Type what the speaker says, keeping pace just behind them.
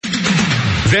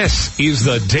This is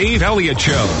the Dave Elliott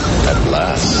Show. At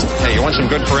last. Hey, you want some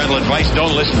good parental advice?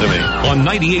 Don't listen to me. On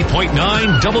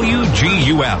 98.9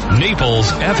 WGUF,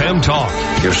 Naples FM Talk.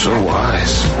 You're so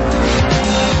wise.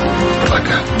 Like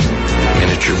a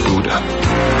miniature Buddha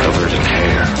covered in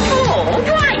hair. Oh,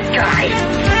 right, guys.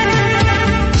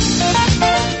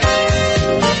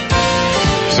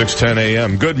 6:10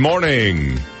 a.m. Good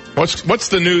morning. What's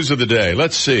the news of the day?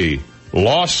 Let's see.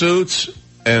 Lawsuits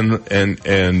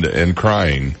and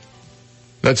crying.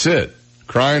 That's it.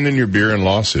 Crying in your beer and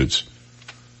lawsuits.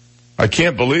 I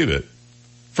can't believe it.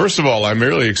 First of all, I'm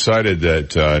really excited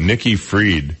that Nikki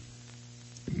Fried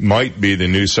might be the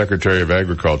new Secretary of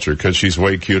Agriculture because she's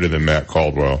way cuter than Matt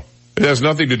Caldwell. It has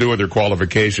nothing to do with her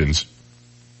qualifications.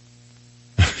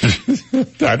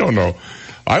 I don't know.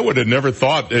 I would have never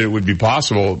thought it would be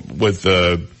possible with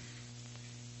the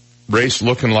race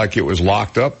looking like it was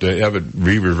locked up to have it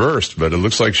be reversed, but it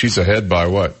looks like she's ahead by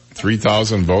what,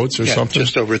 3,000 votes or something?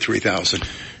 Just over 3,000.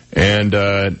 And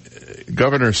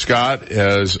Governor Scott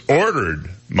has ordered,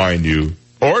 I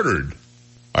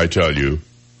tell you,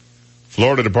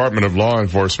 Florida Department of Law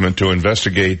Enforcement to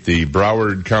investigate the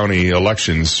Broward County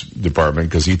Elections Department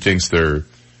because he thinks they're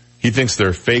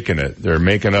faking it. They're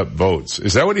making up votes.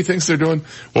 Is that what he thinks they're doing?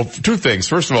 Well, two things.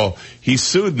 First of all, he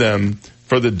sued them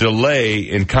for the delay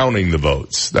in counting the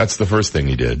votes. That's the first thing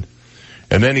he did.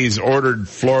 And then he's ordered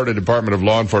Florida Department of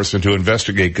Law Enforcement to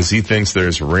investigate because he thinks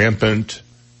there's rampant,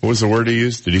 what was the word he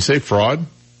used? Did he say fraud?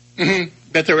 Mm-hmm.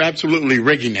 That they're absolutely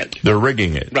rigging it. They're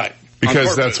rigging it. Right.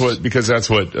 Because that's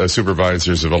what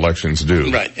supervisors of elections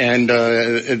do. Right. And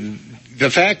the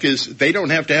fact is they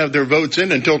don't have to have their votes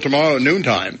in until tomorrow at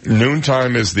noontime.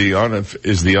 Noontime is the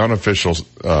unofficial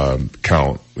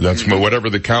count. That's whatever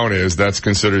the count is, that's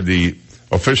considered the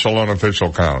official,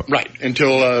 unofficial count. Right.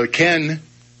 Until Ken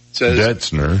says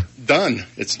Detzner. Done.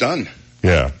 It's done.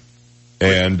 Yeah.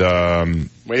 And the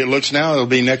way it looks now, it'll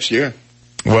be next year.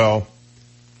 Well,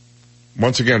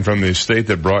 once again, from the state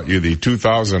that brought you the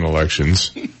 2000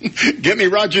 elections. Get me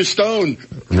Roger Stone.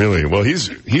 Really? Well,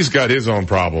 he's got his own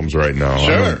problems right now.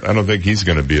 Sure. I don't think he's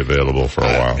going to be available for a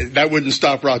while. That wouldn't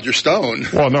stop Roger Stone.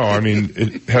 Well, no, I mean,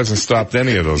 it hasn't stopped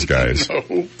any of those guys.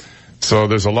 No. So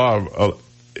there's a lot of,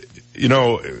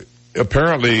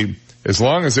 apparently, as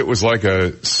long as it was like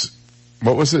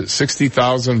what was it,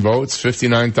 60,000 votes,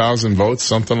 59,000 votes,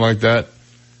 something like that,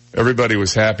 everybody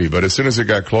was happy. But as soon as it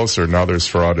got closer, now there's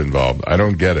fraud involved. I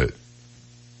don't get it.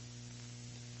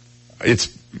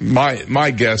 It's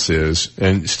my guess is,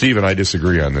 and Steve and I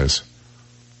disagree on this,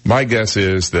 my guess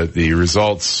is that the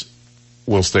results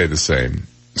will stay the same.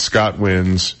 Scott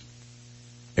wins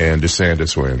and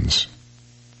DeSantis wins.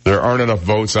 There aren't enough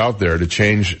votes out there to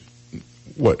change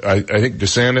what, I think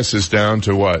DeSantis is down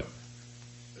to what?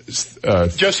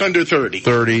 Just under 30.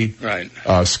 30. Right.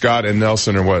 Scott and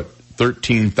Nelson are what?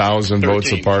 13,000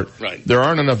 votes apart. Right. There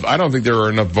aren't enough, I don't think there are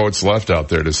enough votes left out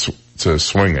there to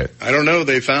swing it. I don't know.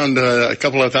 They found a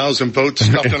couple of thousand votes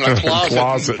stuffed in a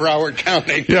closet in Broward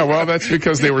County. Yeah, well, that's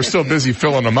because they were still busy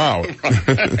filling them out.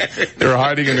 They were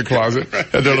hiding in the closet,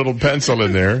 had their little pencil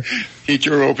in there.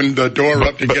 Teacher opened the door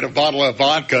up to get a bottle of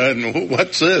vodka, and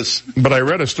what's this? But I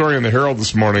read a story in the Herald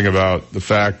this morning about the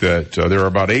fact that there are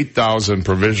about 8,000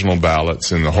 provisional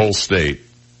ballots in the whole state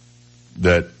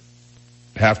that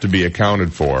have to be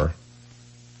accounted for.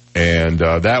 And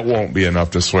that won't be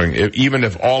enough to swing. Even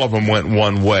if all of them went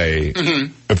one way,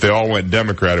 if they all went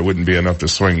Democrat, it wouldn't be enough to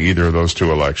swing either of those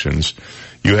two elections.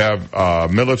 You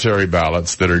have military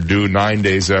ballots that are due 9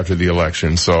 days after the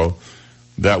election, so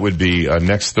that would be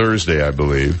next Thursday, I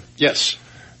believe. Yes.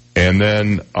 And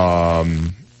then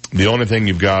the only thing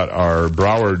you've got are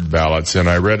Broward ballots, and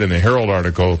I read in the Herald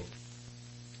article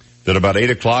that about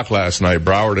 8 o'clock last night,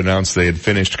 Broward announced they had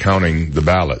finished counting the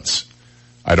ballots.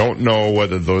 I don't know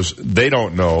whether they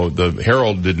don't know, the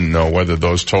Herald didn't know whether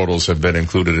those totals have been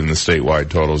included in the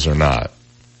statewide totals or not.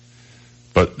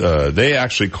 But they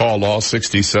actually called all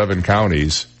 67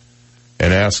 counties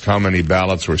and asked how many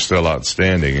ballots were still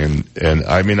outstanding. And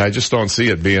I mean, I just don't see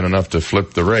it being enough to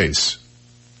flip the race.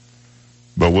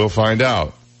 But we'll find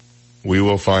out. We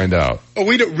will find out. Well,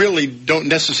 we don't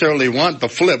necessarily want the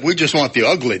flip. We just want the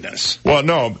ugliness. Well,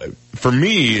 no, for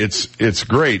me, it's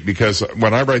great because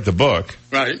when I write the book,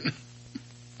 right,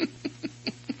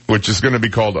 which is going to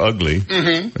be called Ugly,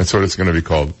 that's what it's going to be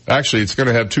called. Actually, it's going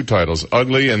to have two titles,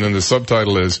 Ugly, and then the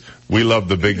subtitle is We Love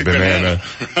the Big Banana.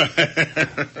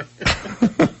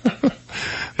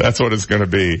 That's what it's going to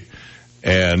be.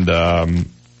 And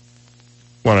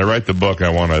when I write the book, I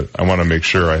want to make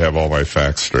sure I have all my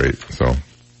facts straight. So,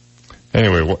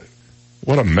 anyway,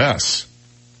 what a mess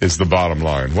is the bottom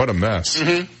line. What a mess.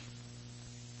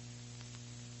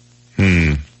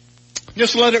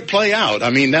 Just let it play out.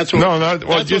 I mean, that's what, that's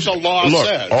what the law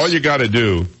says. All you got to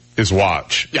do is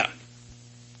watch. Yeah.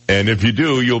 And if you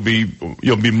do, you'll be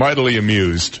mightily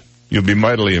amused. You'll be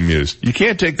mightily amused. You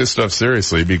can't take this stuff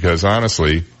seriously because,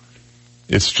 honestly,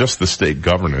 it's just the state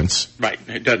governance. Right.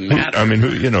 It doesn't matter. I mean,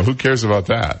 who cares about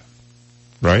that?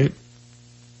 Right?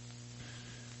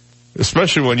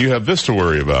 Especially when you have this to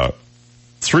worry about.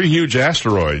 3 huge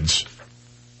asteroids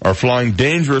are flying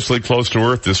dangerously close to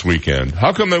Earth this weekend.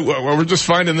 How come we're just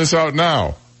finding this out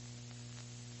now?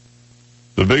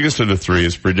 The biggest of the 3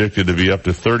 is predicted to be up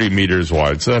to 30 meters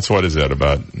wide. So that's, what is that,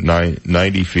 about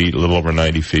 90 feet, a little over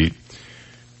 90 feet.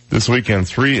 This weekend,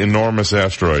 3 enormous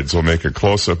asteroids will make a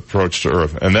close approach to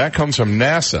Earth. And that comes from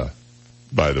NASA,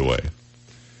 by the way.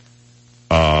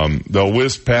 They'll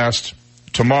whiz past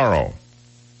tomorrow.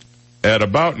 At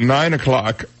about 9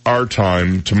 o'clock our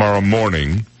time tomorrow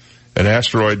morning, an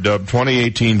asteroid dubbed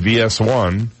 2018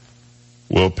 VS1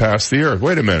 will pass the Earth.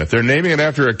 Wait a minute. They're naming it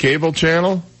after a cable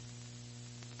channel?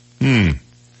 Oh,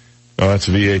 that's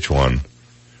VH1.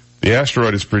 The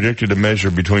asteroid is predicted to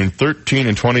measure between 13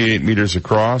 and 28 meters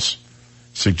across,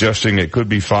 suggesting it could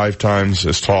be 5 times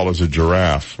as tall as a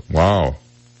giraffe. Wow.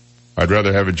 I'd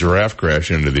rather have a giraffe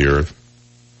crash into the Earth.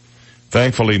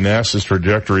 Thankfully, NASA's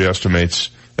trajectory estimates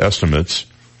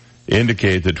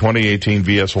indicate that 2018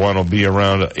 VS1 will be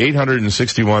around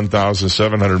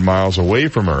 861,700 miles away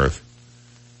from Earth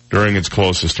during its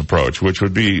closest approach, which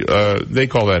would be, they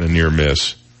call that a near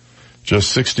miss.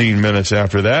 Just 16 minutes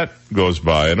after that goes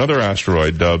by, another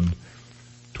asteroid dubbed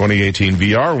 2018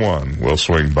 VR1 will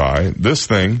swing by. This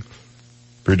thing,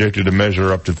 predicted to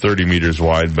measure up to 30 meters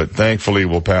wide, but thankfully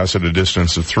will pass at a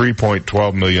distance of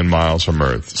 3.12 million miles from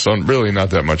Earth. So really not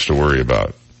that much to worry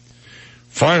about.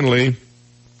 Finally,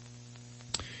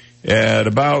 at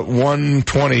about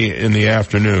 1:20 in the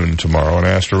afternoon tomorrow, an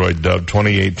asteroid dubbed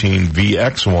 2018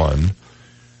 VX1,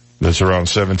 that's around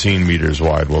 17 meters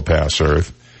wide, will pass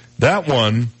Earth. That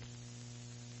one,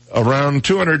 around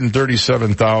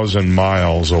 237,000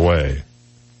 miles away,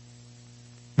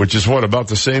 which is about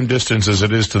the same distance as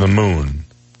it is to the moon.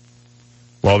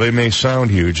 While they may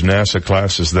sound huge, NASA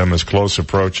classes them as close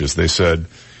approaches. They said,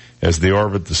 as they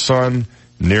orbit the sun,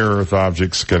 near-Earth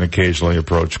objects can occasionally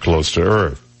approach close to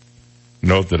Earth.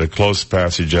 Note that a close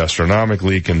passage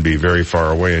astronomically can be very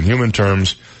far away in human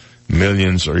terms,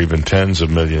 millions or even tens of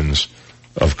millions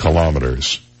of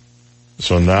kilometers.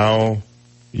 So now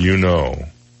you know.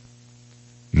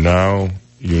 Now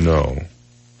you know.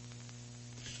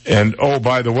 And, oh,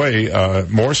 by the way,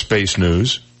 more space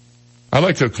news. I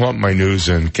like to clump my news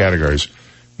in categories.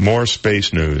 More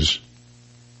space news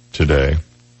today.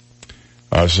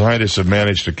 Scientists have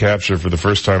managed to capture for the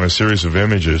first time a series of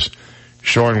images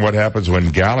showing what happens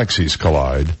when galaxies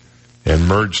collide and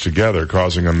merge together,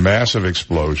 causing a massive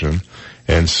explosion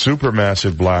and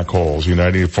supermassive black holes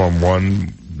uniting to form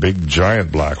one big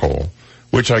giant black hole,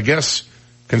 which I guess,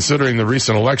 considering the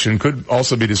recent election, could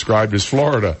also be described as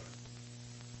Florida.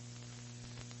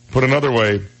 Put another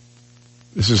way,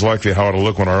 this is likely how it'll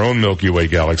look when our own Milky Way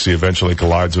galaxy eventually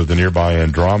collides with the nearby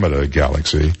Andromeda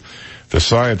galaxy. The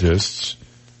scientists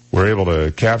were able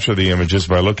to capture the images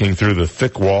by looking through the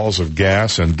thick walls of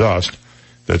gas and dust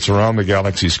that surround the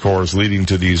galaxy's cores, leading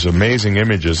to these amazing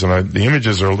images. And the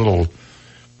images are a little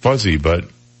fuzzy, but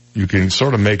you can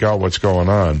sort of make out what's going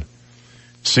on.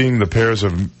 Seeing the pairs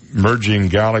of merging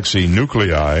galaxy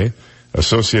nuclei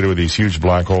associated with these huge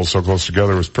black holes so close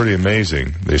together was pretty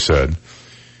amazing, they said.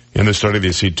 In the study,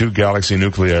 they see 2 galaxy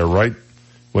nuclei right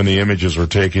when the images were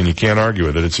taken. You can't argue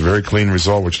with it. It's a very clean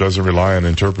result which doesn't rely on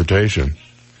interpretation.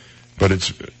 But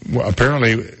it's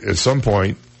apparently at some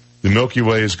point the Milky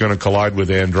Way is going to collide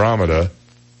with Andromeda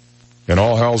and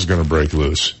all hell's going to break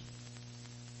loose.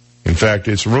 In fact,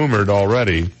 it's rumored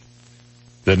already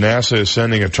that NASA is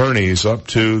sending attorneys up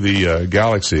to the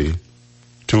galaxy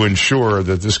to ensure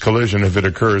that this collision, if it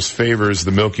occurs, favors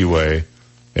the Milky Way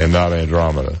and not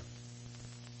Andromeda.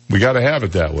 We got to have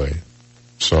it that way.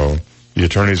 So the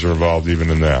attorneys are involved even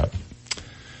in that.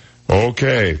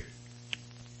 Okay.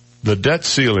 The debt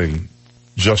ceiling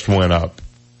just went up.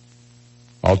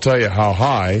 I'll tell you how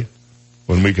high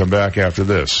when we come back after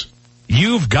this.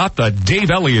 You've got the Dave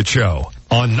Elliott Show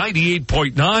on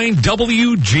 98.9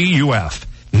 WGUF,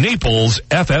 Naples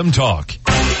FM Talk.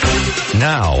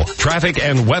 Now, traffic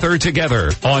and weather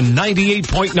together on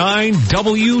 98.9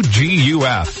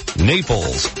 WGUF,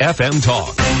 Naples FM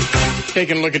Talk.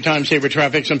 Taking a look at time saver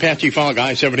traffic, some patchy fog,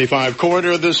 I-75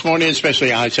 corridor this morning,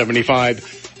 especially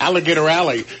I-75 Alligator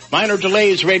Alley. Minor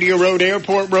delays, Radio Road,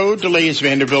 Airport Road, delays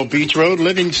Vanderbilt Beach Road,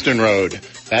 Livingston Road.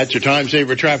 That's your Time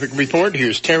Saver traffic report.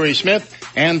 Here's Terry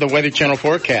Smith and the Weather Channel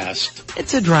forecast.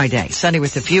 It's a dry day, sunny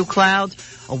with a few clouds.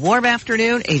 A warm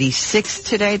afternoon, 86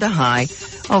 today, the high.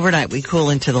 Overnight, we cool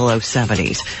into the low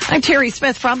 70s. I'm Terry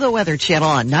Smith from the Weather Channel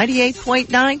on 98.9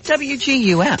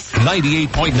 WGUF.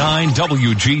 98.9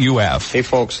 WGUF. Hey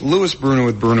folks, Louis Bruno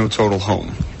with Bruno Total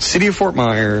Home. City of Fort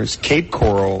Myers, Cape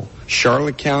Coral,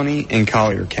 Charlotte County, and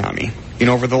Collier County. You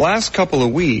know, over the last couple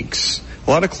of weeks, a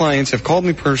lot of clients have called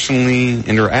me personally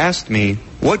and or asked me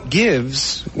what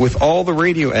gives with all the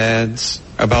radio ads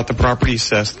about the property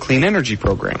assessed clean energy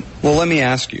program. Well, let me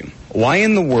ask you, why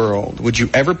in the world would you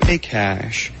ever pay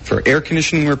cash for air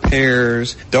conditioning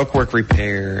repairs, ductwork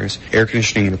repairs, air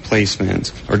conditioning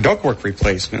replacements, or ductwork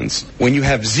replacements when you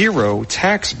have zero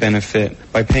tax benefit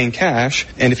by paying cash,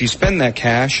 and if you spend that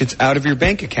cash, it's out of your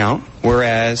bank account,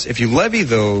 whereas if you levy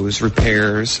those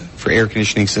repairs for air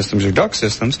conditioning systems or duct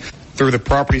systems through the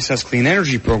Property Assessed Clean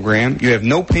Energy Program, you have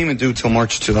no payment due till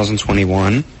March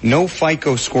 2021, no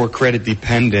FICO score credit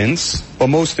dependence, but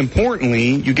most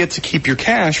importantly, you get to keep your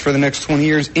cash for the next 20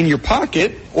 years in your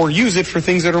pocket or use it for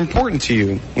things that are important to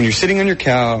you. When you're sitting on your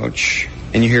couch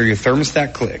and you hear your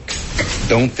thermostat click,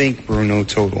 don't think Bruno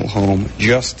Total Home,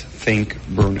 just think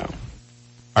Bruno.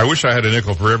 I wish I had a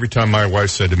nickel for every time my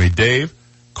wife said to me, Dave,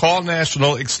 call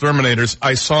National Exterminators.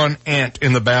 I saw an ant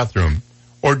in the bathroom.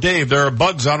 Or, Dave, there are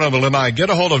bugs out on the lanai.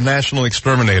 Get a hold of National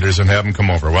Exterminators and have them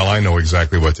come over. Well, I know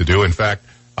exactly what to do. In fact,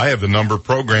 I have the number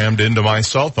programmed into my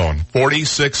cell phone,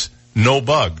 46 no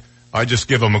bug. I just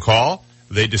give them a call.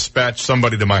 They dispatch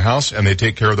somebody to my house, and they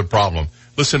take care of the problem.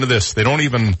 Listen to this. They don't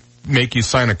even make you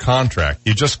sign a contract.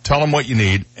 You just tell them what you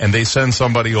need, and they send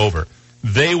somebody over.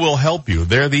 They will help you.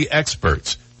 They're the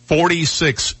experts.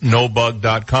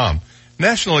 46nobug.com.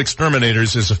 National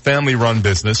Exterminators is a family-run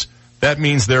business. That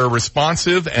means they're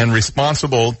responsive and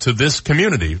responsible to this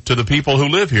community, to the people who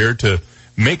live here, to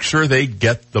make sure they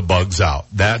get the bugs out.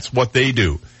 That's what they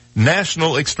do.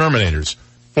 National Exterminators,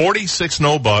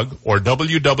 46nobug or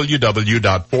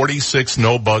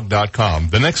www.46nobug.com.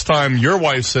 The next time your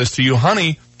wife says to you,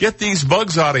 honey, get these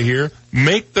bugs out of here,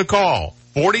 make the call.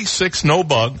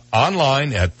 46nobug,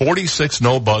 online at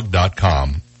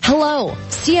 46nobug.com. Hello,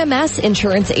 CMS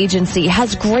Insurance Agency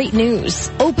has great news.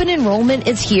 Open enrollment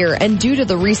is here, and due to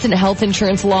the recent health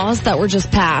insurance laws that were just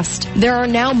passed, there are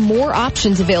now more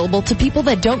options available to people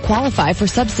that don't qualify for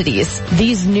subsidies.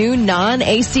 These new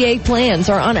non-ACA plans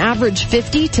are on average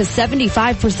 50 to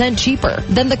 75% cheaper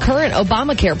than the current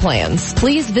Obamacare plans.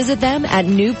 Please visit them at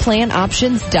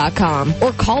newplanoptions.com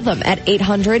or call them at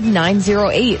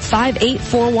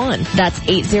 800-908-5841. That's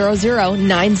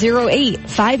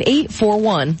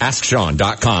 800-908-5841.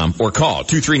 AskSean.com or call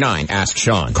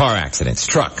 239-ASK-SEAN. Car accidents,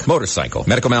 truck, motorcycle,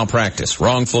 medical malpractice,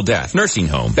 wrongful death, nursing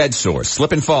home, bed sores,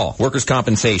 slip and fall, workers'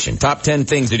 compensation. Top 10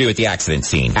 things to do at the accident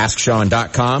scene.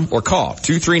 AskSean.com or call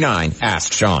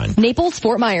 239-ASK-SEAN. Naples,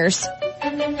 Fort Myers.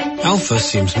 Alpha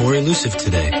seems more elusive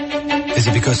today. Is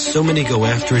it because so many go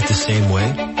after it the same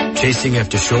way? Chasing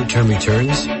after short-term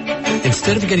returns?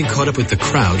 Instead of getting caught up with the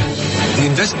crowd, the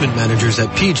investment managers at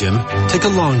PGIM take a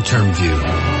long-term view.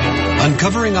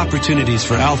 Uncovering opportunities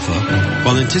for Alpha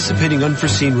while anticipating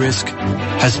unforeseen risk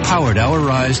has powered our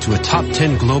rise to a top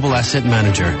 10 global asset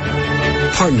manager.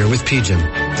 Partner with PGIM,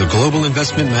 the global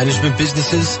investment management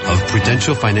businesses of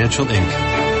Prudential Financial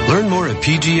Inc. Learn more at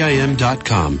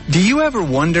pgim.com. Do you ever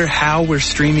wonder how we're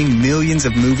streaming millions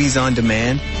of movies on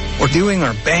demand or doing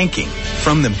our banking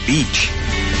from the beach?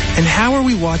 And how are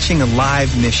we watching a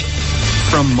live mission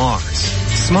from Mars?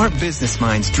 Smart business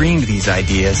minds dreamed these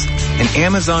ideas, and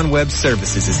Amazon Web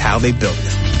Services is how they built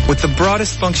them. With the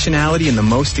broadest functionality and the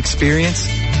most experience,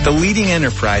 the leading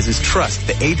enterprises trust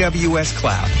the AWS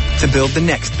cloud to build the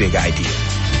next big idea.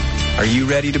 Are you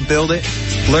ready to build it?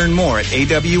 Learn more at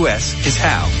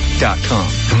awsishow.com.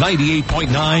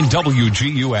 98.9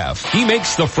 WGUF. He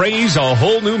makes the phrase a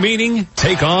whole new meaning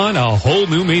take on a whole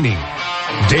new meaning.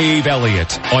 Dave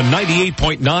Elliott on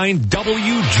 98.9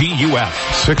 WGUF.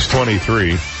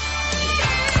 623.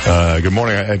 Good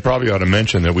morning. I probably ought to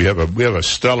mention that we have a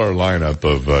stellar lineup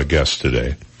of guests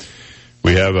today.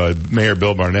 We have Mayor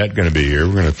Bill Barnett going to be here.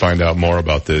 We're going to find out more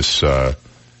about this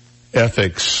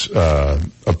ethics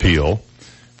appeal.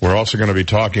 We're also going to be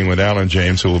talking with Alan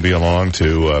James, who will be along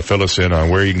to fill us in on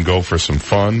where you can go for some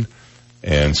fun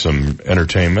and some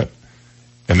entertainment.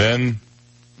 And then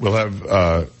we'll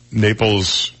have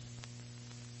Naples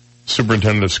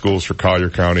Superintendent of Schools for Collier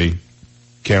County,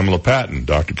 Kamela Patton.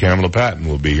 Dr. Kamela Patton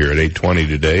will be here at 8:20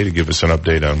 today to give us an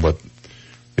update on what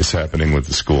is happening with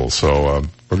the school. So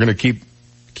we're going to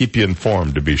keep you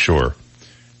informed, to be sure.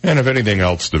 And if anything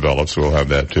else develops, we'll have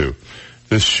that too.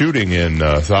 This shooting in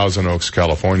Thousand Oaks,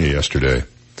 California yesterday,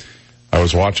 I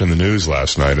was watching the news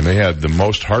last night, and they had the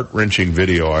most heart-wrenching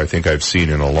video I think I've seen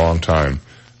in a long time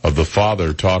of the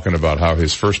father talking about how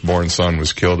his firstborn son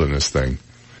was killed in this thing.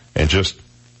 And just,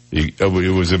 it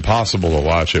was impossible to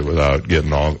watch it without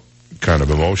getting all kind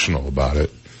of emotional about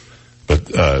it. But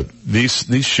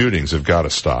these shootings have got to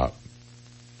stop.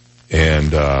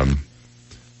 And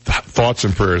thoughts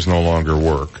and prayers no longer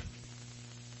work.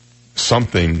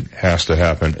 Something has to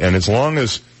happen. And as long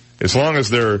as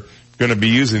they're going to be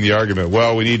using the argument,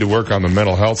 well, we need to work on the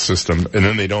mental health system, and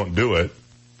then they don't do it,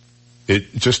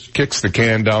 it just kicks the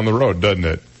can down the road, doesn't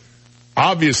it?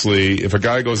 Obviously, if a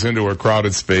guy goes into a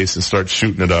crowded space and starts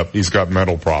shooting it up, he's got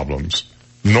mental problems.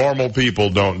 Normal people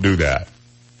don't do that.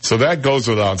 So that goes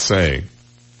without saying.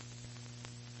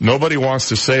 Nobody wants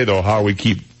to say, though, how we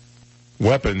keep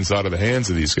weapons out of the hands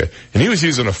of these guys. And he was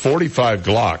using a .45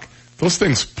 Glock. Those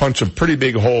things punch a pretty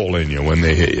big hole in you when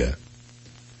they hit you.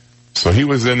 So he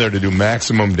was in there to do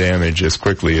maximum damage as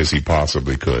quickly as he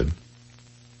possibly could.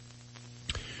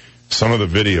 Some of the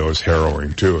video is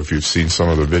harrowing, too. If you've seen some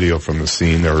of the video from the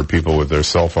scene, there were people with their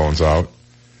cell phones out.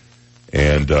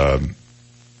 And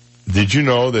did you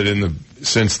know that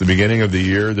since the beginning of the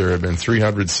year, there have been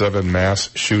 307 mass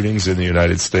shootings in the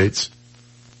United States?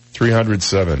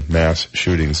 307 mass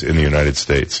shootings in the United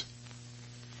States.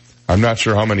 I'm not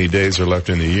sure how many days are left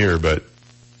in the year, but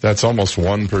that's almost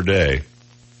one per day.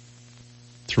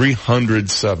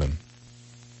 307.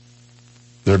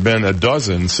 There have been a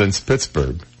dozen since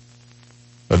Pittsburgh.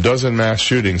 A dozen mass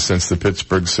shootings since the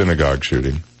Pittsburgh synagogue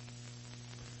shooting.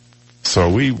 So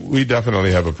we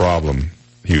definitely have a problem,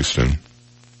 Houston,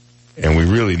 and we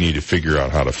really need to figure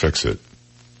out how to fix it.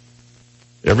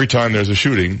 Every time there's a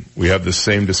shooting, we have the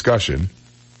same discussion,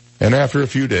 and after a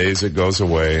few days it goes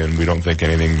away and we don't think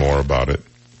anything more about it.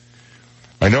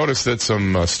 I noticed that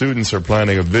some students are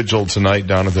planning a vigil tonight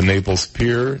down at the Naples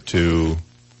Pier to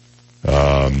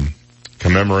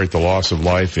commemorate the loss of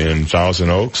life in Thousand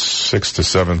Oaks, 6 to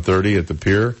 7:30 at the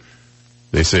pier.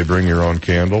 They say bring your own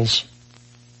candles.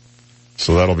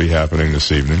 So that'll be happening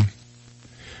this evening.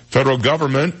 Federal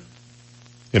government,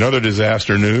 in other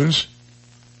disaster news,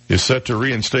 is set to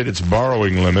reinstate its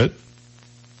borrowing limit,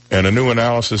 and a new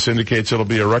analysis indicates it'll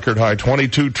be a record high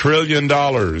 $22 trillion.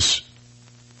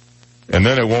 And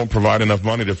then it won't provide enough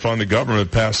money to fund the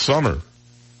government past summer.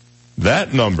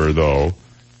 That number, though,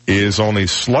 is only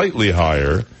slightly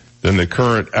higher than the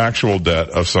current actual debt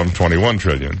of some $21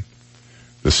 trillion.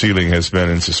 The ceiling has been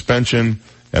in suspension,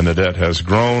 and the debt has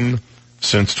grown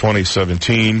since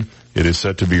 2017. It is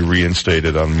set to be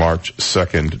reinstated on March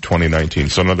 2nd, 2019.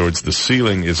 So in other words, the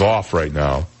ceiling is off right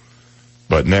now,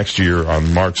 but next year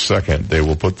on March 2nd, they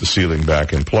will put the ceiling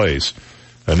back in place.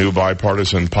 A new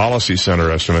bipartisan policy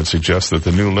center estimate suggests that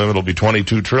the new limit will be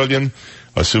 $22 trillion,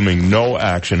 assuming no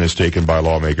action is taken by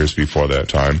lawmakers before that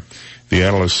time. The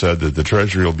analyst said that the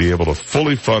Treasury will be able to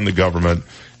fully fund the government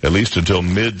at least until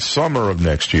mid-summer of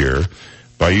next year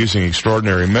by using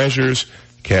extraordinary measures,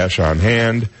 cash on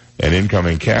hand, and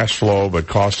incoming cash flow, but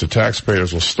cost to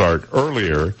taxpayers will start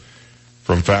earlier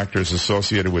from factors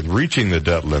associated with reaching the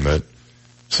debt limit,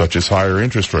 such as higher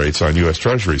interest rates on U.S.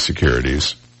 Treasury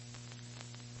securities.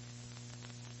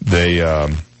 They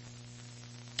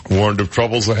warned of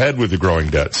troubles ahead with the growing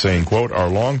debt, saying, quote, our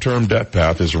long-term debt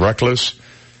path is reckless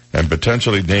and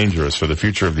potentially dangerous for the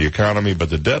future of the economy, but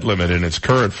the debt limit in its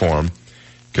current form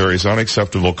carries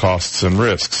unacceptable costs and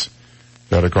risks.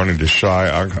 That according to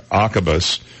Shai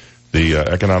Akabas, the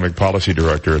economic policy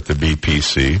director at the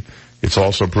BPC. It's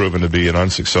also proven to be an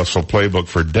unsuccessful playbook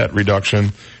for debt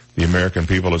reduction. The American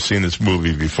people have seen this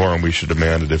movie before, and we should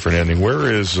demand a different ending.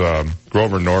 Where is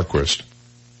Grover Norquist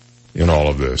in all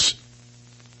of this?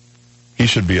 He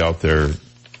should be out there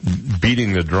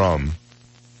beating the drum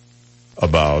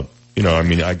about,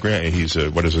 I grant he's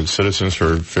Citizens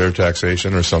for Fair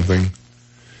Taxation or something,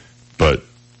 but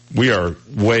we are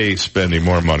way spending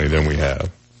more money than we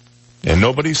have. And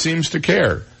nobody seems to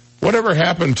care. Whatever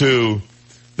happened to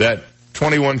that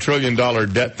 $21 trillion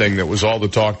debt thing that was all the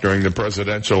talk during the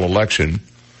presidential election?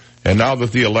 And now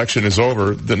that the election is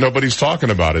over, that nobody's talking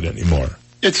about it anymore.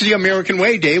 It's the American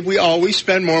way, Dave. We always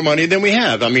spend more money than we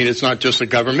have. I mean, it's not just the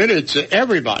government. It's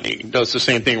everybody does the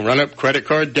same thing. Run up credit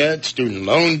card debt, student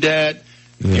loan debt.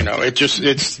 Yeah.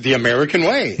 It's the American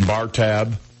way. Bar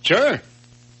tab. Sure.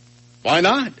 Why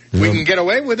not? Yeah. We can get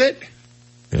away with it.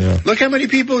 Yeah. Look how many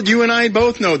people you and I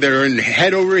both know that are in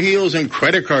head over heels in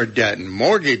credit card debt and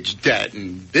mortgage debt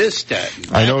and this debt.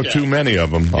 And I know too many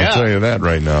of them. I'll tell you that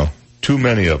right now. Too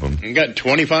many of them. You got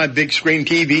 25 big screen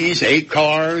TVs, 8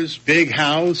 cars, big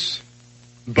house,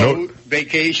 boat,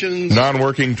 vacations.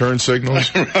 Non-working turn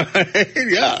signals. Right,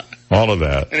 yeah. All of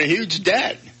that. And a huge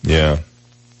debt. Yeah.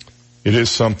 It is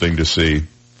something to see.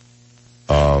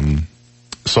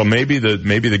 So maybe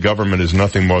the government is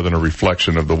nothing more than a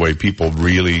reflection of the way people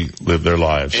really live their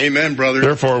lives. Amen, brother.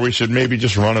 Therefore, we should maybe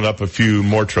just run it up a few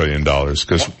more $1 trillion.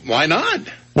 Because why not?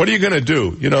 What are you going to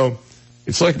do? You know,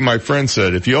 it's like my friend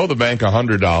said, if you owe the bank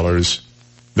 $100,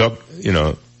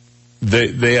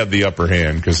 they have the upper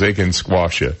hand because they can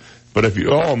squash you. But if you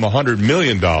owe them $100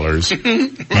 million,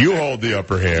 you hold the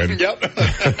upper hand. Yep.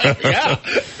 Yeah,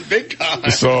 big time.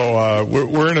 So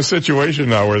we're in a situation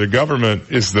now where the government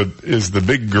is the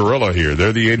big gorilla here.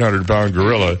 They're the 800-pound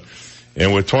gorilla,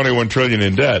 and with $21 trillion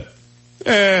in debt,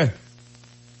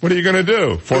 what are you going to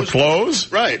do?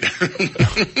 Foreclose? Right.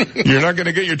 You're not going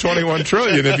to get your $21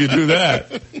 trillion if you do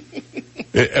that.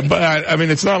 But I mean,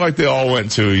 it's not like they all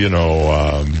went to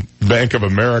Bank of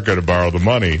America to borrow the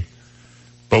money.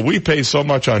 But we pay so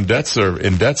much on debt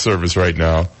service right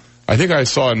now. I think I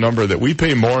saw a number that we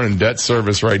pay more in debt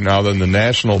service right now than the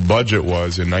national budget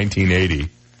was in 1980,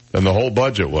 than the whole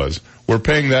budget was. We're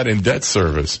paying that in debt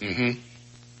service. Mm-hmm.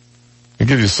 It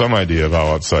gives you some idea of how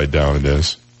upside down it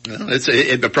is. Well,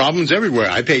 the problem's everywhere.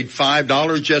 I paid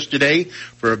 $5 yesterday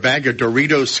for a bag of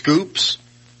Doritos Scoops.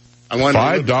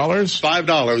 $5?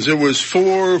 $5. It was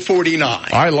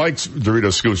 $4.49. I liked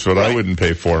Doritos Scoops, but I wouldn't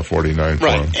pay $4.49 for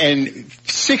them. And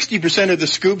 60% of the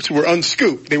scoops were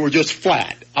unscooped. They were just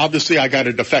flat. Obviously, I got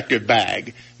a defective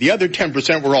bag. The other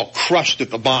 10% were all crushed at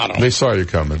the bottom. They saw you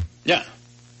coming. Yeah.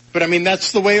 But I mean,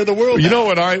 that's the way of the world. You know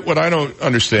what I don't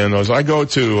understand though is I go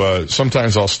to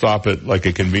sometimes I'll stop at like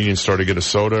a convenience store to get a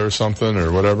soda or something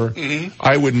or whatever. Mm-hmm.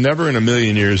 I would never in a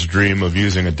million years dream of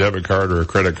using a debit card or a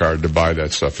credit card to buy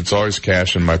that stuff. It's always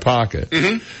cash in my pocket.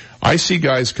 Mm-hmm. I see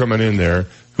guys coming in there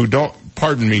who don't,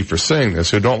 pardon me for saying this,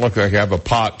 who don't look like they have a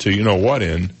pot to you know what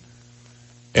in,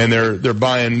 and they're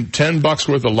buying $10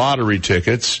 worth of lottery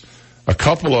tickets, a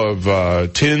couple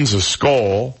of tins of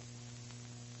Skol,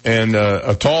 and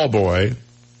a tall boy,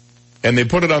 and they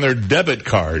put it on their debit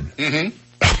card. Mm-hmm.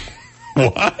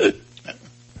 What?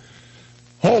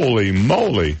 Holy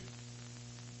moly!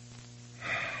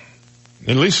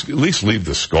 At least leave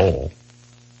the Skol.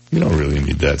 You don't really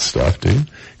need that stuff, do you?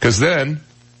 Because then,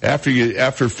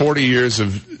 after 40 years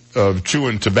of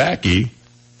chewing tobacco,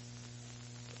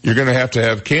 you're going to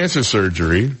have cancer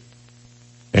surgery,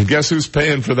 and guess who's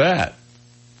paying for that?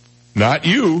 Not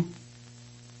you.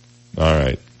 All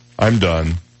right. I'm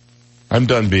done. I'm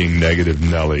done being negative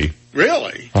Nelly.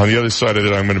 Really? On the other side of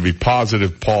it, I'm going to be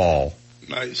positive Paul.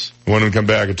 Nice. When we come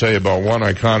back, I'll tell you about one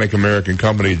iconic American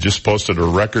company that just posted a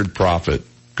record profit.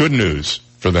 Good news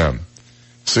for them.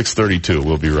 6:32.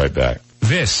 We'll be right back.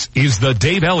 This is the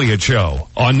Dave Elliott Show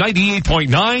on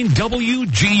 98.9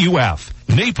 WGUF,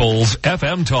 Naples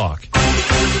FM Talk.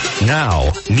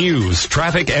 Now, news,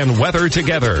 traffic, and weather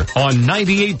together on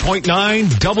 98.9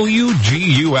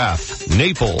 WGUF,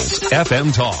 Naples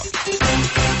FM Talk.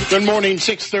 Good morning,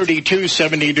 6:32,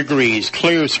 70 degrees.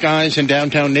 Clear skies in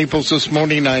downtown Naples this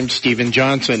morning. I'm Stephen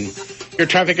Johnson. Your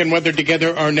traffic and weather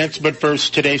together are next, but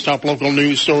first, today's top local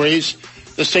news stories.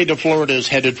 The state of Florida is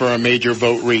headed for a major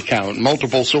vote recount.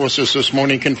 Multiple sources this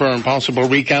morning confirm possible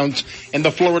recounts in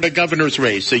the Florida governor's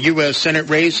race, the U.S. Senate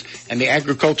race, and the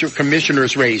Agriculture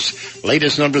Commissioner's race.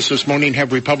 Latest numbers this morning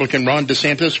have Republican Ron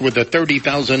DeSantis with a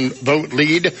 30,000 vote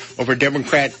lead over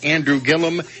Democrat Andrew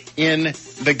Gillum in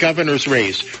the governor's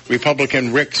race.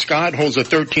 Republican Rick Scott holds a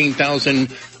 13,000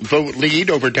 vote lead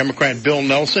over Democrat Bill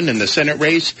Nelson in the Senate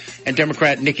race, and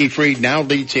Democrat Nikki Fried now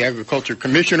leads the Agriculture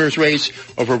Commissioner's race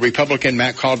over Republican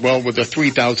Matt Caldwell with a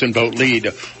 3,000 vote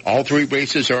lead. All three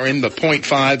races are in the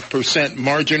 0.5%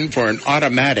 margin for an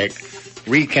automatic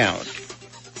recount.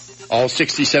 All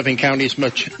 67 counties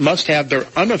must have their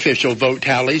unofficial vote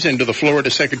tallies into the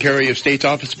Florida Secretary of State's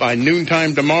office by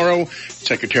noontime tomorrow.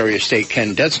 Secretary of State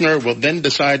Ken Detzner will then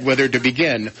decide whether to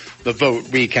begin the vote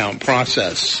recount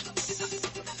process.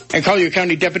 And Collier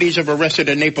County deputies have arrested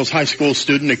a Naples high school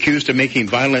student accused of making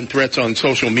violent threats on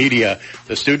social media.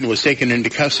 The student was taken into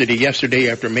custody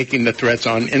yesterday after making the threats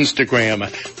on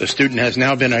Instagram. The student has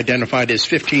now been identified as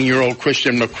 15-year-old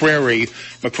Christian McCrary.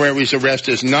 McCrary's arrest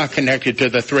is not connected to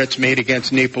the threats made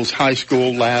against Naples High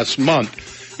School last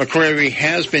month. McCrary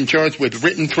has been charged with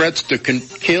written threats to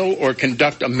kill or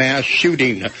conduct a mass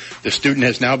shooting. The student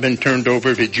has now been turned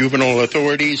over to juvenile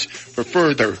authorities for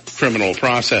further criminal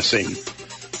processing.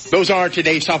 Those are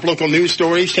today's top local news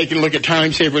stories. Taking a look at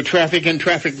time-saver traffic, and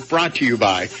traffic brought to you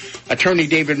by Attorney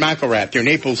David McElrath, your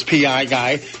Naples PI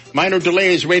guy. Minor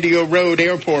delays, Radio Road,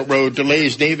 Airport Road,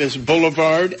 delays Davis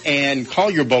Boulevard and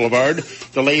Collier Boulevard,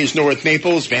 delays North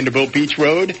Naples, Vanderbilt Beach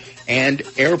Road, and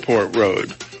Airport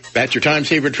Road. That's your time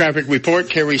saver traffic report.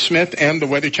 Kerry Smith and the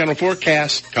Weather Channel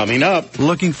forecast coming up.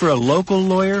 Looking for a local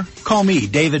lawyer? Call me,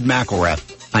 David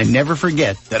McElrath. I never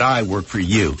forget that I work for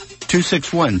you.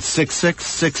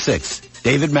 261-6666.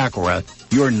 David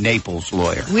McElrath, your Naples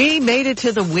lawyer. We made it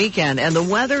to the weekend, and the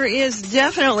weather is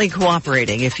definitely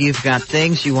cooperating if you've got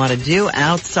things you want to do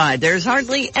outside. There's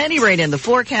hardly any rain in the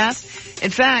forecast.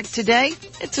 In fact, today,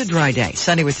 it's a dry day.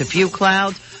 Sunny with a few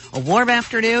clouds. A warm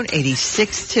afternoon,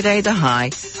 86 today, the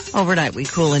high. Overnight, we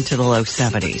cool into the low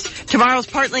 70s. Tomorrow's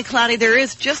partly cloudy. There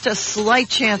is just a slight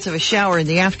chance of a shower in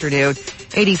the afternoon,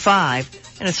 85,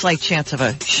 and a slight chance of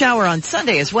a shower on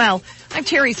Sunday as well. I'm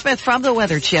Terry Smith from the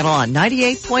Weather Channel on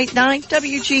 98.9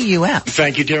 WGUF.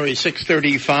 Thank you, Terry.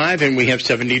 6:35, and we have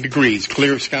 70 degrees.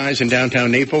 Clear skies in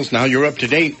downtown Naples. Now you're up to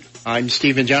date. I'm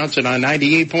Stephen Johnson on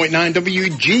 98.9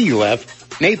 WGUF.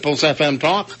 Naples FM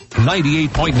Talk.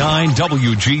 98.9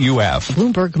 WGUF.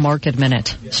 Bloomberg Market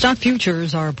Minute. Stock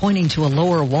futures are pointing to a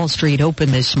lower Wall Street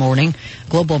open this morning.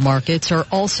 Global markets are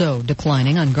also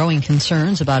declining on growing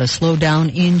concerns about a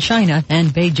slowdown in China and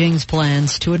Beijing's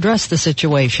plans to address the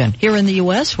situation. Here in the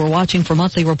U.S., we're watching for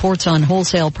monthly reports on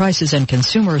wholesale prices and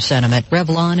consumer sentiment.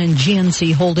 Revlon and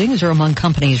GNC Holdings are among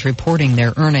companies reporting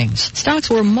their earnings. Stocks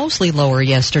were mostly lower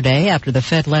yesterday after the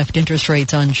Fed left interest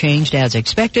rates unchanged as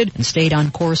expected and stayed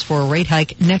on course for a rate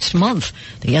hike next month.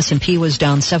 The S&P was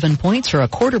down 7 points or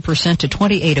 0.25% to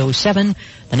 2807.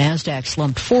 The Nasdaq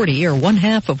slumped 40 or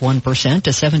 0.5%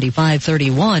 to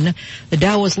 7531. The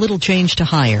Dow was little changed to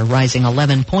higher, rising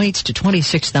 11 points to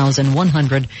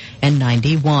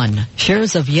 26,191.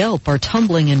 Shares of Yelp are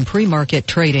tumbling in pre-market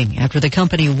trading after the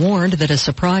company warned that a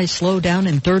surprise slowdown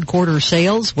in third quarter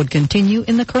sales would continue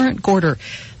in the current quarter.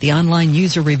 The online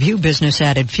user review business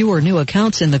added fewer new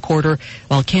accounts in the quarter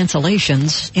while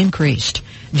cancellations increased.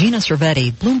 Gina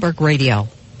Cervetti, Bloomberg Radio.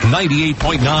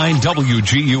 98.9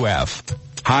 WGUF.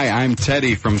 Hi, I'm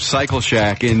Teddy from Cycle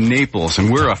Shack in Naples,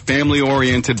 and we're a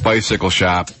family-oriented bicycle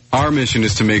shop. Our mission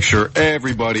is to make sure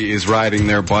everybody is riding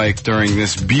their bike during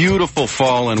this beautiful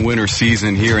fall and winter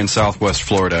season here in Southwest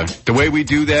Florida. The way we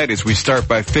do that is we start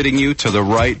by fitting you to the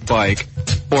right bike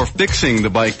or fixing the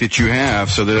bike that you have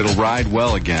so that it'll ride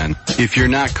well again. If you're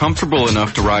not comfortable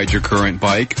enough to ride your current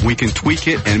bike, we can tweak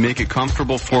it and make it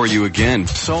comfortable for you again.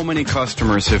 So many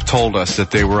customers have told us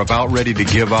that they were about ready to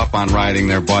give up on riding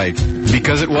their bike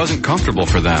because it wasn't comfortable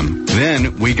for them.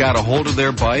 Then we got a hold of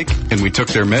their bike and we took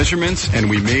their measurements and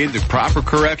we made the proper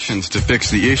corrections to fix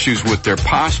the issues with their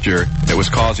posture that was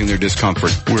causing their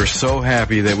discomfort. We're so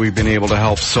happy that we've been able to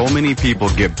help so many people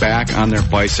get back on their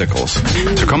bicycles.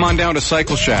 So come on down to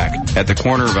Cycle Shack at the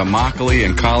corner of Immokalee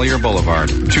and Collier Boulevard.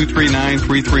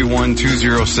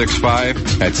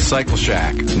 239-331-2065. That's Cycle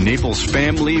Shack, Naples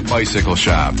Family Bicycle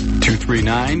Shop.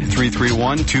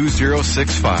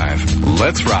 239-331-2065.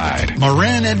 Let's ride.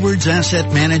 Moran Edwards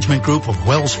Asset Management Group of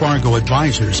Wells Fargo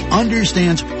Advisors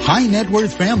understands high net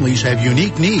worth families have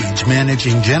unique needs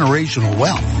managing generational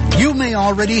wealth. You may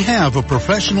already have a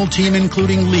professional team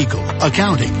including legal,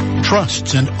 accounting,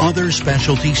 trusts, and other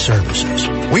specialty services.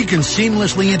 We can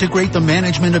seamlessly integrate the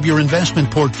management of your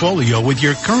investment portfolio with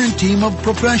your current team of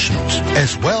professionals,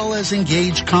 as well as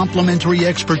engage complementary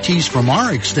expertise from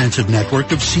our extensive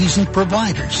network of seasoned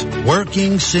providers,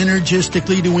 working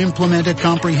synergistically to implement a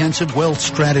comprehensive wealth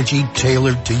strategy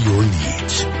tailored to your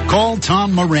needs. Call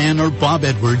Tom Moran or Bob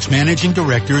Edwards, Managing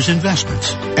Directors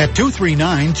Investments, at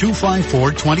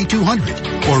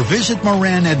 239-254-2200 or visit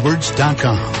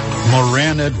MoranEdwards.com.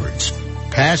 Moran Edwards.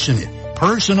 Passionate,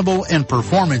 personable, and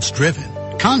performance-driven.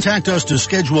 Contact us to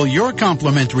schedule your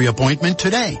complimentary appointment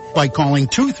today by calling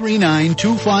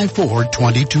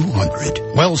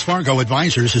 239-254-2200. Wells Fargo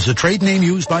Advisors is a trade name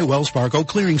used by Wells Fargo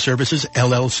Clearing Services,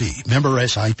 LLC. Member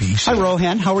SIPC. Hi,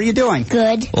 Rohan. How are you doing?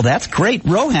 Good. Well, that's great.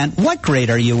 Rohan, what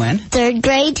grade are you in? Third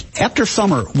grade. After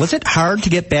summer, was it hard to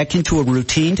get back into a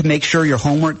routine to make sure your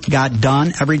homework got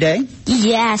done every day?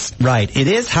 Yes. Right. It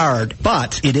is hard,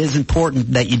 but it is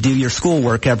important that you do your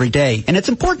schoolwork every day. And it's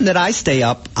important that I stay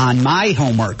up on my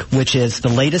homework, which is the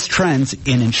latest trends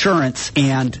in insurance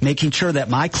and making sure that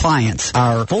my clients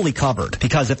are fully covered.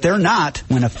 Because if they're not,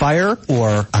 when a fire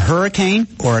or a hurricane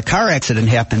or a car accident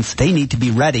happens, they need to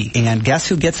be ready. And guess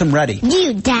who gets them ready?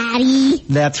 You, Daddy.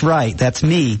 That's right. That's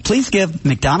me. Please give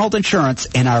McDonald Insurance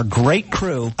and our great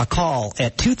crew a call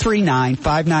at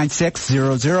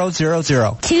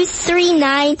 239-596-0000.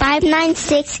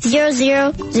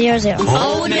 239-596-0000.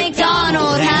 Old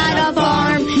MacDonald had a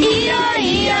farm,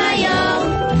 E-I-E-I-O.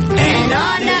 And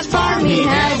on that farm he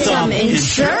had some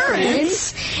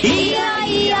insurance,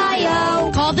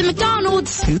 E-I-E-I-O. Call the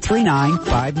McDonald's.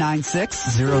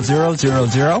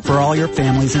 239-596-0000 for all your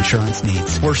family's insurance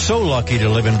needs. We're so lucky to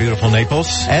live in beautiful Naples,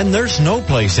 and there's no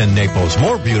place in Naples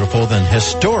more beautiful than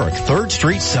historic 3rd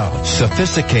Street South.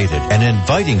 Sophisticated and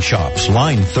inviting shops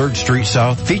line 3rd Street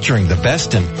South, featuring the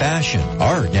best in fashion,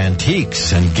 art,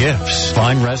 antiques, and gifts.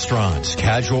 Fine restaurants,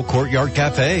 casual courtyard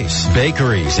cafes,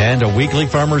 bakeries, and a weekly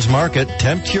farmer's market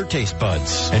tempt your taste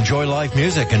buds. Enjoy live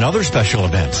music and other special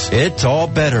events. It's all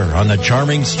better on the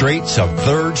charming streets of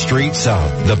 3rd Street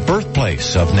South, the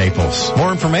birthplace of Naples.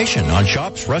 More information on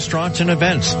shops, restaurants, and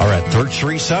events are at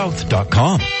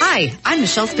thirdstreetsouth.com. Hi, I'm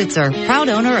Michelle Spitzer, proud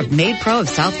owner of Made Pro of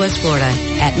Southwest Florida.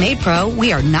 At Made Pro,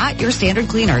 we are not your standard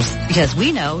cleaners because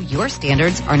we know your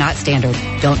standards are not standard.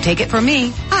 Don't take it from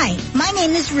me. Hi, my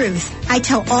name is Ruth. I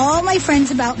tell all my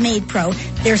friends about Made Pro.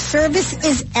 Their service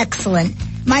is excellent.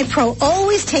 My pro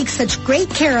always takes such great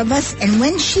care of us, and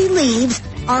when she leaves,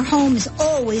 our home is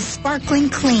always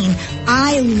sparkling clean.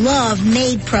 I love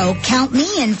Made Pro. Count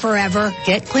me in forever.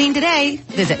 Get clean today.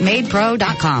 Visit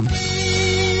madepro.com.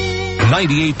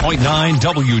 98.9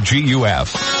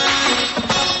 WGUF.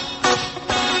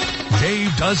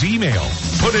 Dave does email.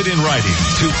 Put it in writing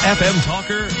to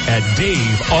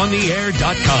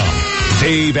fmtalker@daveontheair.com.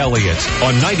 Dave Elliott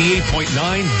on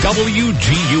 98.9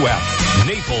 WGUF.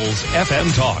 Naples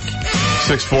FM Talk.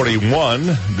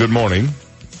 6:41. Good morning.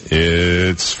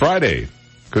 It's Friday.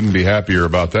 Couldn't be happier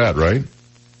about that, right?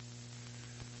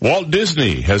 Walt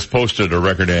Disney has posted a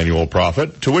record annual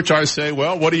profit, to which I say,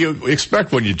 well, what do you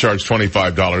expect when you charge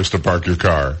 $25 to park your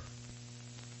car?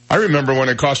 I remember when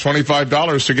it cost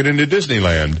 $25 to get into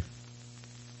Disneyland.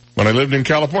 When I lived in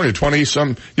California, I used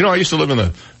to live in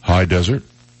the high desert.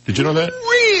 Did you know that?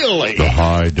 Really? The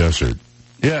high desert.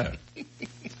 Yeah.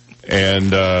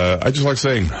 And I just like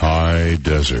saying high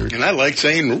desert. And I like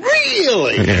saying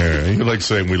really. Yeah, you like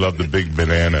saying we love the big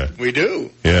banana. We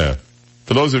do. Yeah.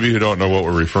 For those of you who don't know what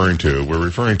we're referring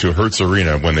to Hertz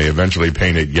Arena when they eventually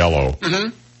paint it yellow.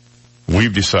 Mm-hmm.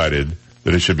 We've decided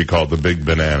that it should be called the Big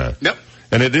Banana. Yep.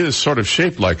 And it is sort of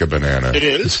shaped like a banana. It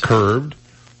is. It's curved.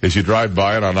 As you drive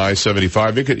by it on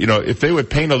I-75, it could, if they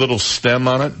would paint a little stem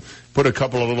on it, put a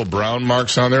couple of little brown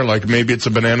marks on there, like maybe it's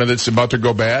a banana that's about to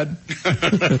go bad.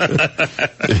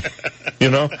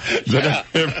 Then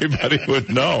everybody would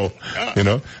know.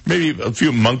 Maybe a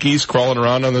few monkeys crawling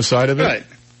around on the side of it. Right.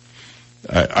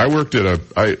 I worked at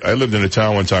I lived in a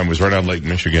town one time, it was right on Lake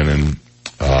Michigan, and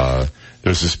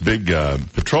there's this big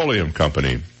petroleum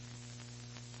company.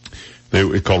 They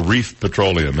were called Reef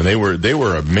Petroleum, and they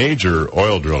were a major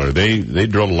oil driller. They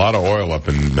drilled a lot of oil up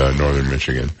in northern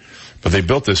Michigan. But they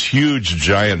built this huge,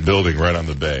 giant building right on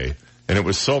the bay, and it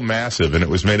was so massive, and it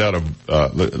was made out of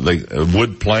like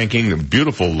wood planking,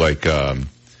 beautiful, like I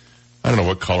don't know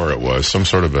what color it was, some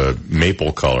sort of a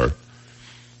maple color.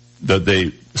 That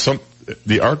the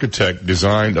architect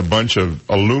designed a bunch of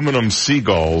aluminum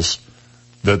seagulls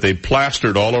that they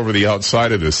plastered all over the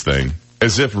outside of this thing,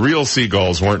 as if real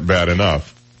seagulls weren't bad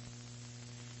enough.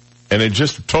 And it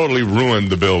just totally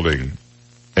ruined the building.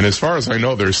 And as far as I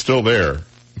know, they're still there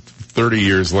 30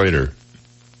 years later.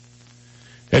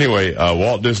 Anyway,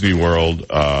 Walt Disney World,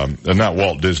 not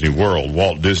Walt Disney World,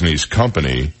 Walt Disney's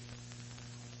company,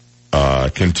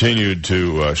 continued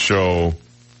to show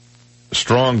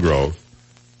strong growth,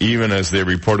 even as they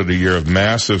reported a year of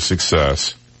massive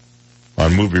success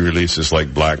on movie releases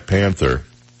like Black Panther,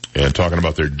 and talking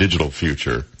about their digital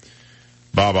future.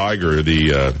 Bob Iger,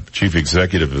 the chief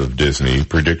executive of Disney,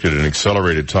 predicted an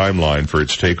accelerated timeline for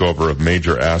its takeover of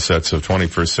major assets of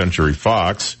 21st Century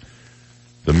Fox,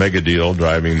 the mega deal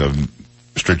driving the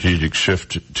strategic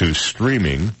shift to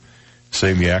streaming,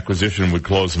 saying the acquisition would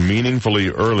close meaningfully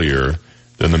earlier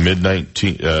than the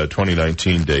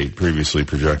mid-2019 date previously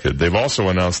projected. They've also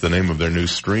announced the name of their new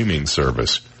streaming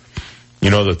service. You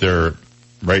know that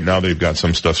right now they've got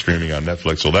some stuff streaming on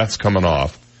Netflix, so that's coming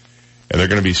off. And they're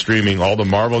going to be streaming all the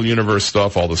Marvel Universe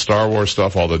stuff, all the Star Wars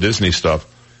stuff, all the Disney stuff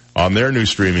on their new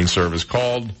streaming service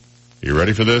called, you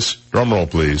ready for this? Drum roll,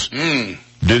 please.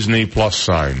 Disney Plus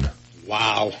sign.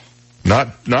 Wow.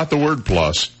 Not the word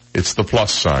plus, it's the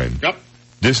plus sign. Yep.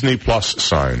 Disney Plus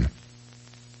sign.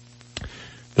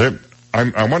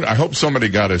 I hope somebody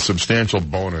got a substantial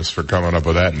bonus for coming up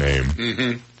with that name.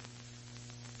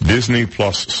 Mm-hmm. Disney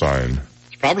Plus sign.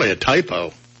 It's probably a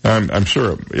typo. I'm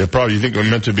sure. You think it was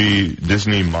meant to be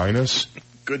Disney minus?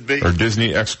 Could be. Or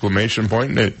Disney exclamation point,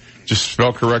 and it just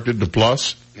spell corrected to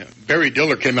plus? Yeah. Barry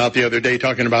Diller came out the other day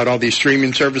talking about all these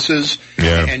streaming services.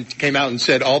 Yeah. And came out and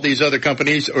said all these other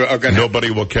companies are going to...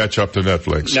 Nobody will catch up to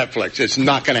Netflix. Netflix. It's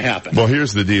not going to happen. Well,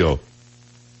 here's the deal.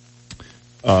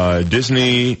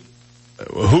 Hulu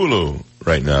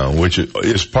right now, which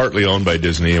is partly owned by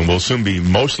Disney and will soon be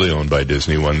mostly owned by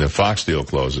Disney when the Fox deal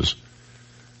closes.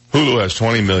 Hulu has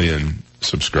 20 million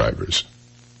subscribers.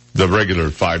 The regular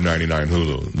 $5.99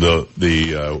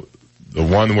 Hulu. The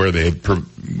one where they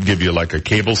give you like a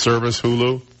cable service,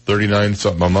 Hulu, $39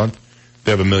 something a month,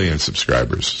 they have 1 million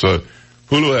subscribers. So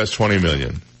Hulu has 20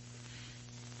 million.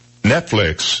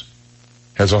 Netflix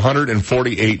has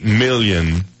 148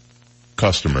 million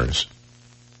customers.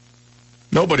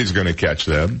 Nobody's going to catch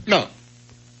them. No.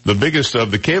 The biggest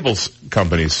of the cable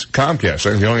companies, Comcast,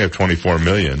 they only have 24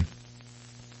 million.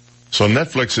 So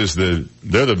Netflix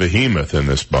they're the behemoth in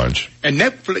this bunch. And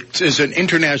Netflix is an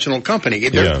international company.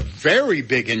 They're very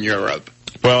big in Europe.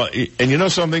 Well, and you know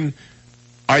something?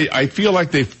 I feel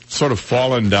like they've sort of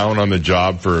fallen down on the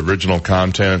job for original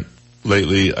content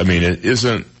lately. I mean, it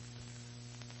isn't,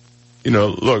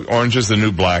 look, Orange is the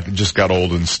New Black. It just got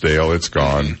old and stale. It's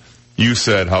gone. Mm-hmm. You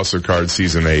said House of Cards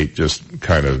Season 8 just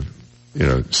kind of,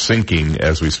 sinking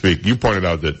as we speak. You pointed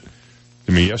out that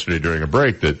to me yesterday during a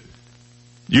break that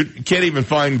you can't even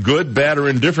find good, bad, or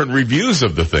indifferent reviews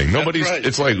of the thing. Nobody's, right.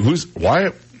 It's like,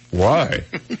 why?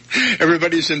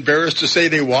 Everybody's embarrassed to say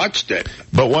they watched it.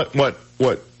 But what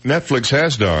Netflix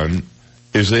has done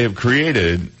is they have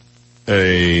created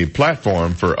a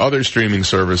platform for other streaming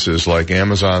services like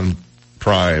Amazon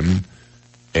Prime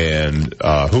and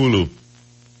Hulu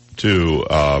to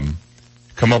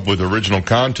come up with original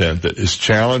content that is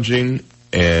challenging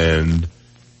and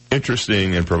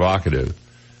interesting and provocative.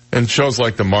 And shows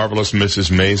like The Marvelous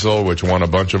Mrs. Maisel, which won a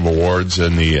bunch of awards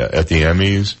at the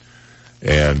Emmys,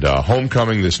 and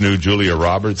Homecoming, this new Julia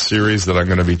Roberts series that I'm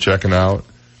going to be checking out,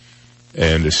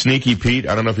 and Sneaky Pete.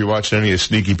 I don't know if you watched any of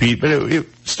Sneaky Pete, but it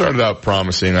started out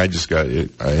promising. I just got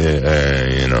it,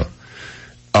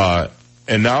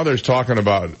 and now they're talking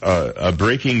about a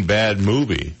Breaking Bad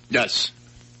movie. Yes.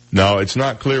 Now it's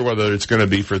not clear whether it's going to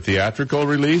be for theatrical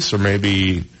release or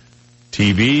maybe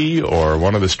TV or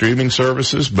one of the streaming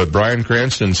services, but Bryan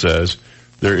Cranston says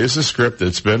there is a script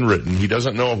that's been written. He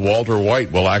doesn't know if Walter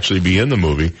White will actually be in the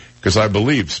movie, because I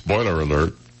believe, spoiler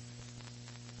alert,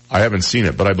 I haven't seen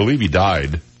it, but I believe he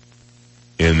died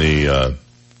in the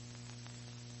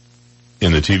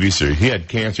TV series. He had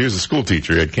cancer. He was a school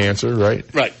teacher. He had cancer, right?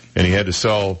 Right. And he had to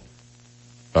sell,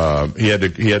 he had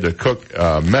to cook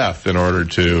meth in order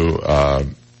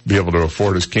to be able to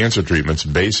afford his cancer treatments,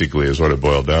 basically, is what it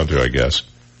boiled down to, I guess.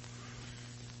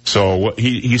 So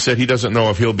he said he doesn't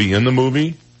know if he'll be in the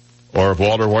movie or if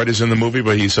Walter White is in the movie,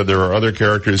 but he said there are other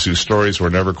characters whose stories were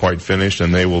never quite finished,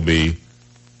 and they will be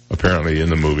apparently in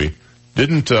the movie.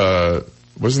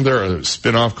 Wasn't there a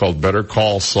spin-off called Better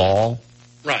Call Saul?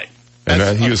 Right.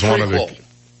 And he was one of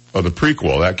the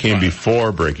prequel. That came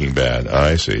before Breaking Bad.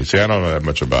 I see. See, I don't know that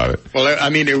much about it. Well, I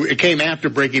mean, it came after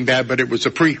Breaking Bad, but it was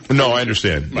a prequel. No, I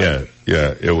understand. Right.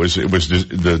 Yeah. It was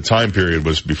the time period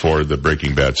was before the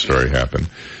Breaking Bad story happened.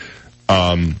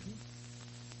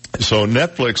 So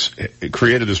Netflix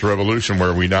created this revolution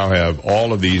where we now have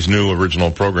all of these new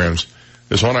original programs.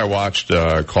 There's one I watched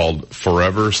called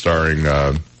Forever, starring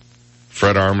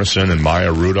Fred Armisen and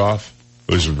Maya Rudolph.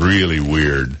 It was really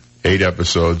weird. 8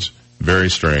 episodes.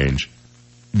 Very strange,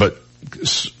 but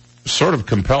sort of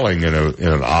compelling in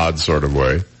an odd sort of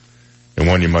way, and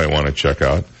one you might want to check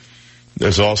out.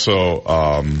 There's also,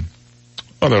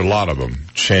 there are a lot of them.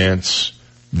 Chance,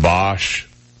 Bosch.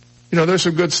 There's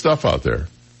some good stuff out there.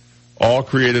 All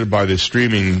created by the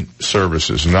streaming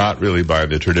services, not really by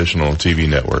the traditional TV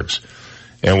networks.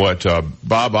 And what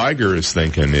Bob Iger is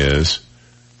thinking is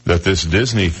that this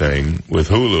Disney thing with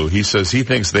Hulu, he says he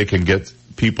thinks they can get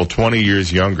people 20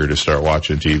 years younger to start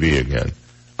watching TV again.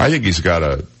 I think he's got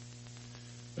an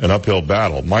uphill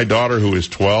battle. My daughter, who is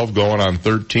 12 going on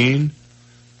 13,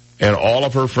 and all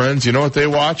of her friends, you know what they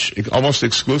watch almost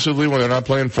exclusively when they're not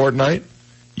playing Fortnite?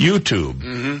 YouTube.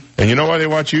 Mm-hmm. And you know why they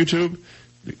watch YouTube?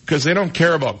 Because they don't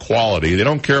care about quality. They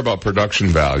don't care about production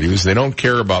values. They don't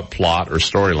care about plot or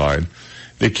storyline.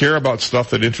 They care about stuff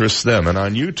that interests them. And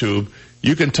on YouTube,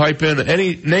 you can type in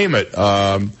name it.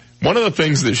 One of the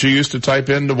things that she used to type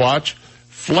in to watch,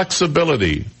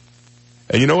 flexibility.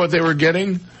 And you know what they were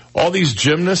getting? All these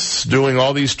gymnasts doing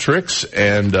all these tricks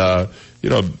and,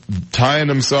 tying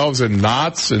themselves in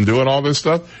knots and doing all this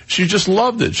stuff. She just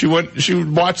loved it. She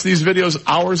would watch these videos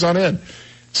hours on end.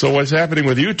 So what's happening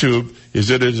with YouTube is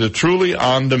it is a truly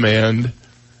on-demand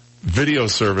video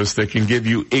service that can give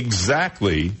you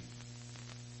exactly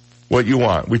what you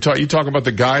want. You talk about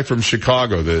the guy from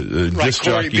Chicago, the disc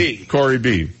jockey, Corey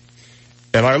B.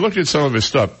 And I looked at some of his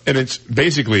stuff, and it's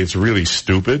really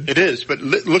stupid. It is, but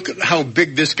look at how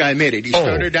big this guy made it. He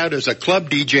started out as a club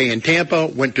DJ in Tampa,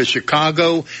 went to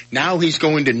Chicago. Now he's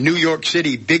going to New York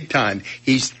City big time.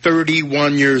 He's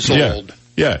 31 years old.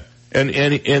 Yeah. And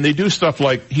they do stuff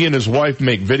like he and his wife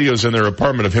make videos in their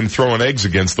apartment of him throwing eggs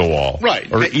against the wall.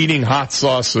 Right. Or eating hot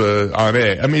sauce on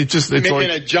egg. I mean, it's making like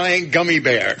a giant gummy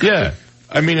bear. Yeah.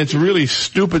 I mean, it's really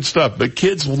stupid stuff, but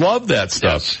kids love that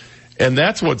stuff. Yes. And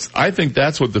I think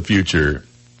that's what the future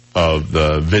of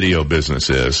the video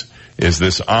business is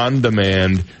this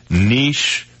on-demand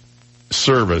niche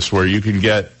service where you can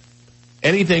get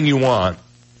anything you want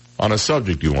on a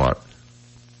subject you want.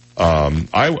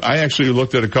 I actually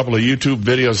looked at a couple of YouTube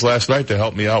videos last night to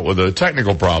help me out with a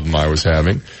technical problem I was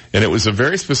having, and it was a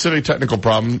very specific technical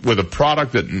problem with a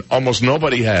product that almost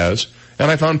nobody has,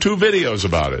 and I found 2 videos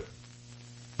about it.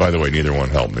 By the way, neither one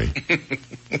helped me.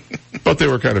 But they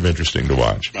were kind of interesting to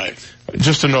watch. Right.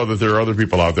 Just to know that there are other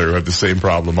people out there who have the same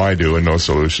problem I do and no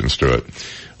solutions to it.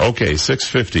 Okay,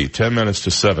 6:50, 10 minutes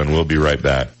to 7. We'll be right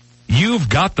back. You've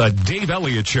got the Dave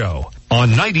Elliott Show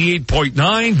on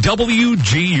 98.9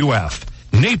 WGUF,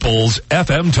 Naples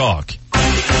FM Talk.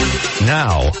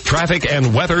 Now, traffic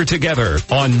and weather together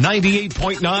on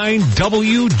 98.9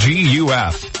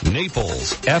 WGUF,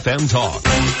 Naples FM Talk.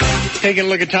 Taking a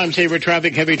look at time-saver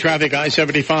traffic, heavy traffic,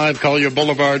 I-75, Collier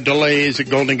Boulevard, delays at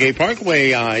Golden Gate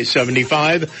Parkway,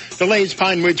 I-75, delays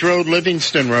Pine Ridge Road,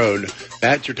 Livingston Road.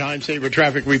 That's your time-saver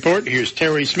traffic report. Here's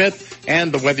Terry Smith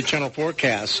and the Weather Channel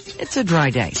forecast. It's a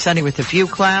dry day, sunny with a few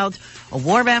clouds, a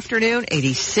warm afternoon,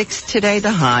 86 today,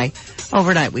 the high.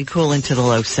 Overnight, we cool into the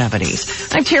low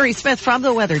 70s. I'm Terry Smith from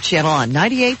the Weather Channel on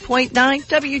 98.9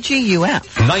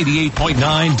 WGUF.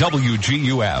 98.9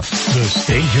 WGUF. The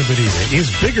stage in Bonita is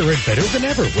bigger and better than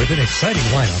ever with an exciting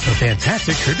lineup of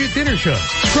fantastic tribute dinner shows,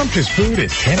 scrumptious food, and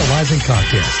tantalizing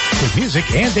cocktails with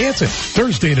music and dancing.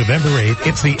 Thursday, November 8th,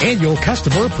 it's the annual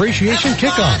Customer Appreciation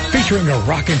Kickoff featuring a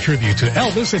rockin' tribute to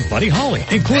Elvis and Buddy Holly,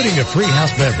 including a free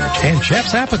house beverage and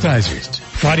chef's appetizers.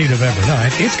 Friday, November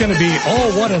 9th, it's going to be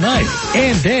all what a night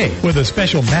and day with a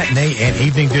special matinee and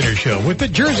evening dinner show with the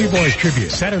Jersey Boys tribute.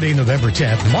 Saturday, November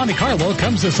 10th, Monte Carlo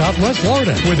comes to Southwest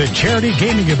Florida with a charity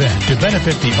gaming event to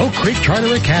benefit the Oak Creek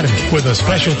Charter Academy with a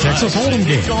special Texas Hold'em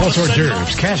game, plus hors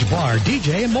d'oeuvres, cash bar,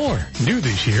 DJ, and more. New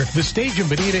this year, the stage in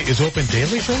Bonita is open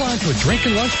daily for lunch with drink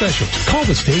and lunch specials. Call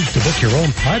the stage to book your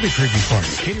own private tribute party.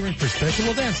 Catering for special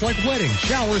events like weddings,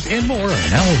 showers, and more are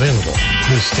now available.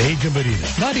 The stage in Bonita,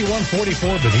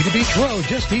 9144 Bonita Beach Road,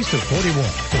 just east of 41.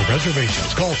 For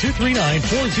reservations, call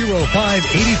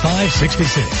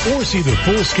 239-405-8566 or see the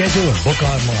full schedule and book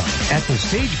online at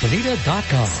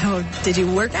thestagebonita.com. So, did you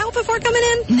work out before coming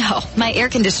in? No, my air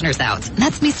conditioner's out.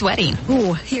 That's me sweating.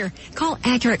 Ooh, here, call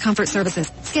Accurate Comfort Services.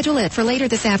 Schedule it for later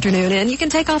this afternoon and you can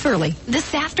take off early.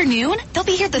 This afternoon? They'll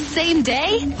be here the same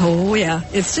day? Oh, yeah.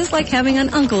 It's just like having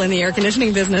an uncle in the air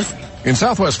conditioning business. In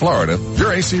Southwest Florida,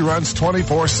 your AC runs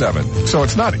 24/7. So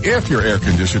it's not if your air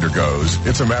conditioner goes,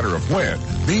 it's a matter of when.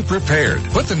 Be prepared.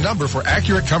 Put the number for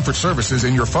Accurate Comfort Services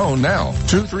in your phone now.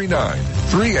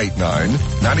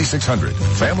 239-389-9600.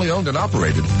 Family owned and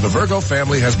operated, the Virgo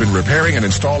family has been repairing and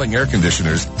installing air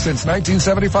conditioners since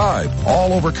 1975,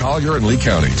 all over Collier and Lee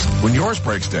counties. When yours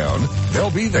breaks down,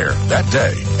 they'll be there that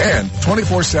day. And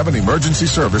 24/7 emergency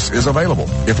service is available.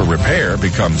 If a repair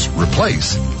becomes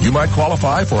replace, you might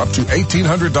qualify for up to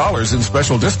 $1,800 in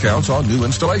special discounts on new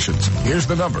installations. Here's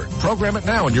the number. Program it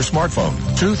now on your smartphone.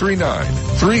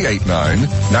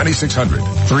 239-389-9600.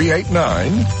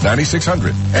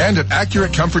 389-9600. And at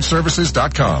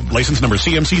AccurateComfortServices.com. License number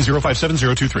CMC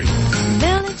 057023.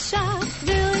 Village shop,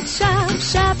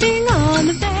 shopping on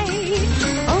the bay.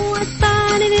 Oh, what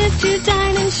fun it is to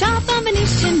dine and shop on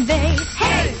Venetian Bay.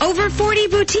 Hey! Over 40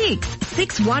 boutiques,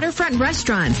 6 waterfront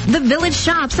restaurants, the Village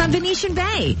Shops on Venetian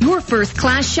Bay, your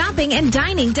first-class shopping and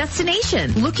dining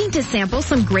destination. Looking to sample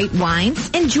some great wines,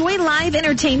 enjoy live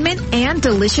entertainment, and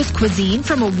delicious cuisine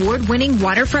from award-winning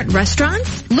waterfront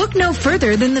restaurants? Look no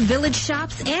further than the Village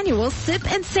Shops annual Sip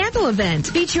and Sample event,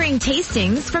 featuring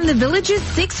tastings from the Village's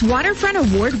 6 waterfront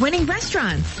award-winning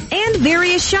restaurants and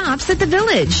various shops at the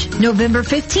Village. November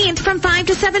 15th from 5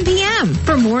 to 7 p.m.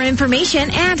 For more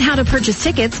information and how to purchase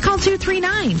tickets, call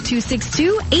 239-262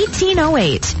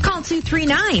 239-262-1808. Call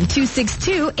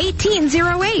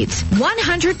 239-262-1808.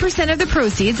 100% of the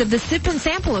proceeds of the Sip and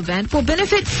Sample event will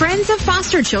benefit Friends of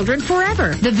Foster Children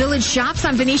Forever. The Village Shops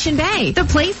on Venetian Bay. The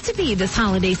place to be this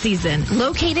holiday season.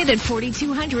 Located at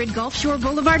 4200 Gulf Shore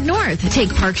Boulevard North.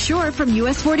 Take Park Shore from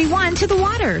US 41 to the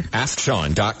water.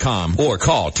 AskSean.com or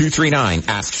call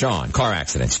 239-ASK-SEAN. Car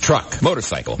accidents, truck,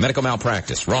 motorcycle, medical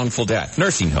malpractice, wrongful death,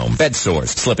 nursing home, bed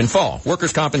sores, slip and fall,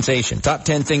 workers' compensation. Top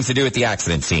 10 things to do at the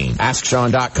accident scene.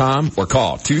 AskSean.com or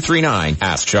call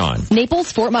 239-ASK-SEAN.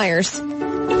 Naples, Fort Myers.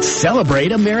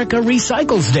 Celebrate America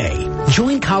Recycles Day.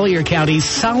 Join Collier County's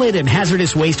Solid and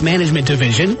Hazardous Waste Management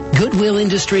Division, Goodwill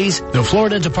Industries, the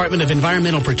Florida Department of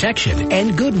Environmental Protection,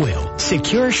 and Goodwill.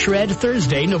 Secure Shred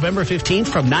Thursday, November 15th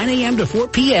from 9 a.m. to 4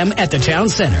 p.m. at the Town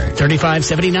Center,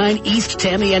 3579 East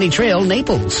Tamiami Trail,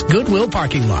 Naples. Goodwill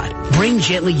parking lot. Bring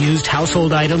gently used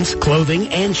household items, clothing,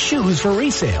 and shoes for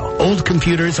resale. Old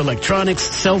computers, electronics,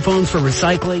 cell phones for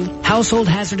recycling, household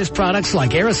hazardous products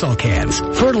like aerosol cans,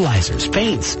 fertilizers,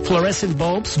 paints, fluorescent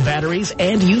bulbs, batteries,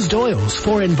 and used oils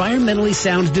for environmentally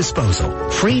sound disposal.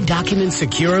 Free document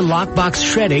secure lockbox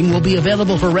shredding will be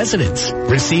available for residents.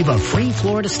 Receive a free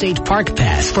Florida State Park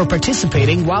Pass for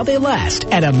participating while they last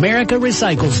at America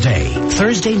Recycles Day,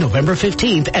 Thursday, November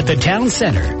 15th at the Town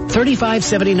Center,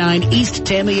 3579 East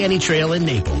Tamiami Trail in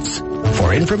Naples.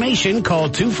 For information, call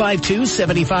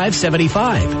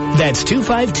 252-7575. That's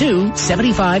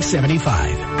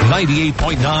 252-7575.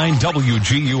 98.9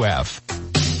 WGUF.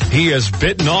 He has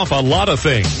bitten off a lot of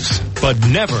things, but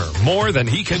never more than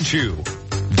he can chew.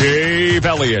 Dave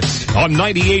Elliott on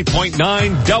 98.9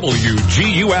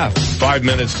 WGUF. 5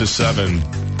 minutes to 7.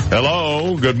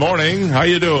 Hello, good morning. How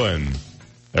you doing?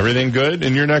 Everything good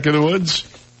in your neck of the woods?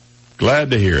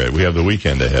 Glad to hear it. We have the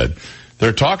weekend ahead.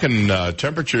 They're talking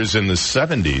temperatures in the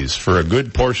 70s for a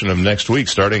good portion of next week,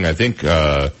 starting, I think,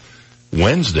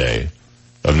 Wednesday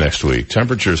of next week.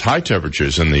 High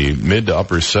temperatures in the mid to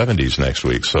upper 70s next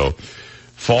week. So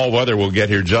fall weather will get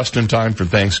here just in time for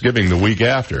Thanksgiving the week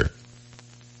after.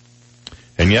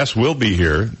 And yes, we'll be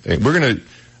here. I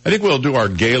think we'll do our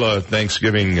gala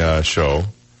Thanksgiving show.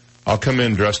 I'll come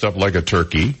in dressed up like a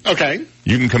turkey. Okay.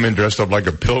 You can come in dressed up like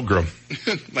a pilgrim.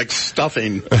 Like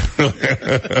stuffing.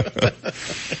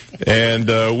 And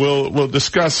we'll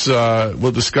discuss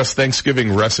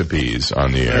Thanksgiving recipes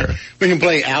on the air. We can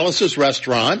play Alice's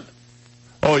Restaurant.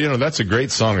 Oh, that's a great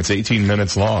song. It's 18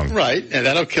 minutes long. Right, and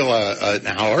that'll kill an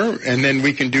hour. And then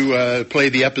we can play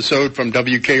the episode from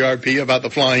WKRP about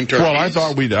the flying turkeys. Well, I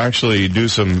thought we'd actually do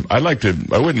some. I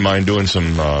wouldn't mind doing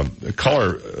some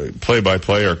color,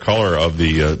 play-by-play or color of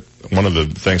the one of the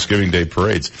Thanksgiving Day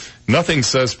parades. Nothing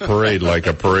says parade like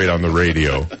a parade on the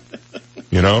radio.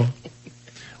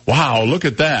 Wow, look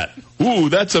at that. Ooh,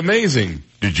 that's amazing.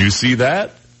 Did you see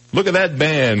that? Look at that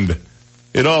band.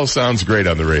 It all sounds great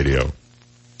on the radio.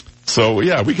 So,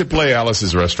 yeah, we could play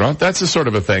Alice's Restaurant. That's a sort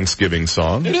of a Thanksgiving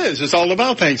song. It is. It's all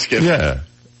about Thanksgiving. Yeah.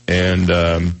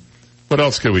 And what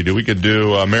else could we do? We could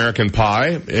do American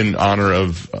Pie in honor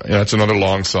of, that's another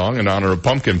long song, in honor of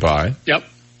pumpkin pie. Yep.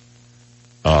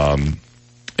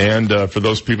 And for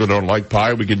those people who don't like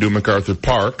pie, we could do MacArthur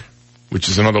Park, which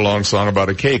is another long song about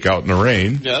a cake out in the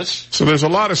rain. Yes. So there's a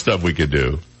lot of stuff we could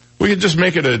do. We could just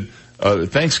make it a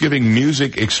Thanksgiving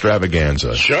music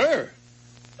extravaganza. Sure.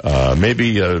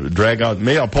 Maybe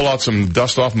I'll pull out some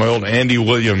dust off my old Andy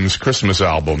Williams Christmas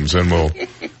albums, and we'll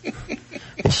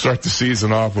start the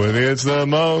season off with "It's the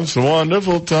Most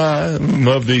Wonderful Time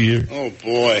of the Year." Oh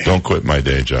boy! Don't quit my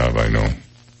day job, I know.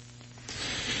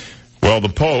 Well, the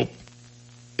Pope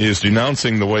is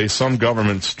denouncing the way some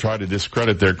governments try to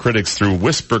discredit their critics through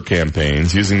whisper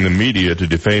campaigns, using the media to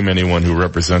defame anyone who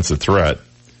represents a threat.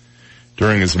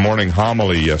 During his morning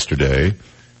homily yesterday,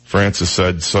 Francis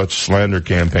said such slander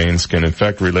campaigns can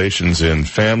affect relations in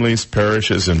families,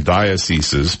 parishes, and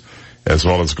dioceses, as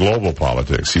well as global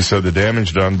politics. He said the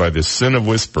damage done by the sin of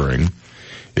whispering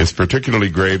is particularly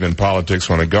grave in politics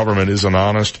when a government isn't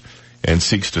honest and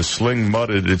seeks to sling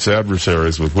mud at its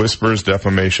adversaries with whispers,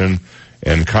 defamation,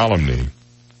 and calumny.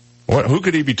 Who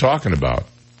could he be talking about?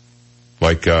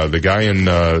 Like the guy in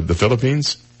the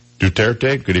Philippines?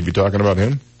 Duterte? Could he be talking about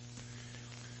him?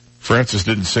 Francis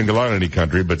didn't single out any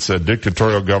country, but said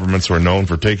dictatorial governments were known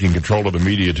for taking control of the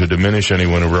media to diminish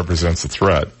anyone who represents a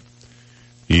threat.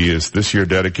 He is this year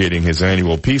dedicating his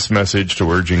annual peace message to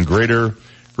urging greater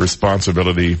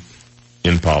responsibility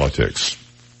in politics.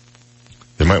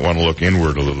 They might want to look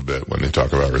inward a little bit when they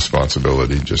talk about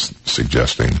responsibility, just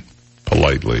suggesting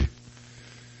politely.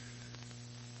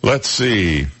 Let's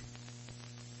see.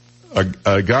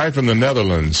 A guy from the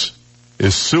Netherlands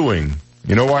is suing.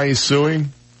 You know why he's suing?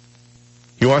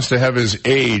 He wants to have his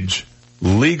age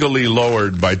legally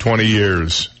lowered by 20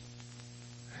 years.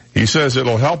 He says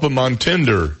it'll help him on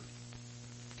Tinder.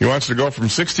 He wants to go from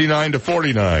 69 to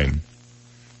 49.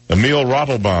 Emil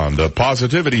Rottelband, a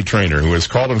positivity trainer who has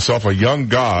called himself a young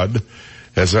god,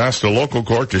 has asked a local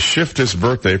court to shift his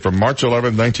birthday from March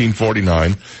 11,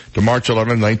 1949 to March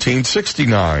 11,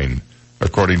 1969,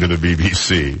 according to the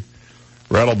BBC.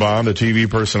 Rottelband, a TV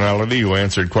personality who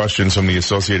answered questions from the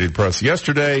Associated Press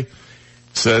yesterday,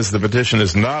 says the petition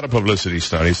is not a publicity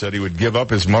stunt. He said he would give up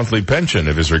his monthly pension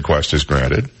if his request is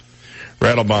granted.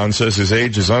 Rottelband says his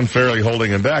age is unfairly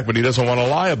holding him back, but he doesn't want to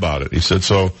lie about it. He said,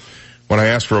 so when I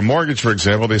ask for a mortgage, for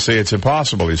example, they say it's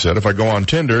impossible. He said, if I go on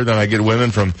Tinder, then I get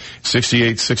women from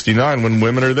 68, 69 when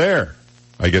women are there.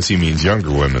 I guess he means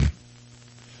younger women.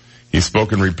 He's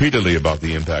spoken repeatedly about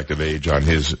the impact of age on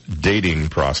his dating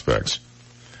prospects.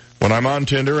 When I'm on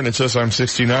Tinder and it says I'm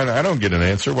 69, I don't get an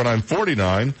answer. When I'm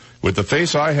 49, with the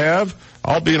face I have,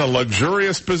 I'll be in a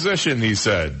luxurious position, he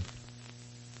said.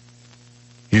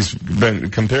 He's been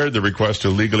compared the request to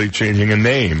legally changing a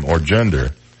name or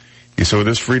gender. He said, with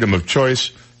this freedom of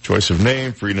choice of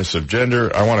name, freedom of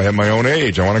gender, I want to have my own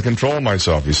age. I want to control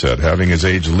myself, he said. Having his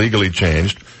age legally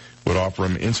changed would offer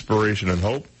him inspiration and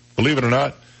hope. Believe it or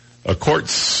not, a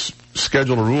court's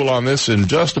scheduled to rule on this in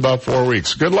just about 4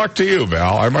 weeks. Good luck to you,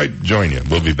 Val. I might join you.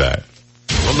 We'll be back.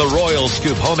 From the Royal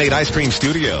Scoop Homemade Ice Cream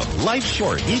Studio, life's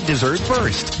short, eat dessert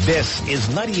first. This is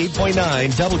 98.9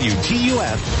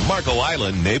 WGUF, Marco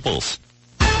Island, Naples.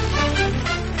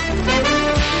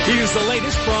 Here's the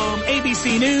latest from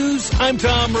ABC News. I'm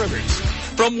Tom Rivers.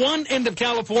 From one end of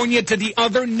California to the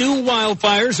other, new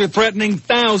wildfires are threatening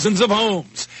thousands of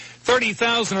homes.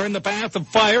 30,000 are in the path of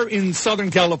fire in Southern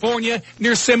California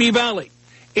near Simi Valley.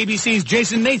 ABC's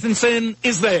Jason Nathanson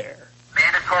is there.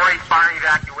 Mandatory fire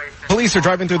evacuation. Police are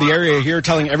driving through the area here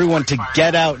telling everyone to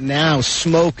get out now.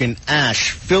 Smoke and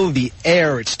ash fill the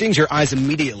air. It stings your eyes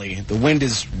immediately. The wind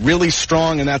is really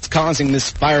strong, and that's causing this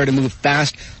fire to move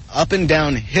fast up and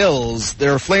down hills.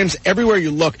 There are flames everywhere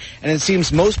you look, and it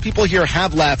seems most people here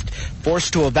have left,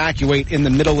 forced to evacuate in the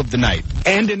middle of the night.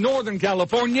 And in Northern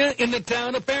California, in the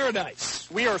town of Paradise.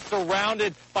 We are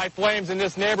surrounded by flames in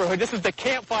this neighborhood. This is the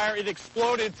campfire. It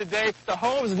exploded today. The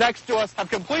homes next to us have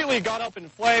completely gone up in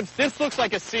flames. This looks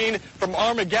like a scene from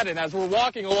Armageddon. As we're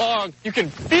walking along, you can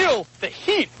feel the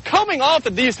heat coming off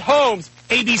of these homes.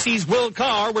 ABC's Will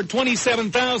Carr, where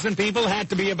 27,000 people had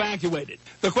to be evacuated.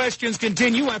 The questions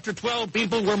continue after 12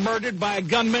 people were murdered by a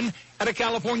gunman at a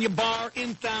California bar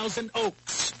in Thousand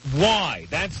Oaks. Why?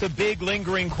 That's the big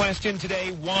lingering question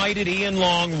today. Why did Ian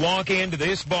Long walk into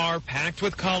this bar packed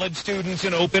with college students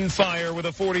and open fire with a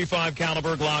 .45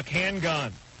 caliber Glock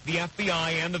handgun? The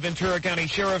FBI and the Ventura County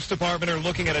Sheriff's Department are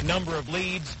looking at a number of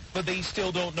leads, but they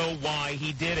still don't know why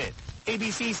he did it.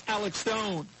 ABC's Alex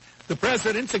Stone. The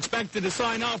president's expected to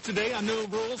sign off today on new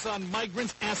rules on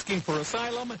migrants asking for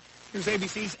asylum. Here's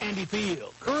ABC's Andy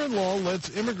Field. Current law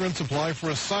lets immigrants apply for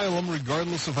asylum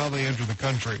regardless of how they enter the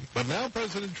country. But now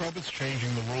President Trump is changing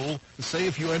the rule to say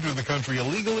if you enter the country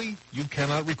illegally, you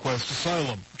cannot request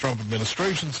asylum. The Trump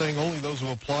administration saying only those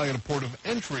who apply at a port of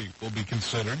entry will be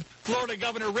considered. Florida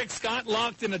Governor Rick Scott,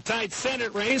 locked in a tight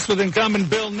Senate race with incumbent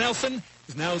Bill Nelson,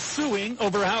 is now suing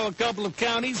over how a couple of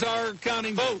counties are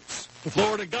counting votes. The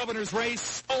Florida governor's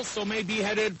race also may be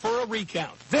headed for a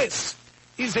recount. This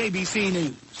is ABC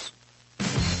News.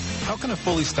 How can a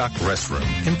fully stocked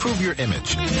restroom improve your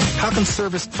image? How can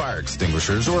serviced fire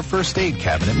extinguishers or a first aid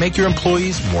cabinet make your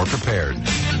employees more prepared?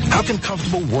 How can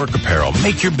comfortable work apparel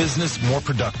make your business more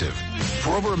productive?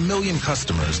 For over 1 million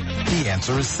customers, the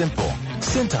answer is simple.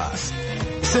 Cintas.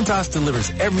 Cintas delivers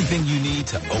everything you need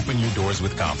to open your doors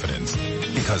with confidence.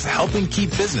 Because helping keep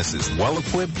businesses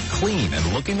well-equipped, clean,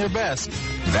 and looking their best,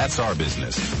 that's our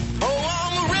business.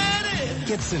 Oh, I'm ready!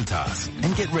 Get Cintas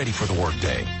and get ready for the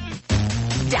workday.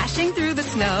 Dashing through the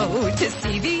snow, to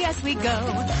CVS we go.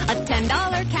 A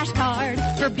 $10 cash card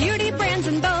for beauty brands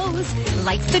and bows.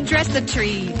 Lights to dress the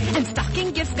tree, and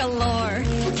stocking gifts galore.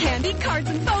 Candy cards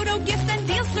and photo gifts and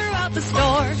deals throughout the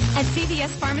store. At CVS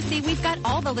Pharmacy, we've got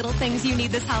all the little things you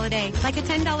need this holiday. Like a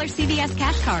 $10 CVS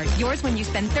cash card, yours when you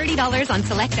spend $30 on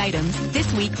select items.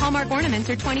 This week, Hallmark ornaments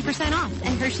are 20% off,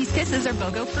 and Hershey's Kisses are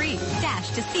BOGO free. Dash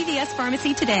to CVS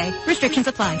Pharmacy today. Restrictions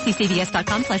apply. See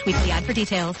CVS.com/weekly ad for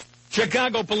details.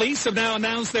 Chicago police have now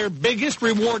announced their biggest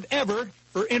reward ever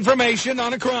for information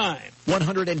on a crime.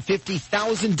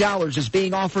 $150,000 is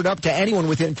being offered up to anyone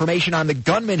with information on the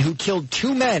gunman who killed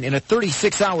 2 men in a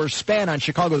 36-hour span on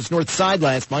Chicago's North Side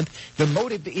last month. The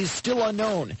motive is still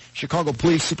unknown. Chicago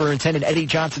Police Superintendent Eddie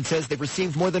Johnson says they've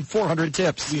received more than 400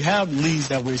 tips. We have leads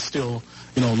that we're still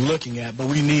looking at, but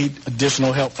we need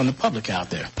additional help from the public out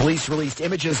there. Police released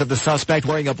images of the suspect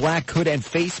wearing a black hood and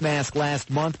face mask last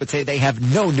month, but say they have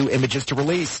no new images to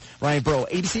release. Ryan Burrow,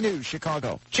 ABC News,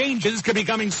 Chicago. Changes could be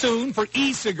coming soon for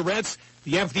e-cigarettes.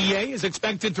 The FDA is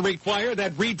expected to require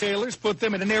that retailers put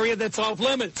them in an area that's off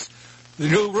limits. The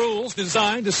new rules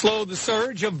designed to slow the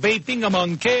surge of vaping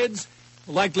among kids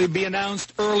will likely be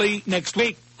announced early next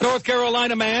week. A North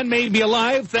Carolina man may be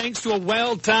alive thanks to a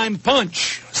well-timed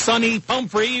punch. Sonny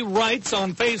Pumphrey writes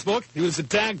on Facebook he was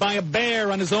attacked by a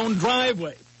bear on his own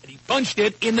driveway, and he punched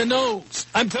it in the nose.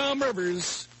 I'm Tom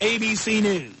Rivers, ABC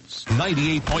News.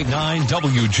 98.9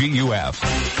 WGUF.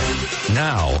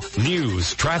 Now,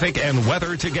 news, traffic, and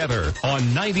weather together on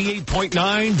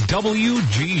 98.9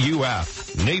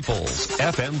 WGUF. Naples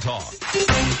FM Talk.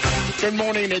 Good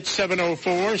morning. It's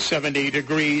 7:04, 70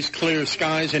 degrees, clear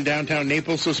skies in downtown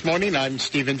Naples this morning. I'm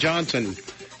Stephen Johnson.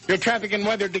 Your traffic and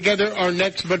weather together are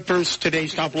next, but first,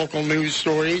 today's top local news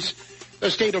stories.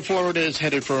 The state of Florida is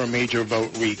headed for a major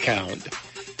vote recount.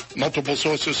 Multiple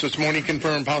sources this morning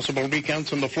confirm possible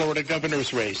recounts in the Florida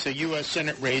governor's race, the U.S.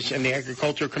 Senate race, and the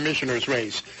agriculture commissioner's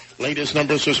race. Latest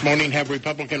numbers this morning have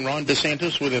Republican Ron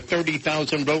DeSantis with a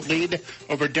 30,000 vote lead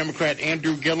over Democrat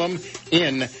Andrew Gillum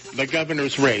in the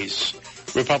governor's race.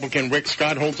 Republican Rick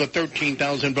Scott holds a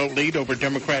 13,000 vote lead over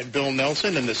Democrat Bill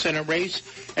Nelson in the Senate race,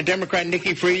 and Democrat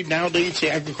Nikki Fried now leads the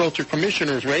Agriculture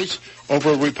Commissioner's race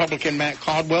over Republican Matt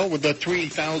Caldwell with a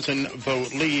 3,000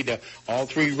 vote lead. All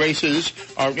three races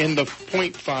are in the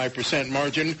 0.5%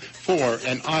 margin for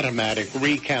an automatic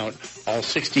recount. All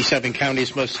 67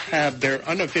 counties must have their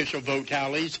unofficial vote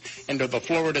tallies into the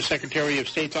Florida Secretary of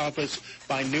State's office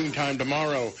by noontime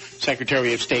tomorrow.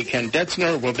 Secretary of State Ken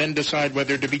Detzner will then decide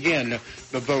whether to begin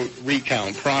the vote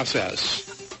recount process.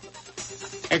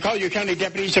 And Collier County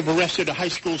deputies have arrested a high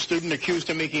school student accused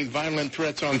of making violent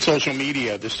threats on social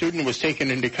media. The student was taken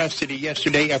into custody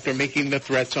yesterday after making the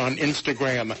threats on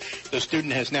Instagram. The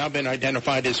student has now been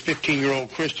identified as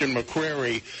 15-year-old Christian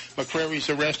McCrary. McCrary's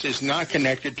arrest is not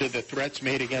connected to the threats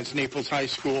made against Naples High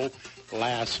School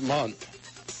last month.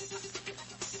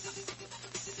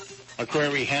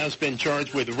 McCrary has been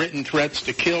charged with written threats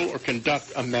to kill or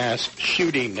conduct a mass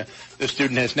shooting. The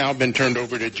student has now been turned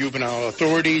over to juvenile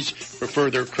authorities for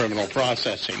further criminal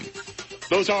processing.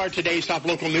 Those are today's top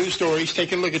local news stories.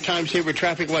 Take a look at time-saver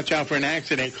traffic. Watch out for an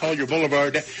accident. Collier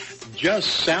Boulevard, just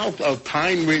south of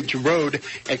Pine Ridge Road.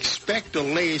 Expect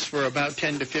delays for about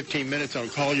 10 to 15 minutes on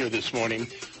Collier this morning.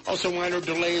 Also minor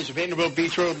delays, Vanderbilt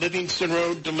Beach Road, Livingston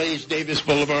Road, delays Davis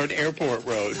Boulevard, Airport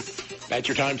Road. That's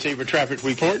your time-saver traffic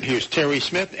report. Here's Terry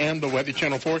Smith and the Weather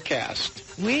Channel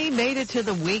forecast. We made it to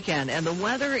the weekend, and the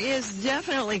weather is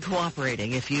definitely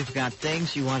cooperating if you've got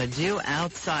things you want to do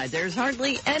outside. There's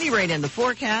hardly any rain in the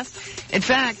forecast. In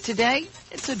fact, today,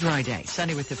 it's a dry day.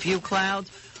 Sunny with a few clouds.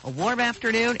 A warm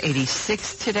afternoon,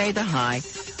 86 today, the high.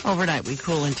 Overnight, we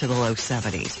cool into the low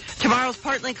 70s. Tomorrow's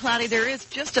partly cloudy. There is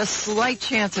just a slight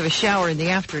chance of a shower in the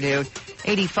afternoon,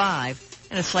 85,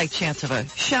 and a slight chance of a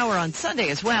shower on Sunday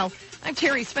as well. I'm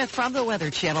Terry Smith from the Weather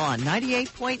Channel on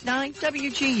 98.9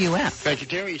 WGUF. Thank you,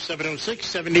 Terry. 706,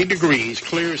 70 degrees,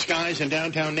 clear skies in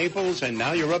downtown Naples, and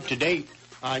now you're up to date.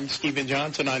 I'm Stephen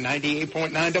Johnson on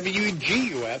 98.9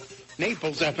 WGUF.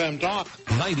 Naples FM Talk.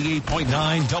 98.9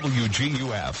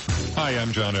 WGUF. Hi,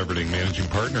 I'm John Everding, Managing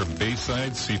Partner of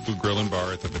Bayside Seafood Grill and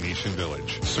Bar at the Venetian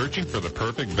Village. Searching for the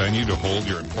perfect venue to hold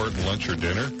your important lunch or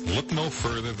dinner? Look no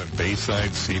further than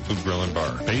Bayside Seafood Grill and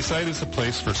Bar. Bayside is a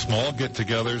place for small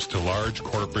get-togethers to large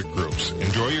corporate groups.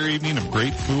 Enjoy your evening of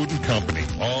great food and company,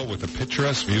 all with a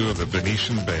picturesque view of the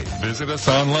Venetian Bay. Visit us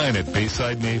online at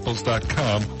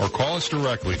BaysideNaples.com or call us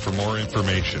directly for more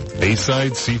information.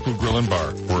 Bayside Seafood Grill and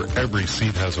Bar, where every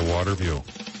seat has a water view.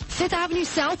 Fifth Avenue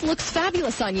South looks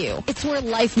fabulous on you. It's where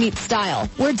life meets style,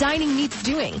 where dining meets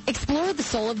doing. Explore the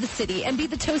soul of the city and be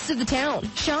the toast of the town.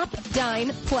 Shop,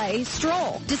 dine, play,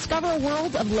 stroll. Discover a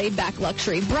world of laid-back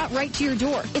luxury brought right to your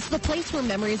door. It's the place where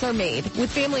memories are made, with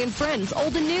family and friends,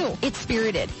 old and new. It's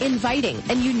spirited, inviting,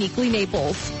 and uniquely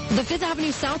Naples. The Fifth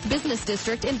Avenue South Business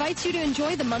District invites you to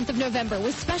enjoy the month of November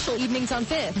with special evenings on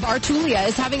 5th. Bar Tulia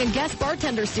is having a guest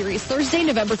bartender series Thursday,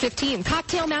 November 15th.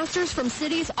 Cocktail masters from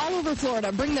cities all over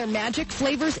Florida bring their their magic,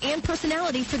 flavors, and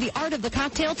personality for the art of the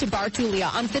cocktail to Bar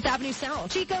Tulia on 5th Avenue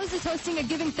South. Chico's is hosting a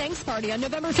Giving Thanks party on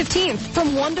November 15th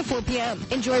from 1 to 4 p.m.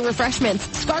 Enjoy refreshments,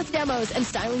 scarf demos, and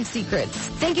styling secrets.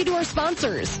 Thank you to our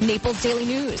sponsors, Naples Daily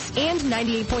News and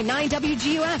 98.9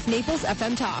 WGUF Naples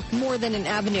FM Talk. More than an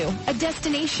avenue, a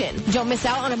destination. Don't miss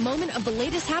out on a moment of the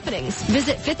latest happenings.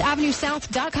 Visit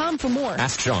 5thavenuesouth.com for more.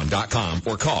 AskSean.com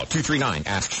or call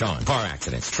 239-ASK-SEAN. Car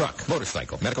accidents, truck,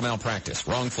 motorcycle, medical malpractice,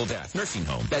 wrongful death, nursing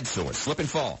home, bed sores, slip and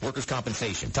fall, workers'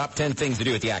 compensation. Top 10 things to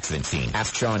do at the accident scene.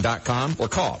 AskSean.com or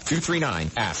call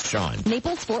 239-ASK-SEAN.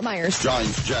 Naples, Fort Myers.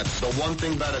 Giants, Jets. The one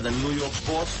thing better than New York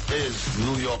sports is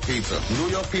New York pizza. New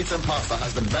York Pizza and Pasta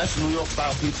has the best New York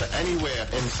style pizza anywhere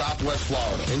in Southwest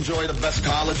Florida. Enjoy the best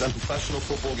college and professional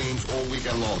football games all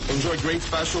weekend long. Enjoy great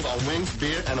specials on wings,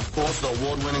 beer, and of course the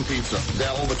award-winning pizza. There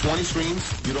are over 20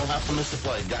 screens. You don't have to miss a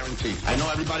play, guaranteed. I know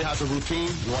everybody has a routine.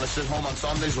 You want to sit home on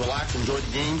Sundays, relax, enjoy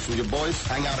the games with your boys,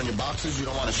 hang out on your boxes. You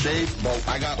don't want to shave. Well,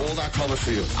 I got all that covered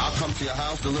for you. I'll come to your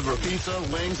house, deliver a pizza,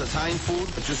 wings, Italian food,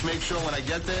 but just make sure when I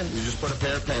get there, you just put a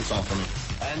pair of pants on for me.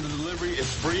 And the delivery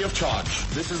is free of charge.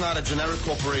 This is not a generic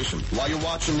corporation. While you're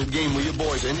watching the game with your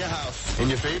boys in your house, in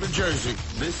your favorite jersey,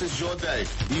 this is your day.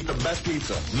 Eat the best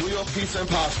pizza. New York Pizza and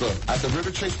Pasta at the River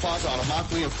Chase Plaza on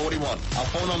Immokalee and 41. Our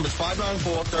phone number is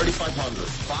 594-3500.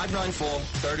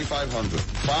 594-3500.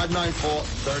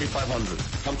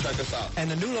 594-3500. Come check us out.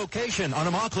 And the new location on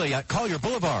Immokalee at Collier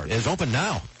Boulevard is open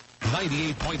now.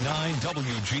 98.9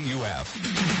 WGUF.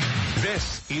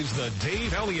 This is the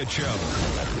Dave Elliott Show.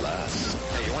 At last.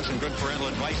 Hey, you want some good parental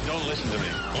advice? Don't listen to me.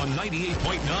 On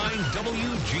 98.9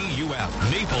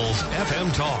 WGUF, Naples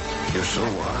FM Talk. You're so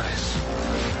wise.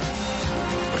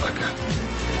 You're like a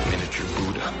miniature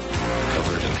Buddha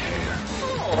covered in hair.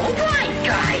 Oh, right,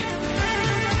 guy.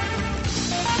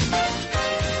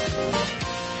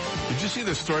 Did you see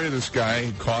the story of this guy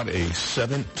who caught a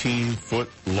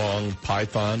 17-foot-long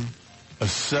python? A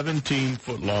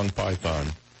 17-foot-long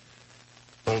python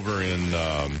over in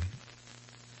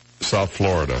South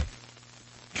Florida.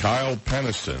 Kyle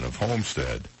Peniston of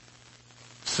Homestead.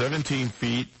 17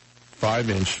 feet,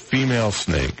 5-inch female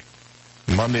snake.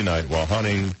 Monday night while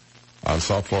hunting on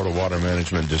South Florida Water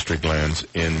Management District lands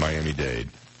in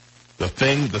Miami-Dade.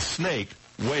 The snake,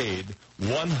 weighed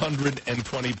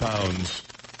 120 pounds.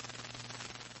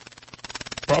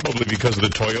 Probably because of the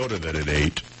Toyota that it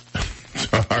ate. It's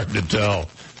hard to tell.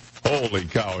 Holy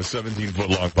cow, a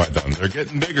 17-foot-long python. They're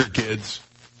getting bigger, kids.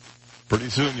 Pretty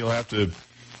soon you'll have to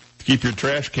keep your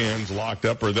trash cans locked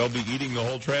up or they'll be eating the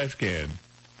whole trash can.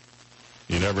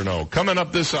 You never know. Coming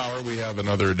up this hour, we have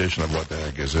another edition of What the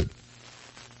Heck Is It?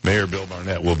 Mayor Bill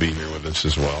Barnett will be here with us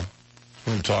as well.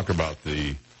 We're going to talk about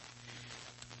the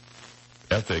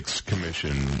Ethics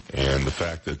Commission and the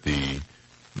fact that the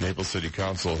Naples City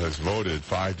Council has voted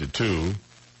 5-2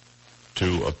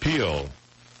 to appeal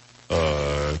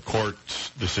a court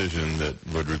decision that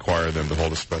would require them to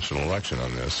hold a special election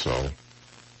on this. So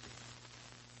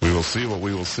we will see what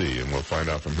we will see, and we'll find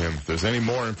out from him. If there's any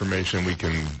more information we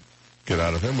can get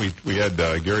out of him, we had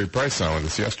Gary Price on with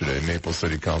us yesterday, Naples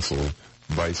City Council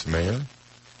Vice Mayor,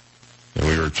 and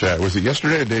we were chatting. Was it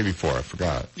yesterday or the day before? I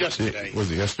forgot. Yesterday. Was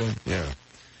it yesterday? Yeah.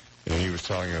 And he was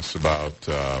telling us about,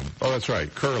 that's right,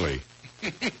 Curly.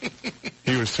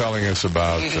 He was telling us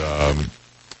about,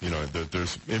 that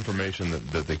there's information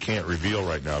that they can't reveal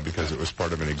right now because it was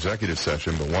part of an executive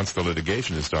session, but once the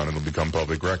litigation is done, it'll become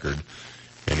public record.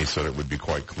 And he said it would be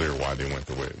quite clear why they went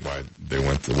the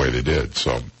way they did.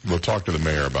 So we'll talk to the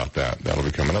mayor about that. That'll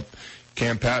be coming up.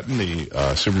 Cam Patton,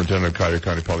 the superintendent of Collier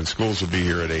County Public Schools, will be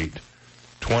here at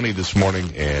 8:20 this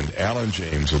morning, and Alan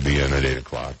James will be in at 8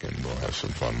 o'clock, and we'll have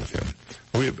some fun with him.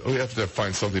 We have to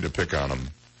find something to pick on him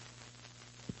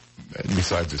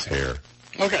besides his hair.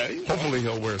 Okay. Hopefully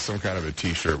he'll wear some kind of a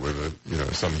T-shirt with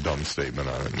some dumb statement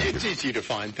on it. It's easy to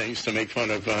find things to make fun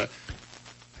of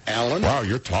Alan. Wow,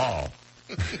 you're tall.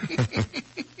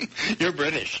 You're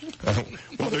British.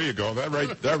 Well, there you go. That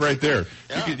right there.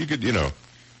 Yeah. You could.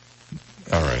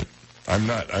 All right. I'm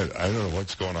not. I don't know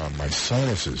what's going on. My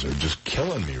sinuses are just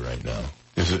killing me right now.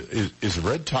 Is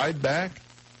Red Tide back?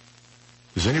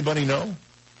 Does anybody know?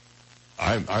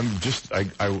 I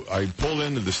pulled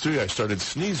into the studio. I started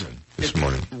sneezing this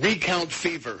morning. Recount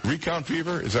fever. Recount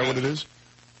fever? Is that what it is?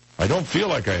 I don't feel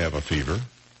like I have a fever.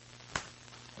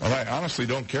 Well, I honestly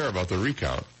don't care about the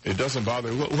recount. It doesn't bother.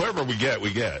 Whoever we get,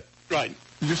 we get. Right.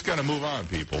 You just got to move on,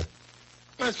 people.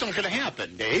 That's not going to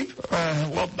happen, Dave.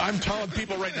 Well, I'm telling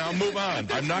people right now, move on.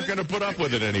 I'm not going to put up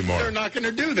with it anymore. They're not going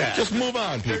to do that. Just move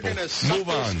on, people. They're going to suck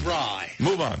this dry.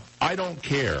 Move on. I don't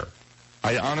care.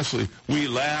 I honestly, we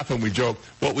laugh and we joke.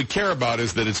 What we care about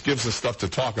is that it gives us stuff to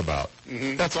talk about.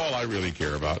 Mm-hmm. That's all I really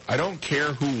care about. I don't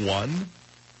care who won.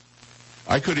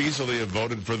 I could easily have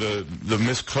voted for the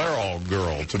Miss Clairol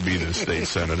girl to be the state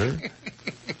senator.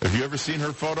 Have you ever seen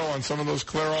her photo on some of those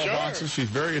Clairol boxes? She's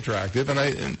very attractive,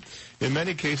 and in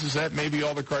many cases, that may be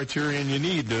all the criterion you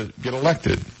need to get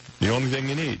elected. The only thing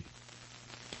you need.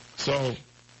 So,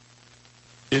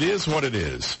 it is what it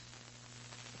is.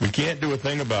 We can't do a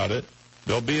thing about it.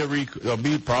 There'll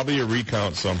be probably a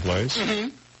recount someplace,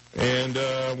 and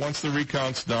once the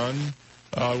recount's done,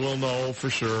 we'll know for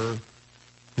sure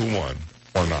who won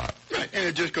or not. Right, and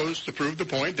it just goes to prove the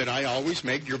point that I always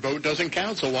make: your vote doesn't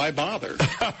count, so why bother?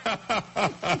 Why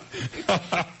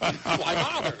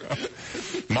bother?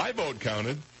 My vote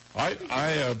counted.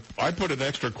 I put an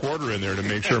extra quarter in there to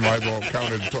make sure my vote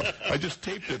counted. I just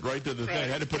taped it right to the thing. I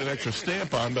had to put an extra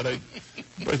stamp on, but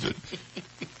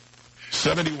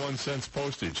 71 cents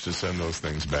postage to send those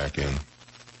things back in.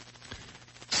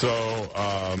 So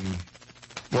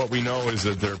what we know is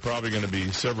that there are probably going to be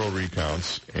several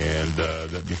recounts, and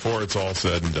that before it's all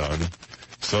said and done,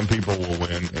 some people will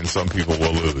win and some people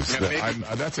will lose. Yeah,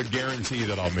 that's a guarantee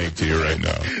that I'll make to you right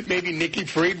now. Maybe Nikki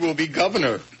Fried will be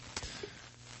governor.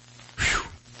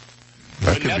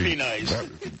 Wouldn't that be nice?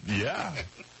 Yeah.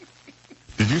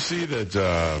 Did you see that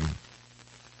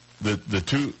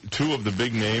the two of the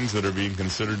big names that are being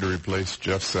considered to replace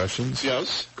Jeff Sessions?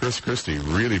 Yes. Chris Christie,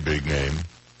 really big name.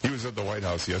 He was at the White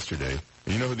House yesterday.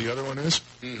 And you know who the other one is?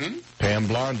 Mm-hmm. Pam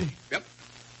Blondie. Yep.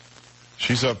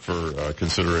 She's up for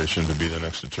consideration to be the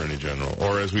next Attorney General,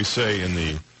 or as we say in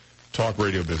the talk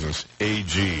radio business,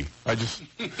 AG. I just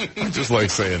like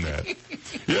saying that.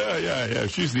 Yeah.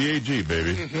 She's the AG,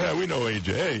 baby. Yeah, we know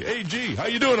AG. Hey, AG, how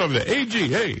you doing over there? AG,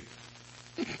 hey.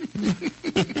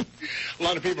 A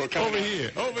lot of people are coming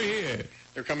over here.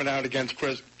 They're coming out against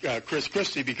Chris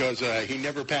Christie because he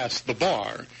never passed the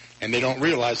bar, and they don't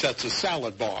realize that's a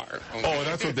salad bar. Oh,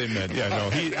 that's what they meant. Yeah, no,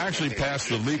 he actually passed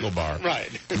the legal bar. Right.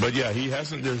 But yeah, he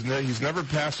hasn't. He's never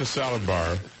passed a salad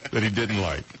bar that he didn't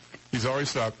like. He's always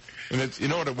stopped. And it's you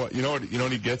know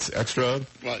what he gets extra of?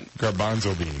 What?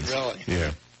 Garbanzo beans. Really?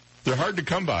 Yeah. They're hard to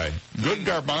come by. Good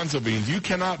garbanzo beans. You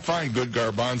cannot find good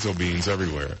garbanzo beans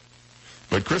everywhere.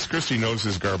 But Chris Christie knows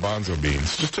his garbanzo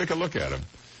beans. Just take a look at them.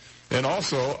 And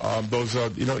also, those,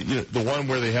 the one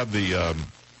where they have the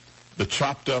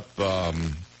chopped up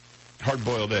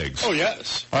hard-boiled eggs. Oh,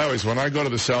 yes. When I go to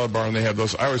the salad bar and they have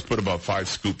those, I always put about 5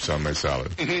 scoops on my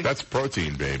salad. Mm-hmm. That's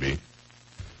protein, baby.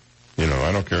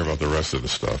 I don't care about the rest of the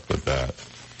stuff, but that.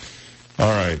 All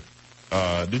right.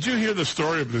 Did you hear the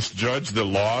story of this judge that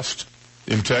lost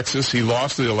in Texas? He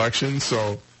lost the election,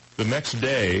 so the next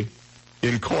day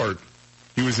in court,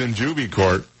 he was in juvie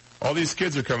court. All these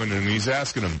kids are coming in, and he's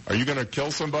asking them, are you going to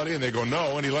kill somebody? And they go,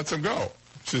 no, and he lets them go.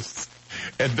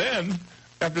 And then,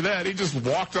 after that, he just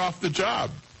walked off the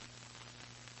job.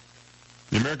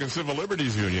 The American Civil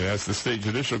Liberties Union asked the State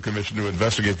Judicial Commission to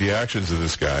investigate the actions of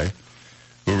this guy,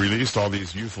 who released all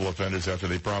these youthful offenders after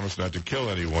they promised not to kill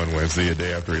anyone Wednesday, a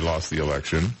day after he lost the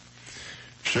election.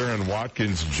 Sharon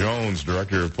Watkins-Jones,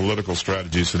 Director of Political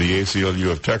Strategies for the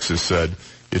ACLU of Texas, said,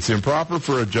 it's improper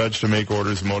for a judge to make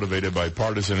orders motivated by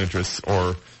partisan interests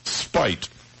or spite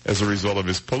as a result of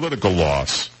his political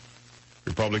loss.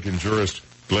 Republican jurist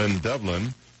Glenn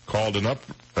Devlin caused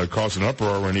an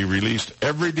uproar when he released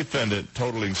every defendant,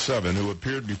 totaling 7, who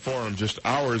appeared before him just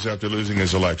hours after losing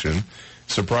his election,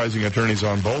 surprising attorneys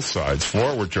on both sides.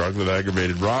 4 were charged with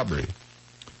aggravated robbery.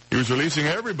 He was releasing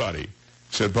everybody,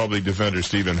 said public defender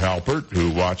Stephen Halpert, who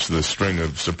watched the string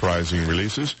of surprising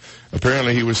releases.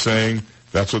 Apparently he was saying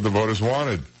that's what the voters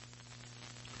wanted.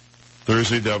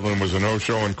 Thursday, Devlin was a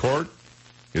no-show in court.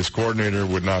 His coordinator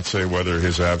would not say whether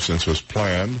his absence was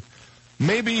planned.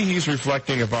 Maybe he's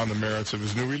reflecting upon the merits of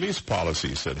his new release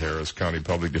policy, said Harris County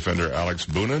Public Defender Alex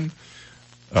Boonen.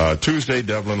 Tuesday,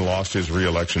 Devlin lost his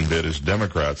re-election bid as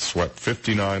Democrats swept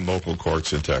 59 local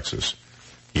courts in Texas.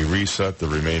 He reset the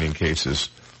remaining cases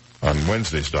on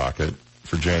Wednesday's docket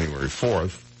for January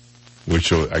 4th,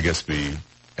 which will, I guess, be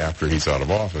after he's out of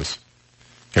office.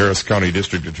 Harris County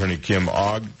District Attorney Kim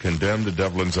Ogg condemned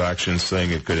Devlin's actions,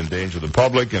 saying it could endanger the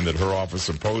public and that her office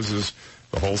opposes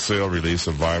the wholesale release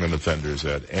of violent offenders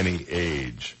at any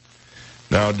age.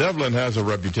 Now, Devlin has a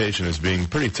reputation as being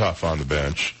pretty tough on the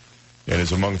bench and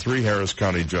is among 3 Harris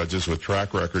County judges with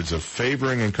track records of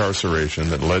favoring incarceration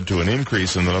that led to an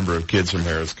increase in the number of kids from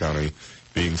Harris County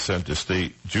being sent to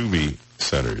state juvie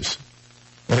centers.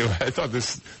 Anyway, I thought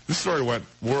this story went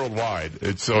worldwide.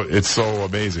 It's so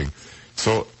amazing.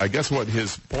 So I guess what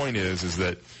his point is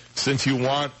that since you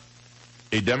want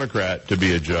a Democrat to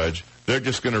be a judge, they're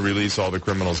just going to release all the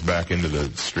criminals back into the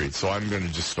streets. So I'm going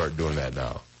to just start doing that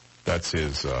now. That's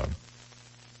his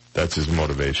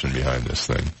motivation behind this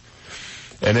thing.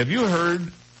 And have you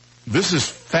heard, this is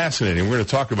fascinating. We're going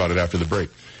to talk about it after the break.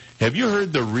 Have you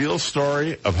heard the real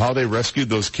story of how they rescued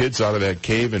those kids out of that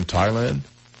cave in Thailand?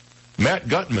 Matt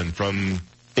Gutman from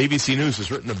ABC News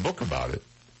has written a book about it.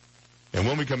 And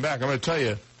when we come back, I'm going to tell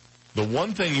you the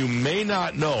one thing you may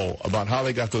not know about how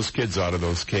they got those kids out of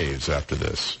those caves after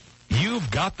this. You've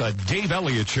got the Dave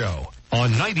Elliott Show on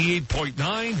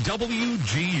 98.9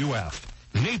 WGUF,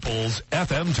 Naples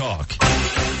FM Talk.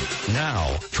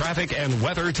 Now, traffic and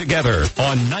weather together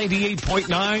on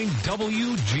 98.9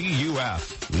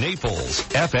 WGUF, Naples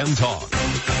FM Talk.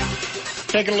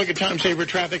 Taking a look at time-saver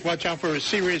traffic. Watch out for a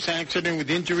serious accident with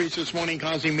injuries this morning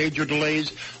causing major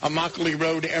delays on Immokalee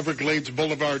Road, Everglades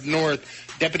Boulevard North.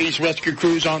 Deputies, rescue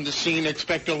crews on the scene.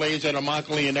 Expect delays at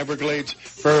Immokalee and Everglades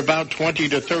for about 20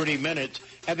 to 30 minutes.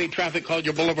 Heavy traffic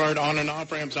Collier Boulevard on and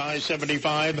off ramps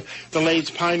I-75.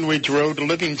 Delays Pine Ridge Road,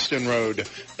 Livingston Road.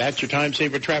 That's your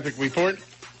time-saver traffic report.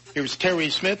 Here's Terry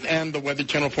Smith and the Weather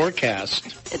Channel forecast.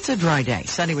 It's a dry day,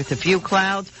 sunny with a few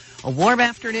clouds. A warm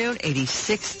afternoon,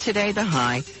 86 today, the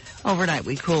high. Overnight,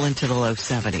 we cool into the low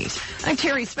 70s. I'm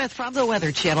Terry Smith from the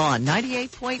Weather Channel on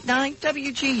 98.9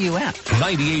 WGUF.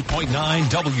 98.9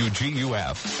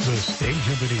 WGUF. The stage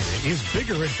of Bonita is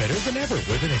bigger and better than ever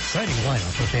with an exciting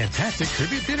lineup of fantastic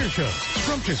tribute dinner shows,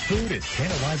 scrumptious food, and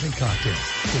tantalizing cocktails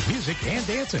with music and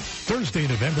dancing. Thursday,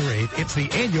 November 8th, it's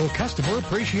the annual Customer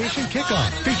Appreciation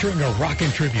Kickoff featuring a rockin'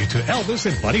 tribute to Elvis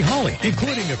and Buddy Holly,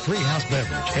 including a free house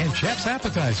beverage and chef's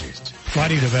appetizers.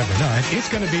 Friday, November 9th, it's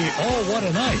going to be all what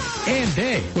a night and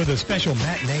day with a special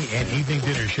matinee and evening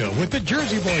dinner show with the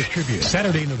Jersey Boys tribute.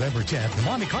 Saturday, November 10th,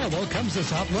 Monte Carlo comes to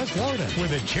Southwest Florida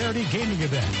with a charity gaming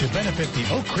event to benefit the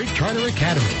Oak Creek Charter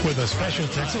Academy with a special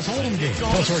Texas Hold'em game,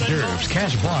 plus hors d'oeuvres,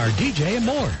 cash bar, DJ, and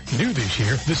more. New this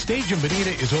year, the stage in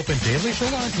Bonita is open daily for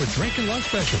lunch with drink and lunch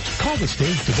specials. Call the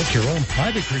stage to book your own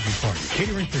private tribute party.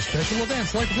 Catering for special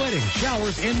events like weddings,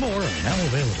 showers, and more are now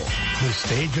available. The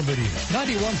stage in Bonita,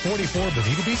 9144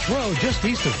 Bonita Beach Road, just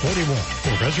east of 41.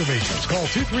 For reservations, call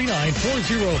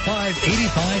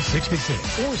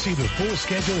 239-405-8566 or see the full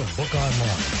schedule and book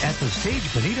online at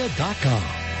thestagebonita.com.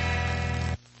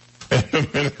 A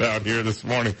minute out here this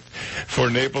morning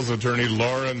for Naples attorney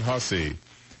Lauren Hussey.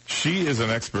 She is an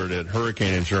expert at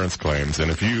hurricane insurance claims, and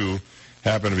if you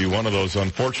happen to be one of those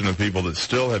unfortunate people that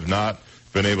still have not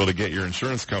been able to get your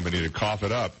insurance company to cough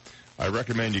it up, I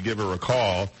recommend you give her a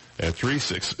call at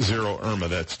 360-IRMA.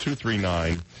 That's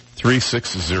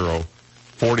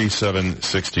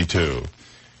 239-360-4762.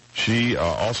 She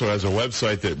also has a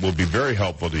website that will be very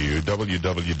helpful to you,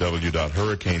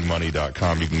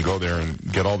 www.hurricanemoney.com. You can go there and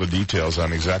get all the details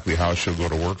on exactly how she'll go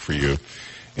to work for you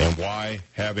and why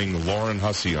having Lauren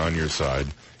Hussey on your side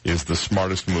is the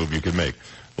smartest move you can make.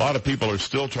 A lot of people are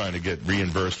still trying to get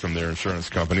reimbursed from their insurance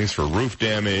companies for roof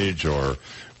damage or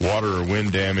water or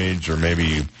wind damage, or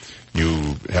maybe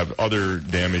you have other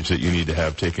damage that you need to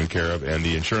have taken care of, and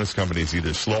the insurance company is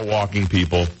either slow-walking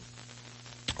people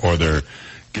or they're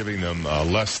giving them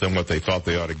less than what they thought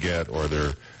they ought to get, or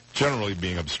they're generally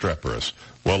being obstreperous.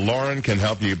 Well, Lauren can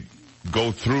help you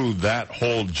go through that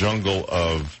whole jungle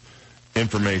of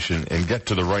information and get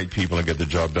to the right people and get the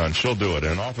job done. She'll do it,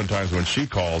 and oftentimes when she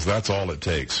calls, that's all it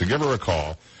takes. So give her a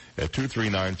call at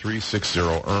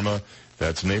 239-360-IRMA.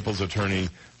 That's Naples attorney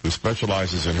who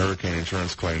specializes in hurricane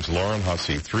insurance claims, Lauren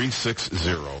Hussey,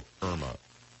 360-IRMA.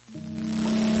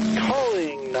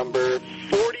 Calling number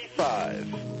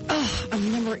 45. Oh,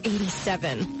 I'm number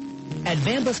 87. At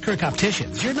Van Buskirk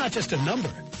Opticians, you're not just a number.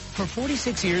 For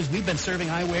 46 years, we've been serving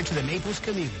eyewear to the Naples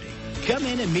community. Come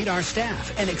in and meet our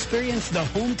staff and experience the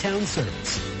hometown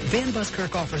service. Van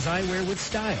Buskirk offers eyewear with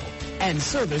style and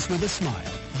service with a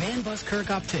smile. Van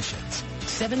Buskirk Opticians,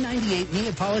 798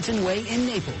 Neapolitan Way in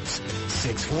Naples,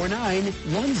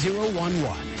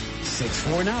 649-1011.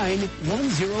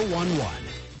 649-1011.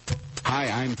 Hi,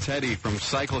 I'm Teddy from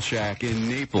Cycle Shack in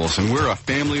Naples, and we're a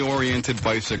family-oriented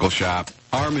bicycle shop.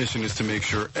 Our mission is to make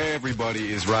sure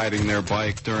everybody is riding their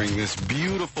bike during this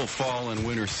beautiful fall and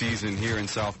winter season here in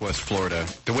Southwest Florida.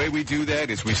 The way we do that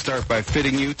is we start by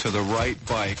fitting you to the right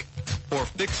bike or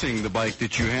fixing the bike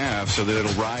that you have so that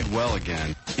it'll ride well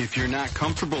again. If you're not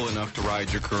comfortable enough to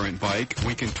ride your current bike,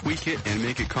 we can tweak it and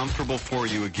make it comfortable for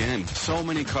you again. So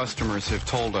many customers have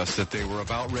told us that they were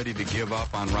about ready to give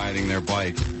up on riding their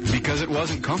bike because it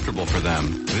wasn't comfortable for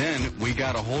them. Then we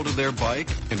got a hold of their bike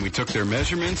and we took their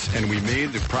measurements and we made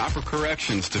made the proper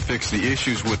corrections to fix the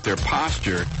issues with their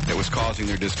posture that was causing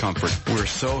their discomfort. We're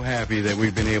so happy that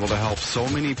we've been able to help so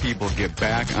many people get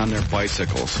back on their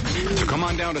bicycles. So come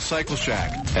on down to Cycle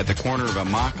Shack at the corner of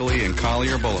Immokalee and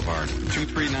Collier Boulevard.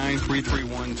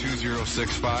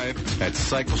 239-331-2065 at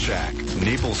Cycle Shack,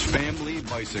 Naples Family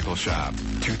Bicycle Shop.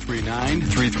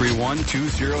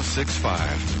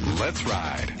 239-331-2065. Let's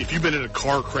ride. If you've been in a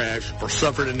car crash or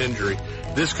suffered an injury,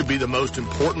 this could be the most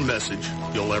important message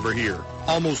you'll ever hear.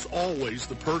 Almost always,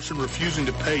 the person refusing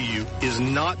to pay you is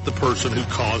not the person who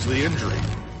caused the injury.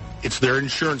 It's their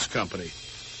insurance company.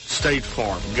 State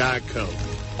Farm, Geico,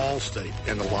 Allstate,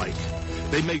 and the like.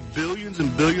 They make billions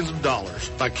and billions of dollars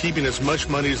by keeping as much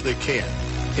money as they can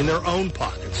in their own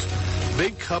pockets.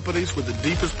 Big companies with the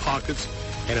deepest pockets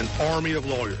and an army of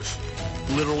lawyers,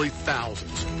 literally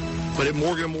thousands. But at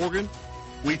Morgan & Morgan,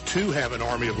 we too have an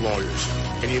army of lawyers.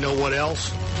 And you know what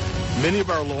else? Many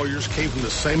of our lawyers came from the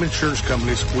same insurance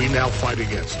companies we now fight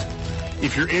against.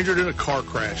 If you're injured in a car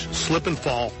crash, slip and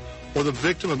fall, or the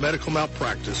victim of medical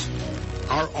malpractice,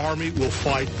 our army will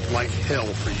fight like hell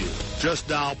for you. Just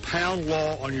dial Pound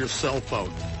Law on your cell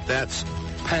phone. That's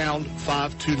pound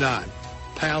 529.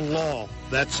 Pound Law,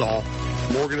 that's all.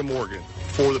 Morgan & Morgan,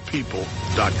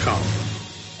 forthepeople.com.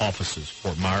 Offices,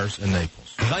 Fort Myers and Naples.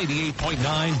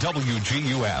 98.9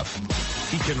 WGUF.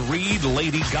 He can read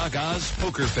Lady Gaga's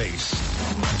poker face.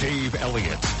 Dave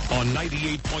Elliott on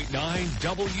 98.9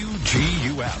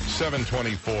 WGUF.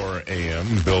 7:24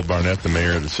 a.m. Bill Barnett, the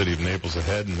mayor of the city of Naples,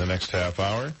 ahead in the next half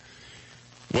hour.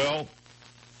 Well,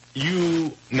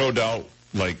 you, no doubt,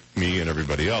 like me and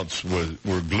everybody else, were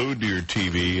glued to your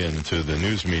TV and to the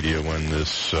news media when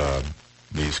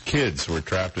these kids were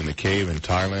trapped in the cave in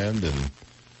Thailand, and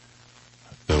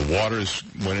the waters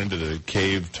went into the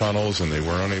cave tunnels, and they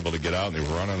were unable to get out, and they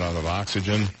were running out of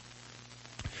oxygen.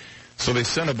 So they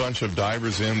sent a bunch of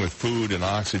divers in with food and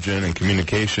oxygen and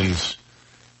communications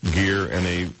gear, and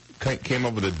they came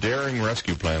up with a daring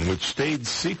rescue plan, which stayed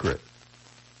secret.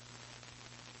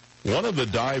 One of the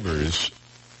divers,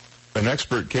 an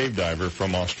expert cave diver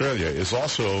from Australia, is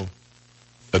also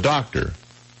a doctor.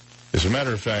 As a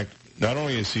matter of fact, not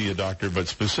only is he a doctor, but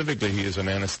specifically he is an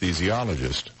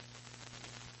anesthesiologist.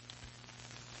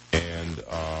 And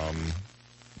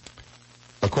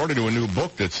according to a new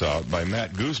book that's out by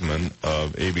Matt Guzman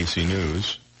of ABC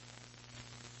News,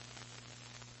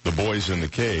 The Boys in the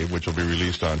Cave, which will be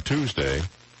released on Tuesday,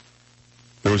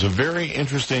 there was a very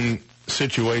interesting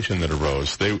situation that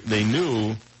arose. They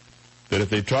knew that if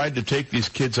they tried to take these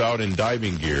kids out in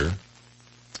diving gear,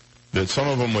 that some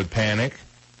of them would panic,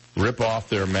 rip off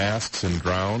their masks, and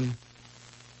drown.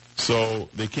 So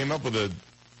they came up with a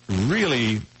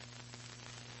really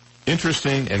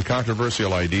interesting and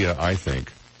controversial idea, I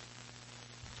think.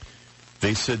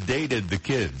 They sedated the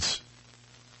kids.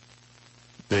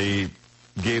 They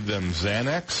gave them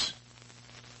Xanax,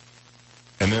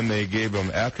 and then they gave them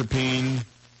atropine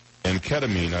and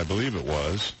ketamine, I believe it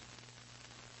was.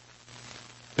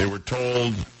 They were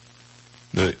told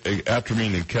that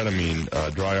atropine and ketamine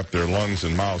dry up their lungs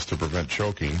and mouths to prevent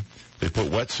choking. They put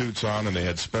wetsuits on, and they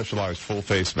had specialized full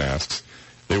face masks.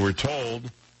 They were told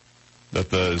that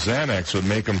the Xanax would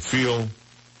make them feel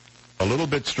a little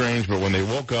bit strange, but when they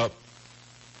woke up,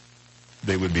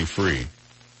 they would be free.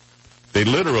 They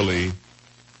literally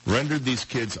rendered these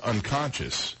kids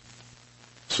unconscious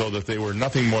so that they were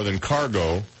nothing more than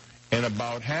cargo, and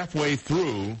about halfway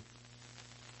through,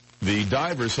 the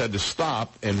divers had to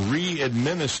stop and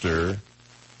re-administer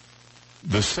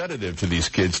the sedative to these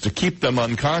kids to keep them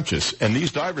unconscious. And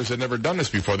these divers had never done this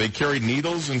before. They carried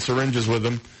needles and syringes with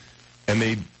them, and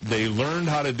they learned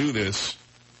how to do this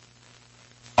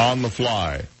on the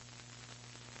fly.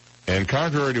 And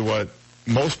contrary to what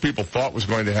most people thought was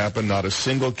going to happen, not a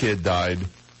single kid died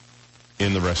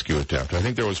in the rescue attempt. I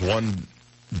think there was one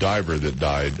diver that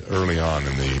died early on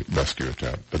in the rescue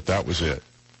attempt, but that was it.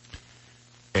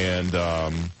 And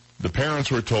the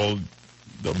parents were told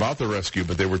about the rescue,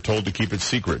 but they were told to keep it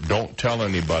secret. Don't tell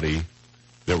anybody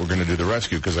that we're going to do the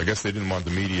rescue, because I guess they didn't want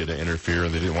the media to interfere,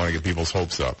 and they didn't want to get people's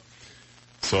hopes up.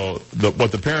 So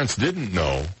what the parents didn't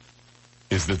know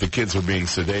is that the kids were being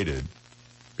sedated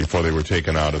before they were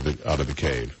taken out of the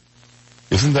cave.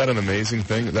 Isn't that an amazing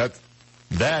thing?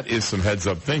 That is some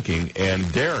heads-up thinking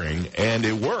and daring, and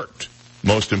it worked,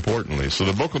 most importantly. So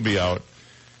the book will be out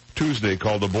Tuesday,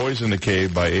 called The Boys in the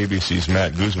Cave by ABC's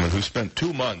Matt Guzman, who spent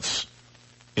 2 months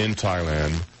in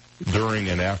Thailand during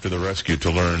and after the rescue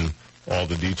to learn all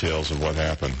the details of what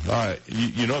happened.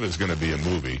 You know there's going to be a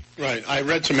movie. Right. I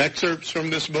read some excerpts from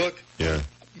this book. Yeah.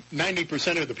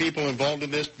 90% of the people involved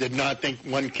in this did not think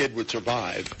one kid would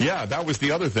survive. Yeah, that was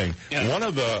the other thing. Yeah. One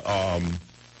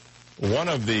one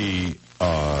of the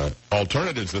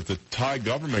alternatives that the Thai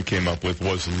government came up with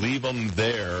was leave them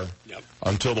there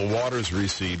until the waters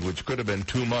recede, which could have been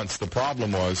 2 months. The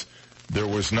problem was there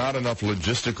was not enough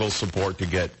logistical support to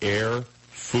get air,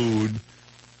 food,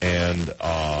 and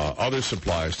other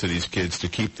supplies to these kids to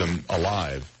keep them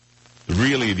alive.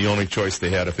 Really, the only choice they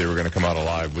had if they were going to come out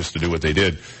alive was to do what they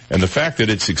did. And the fact that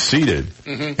it succeeded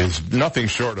is nothing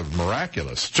short of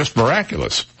miraculous, just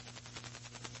miraculous.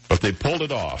 But they pulled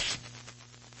it off.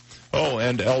 Oh,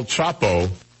 and El Chapo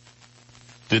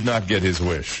did not get his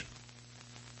wish.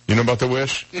 You know about the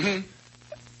wish?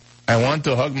 I want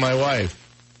to hug my wife.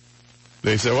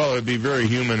 They said, well, it would be very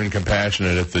human and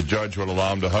compassionate if the judge would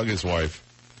allow him to hug his wife.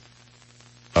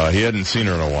 He hadn't seen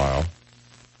her in a while.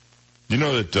 You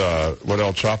know that what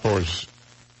El Chapo is,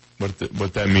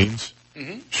 what that means?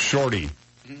 Shorty.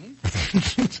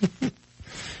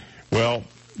 Well,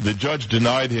 the judge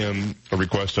denied him a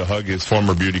request to hug his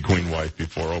former beauty queen wife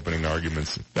before opening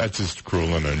arguments. That's just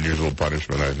cruel and unusual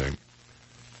punishment, I think.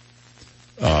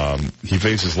 He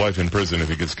faces life in prison if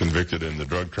he gets convicted in the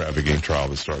drug trafficking trial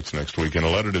that starts next week. In a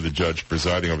letter to the judge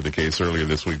presiding over the case earlier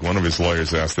this week, one of his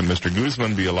lawyers asked that Mr.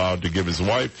 Guzman be allowed to give his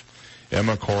wife,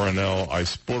 Emma Coronel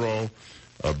Aispuro,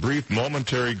 a brief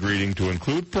momentary greeting to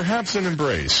include perhaps an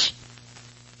embrace.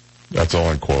 That's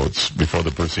all in quotes, before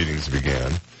the proceedings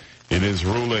began. In his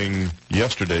ruling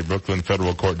yesterday, Brooklyn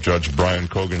Federal Court Judge Brian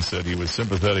Cogan said he was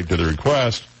sympathetic to the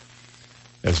request.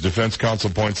 As defense counsel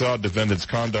points out, defendant's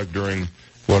conduct during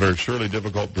what are surely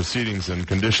difficult proceedings and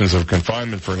conditions of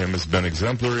confinement for him has been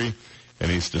exemplary,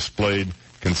 and he's displayed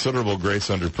considerable grace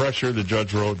under pressure, the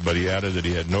judge wrote, but he added that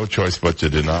he had no choice but to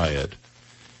deny it.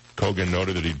 Cogan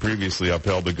noted that he previously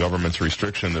upheld the government's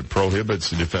restriction that prohibits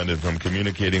the defendant from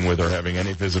communicating with or having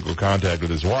any physical contact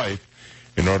with his wife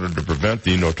in order to prevent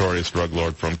the notorious drug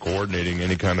lord from coordinating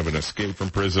any kind of an escape from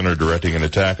prison or directing an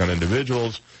attack on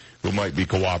individuals who might be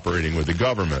cooperating with the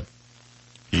government.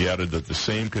 He added that the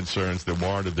same concerns that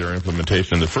warranted their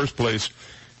implementation in the first place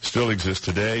still exist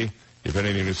today. If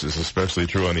anything, this is especially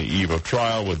true on the eve of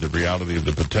trial, with the reality of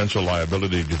the potential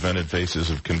liability the defendant faces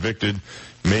if convicted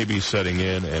may be setting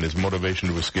in, and his motivation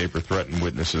to escape or threaten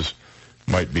witnesses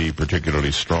might be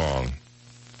particularly strong.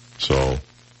 So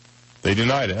they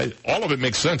denied it. All of it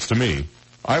makes sense to me.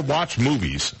 I watch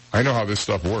movies. I know how this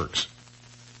stuff works.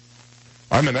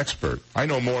 I'm an expert. I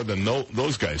know more than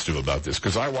those guys do about this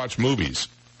because I watch movies,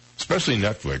 especially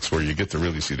Netflix, where you get to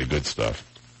really see the good stuff.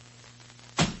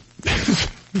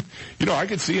 You know, I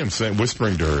could see him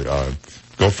whispering to her,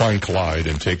 go find Clyde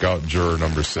and take out juror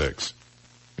number 6.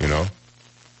 You know?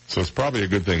 So it's probably a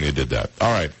good thing they did that.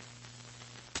 All right.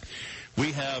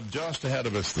 We have just ahead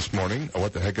of us this morning,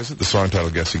 what the heck is it? The song title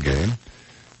guessing game.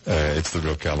 It's the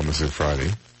Real Kalamazoo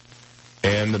Friday.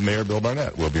 And Mayor Bill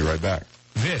Barnett. We'll be right back.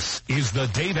 This is the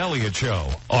Dave Elliott Show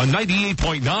on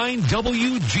 98.9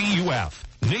 WGUF,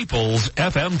 Naples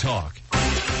FM Talk.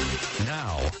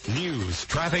 Now, news,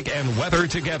 traffic, and weather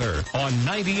together on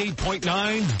 98.9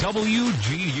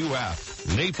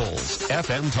 WGUF, Naples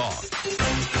FM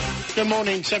Talk. Good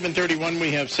morning, 7:31.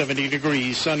 We have 70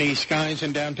 degrees, sunny skies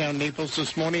in downtown Naples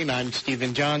this morning. I'm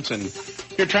Stephen Johnson.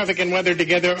 Your traffic and weather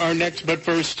together are next, but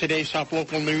first, today's top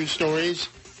local news stories.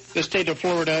 The state of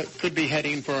Florida could be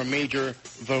heading for a major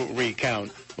vote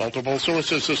recount. Multiple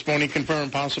sources this morning confirm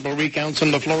possible recounts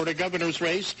in the Florida governor's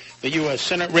race, the U.S.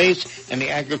 Senate race, and the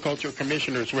Agriculture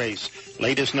Commissioner's race.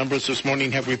 Latest numbers this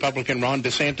morning have Republican Ron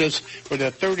DeSantis with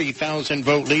a 30,000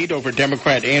 vote lead over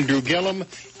Democrat Andrew Gillum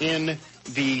in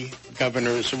the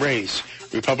governor's race.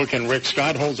 Republican Rick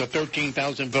Scott holds a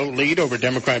 13,000 vote lead over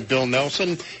Democrat Bill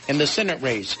Nelson in the Senate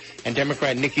race, and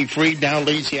Democrat Nikki Fried now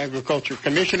leads the Agriculture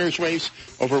Commissioner's race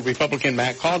over Republican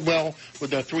Matt Caldwell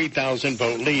with a 3,000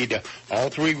 vote lead. All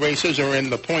three races are in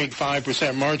the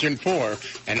 0.5% margin for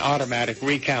an automatic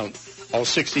recount. All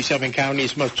 67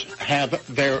 counties must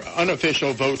have their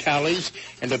unofficial vote tallies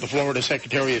into the Florida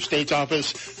Secretary of State's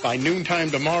office by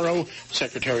noontime tomorrow.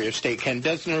 Secretary of State Ken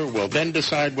Desner will then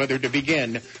decide whether to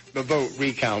begin the vote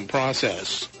recount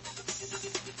process.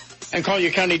 And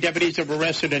Collier County deputies have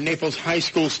arrested a Naples high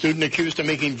school student accused of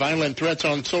making violent threats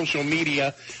on social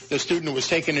media. The student was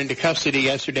taken into custody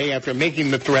yesterday after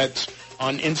making the threats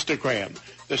on Instagram.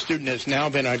 The student has now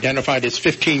been identified as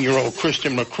 15-year-old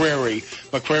Christian McCrary.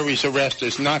 McCrary's arrest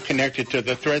is not connected to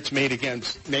the threats made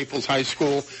against Naples High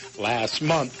School last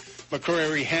month.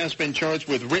 McCrary has been charged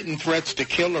with written threats to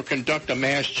kill or conduct a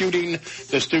mass shooting.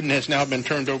 The student has now been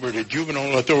turned over to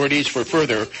juvenile authorities for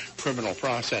further criminal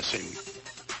processing.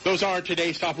 Those are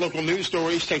today's top local news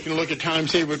stories. Taking a look at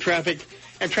time-saver traffic.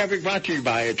 And traffic brought to you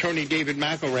by Attorney David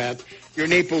McElrath, your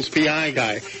Naples PI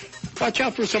guy. Watch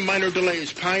out for some minor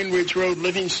delays. Pine Ridge Road,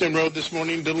 Livingston Road this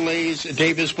morning. Delays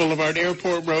Davis Boulevard,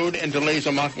 Airport Road. And delays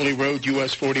on Immokalee Road,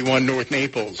 US 41 North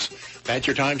Naples. That's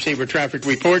your time-saver traffic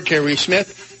report. Terry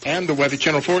Smith and the Weather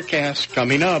Channel forecast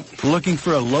coming up. Looking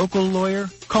for a local lawyer?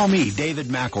 Call me, David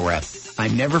McElrath. I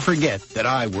never forget that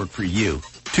I work for you.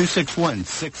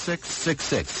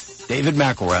 261-6666. David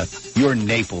McElrath, your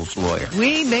Naples lawyer.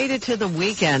 We made it to the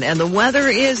weekend, and the weather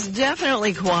is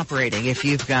definitely cooperating if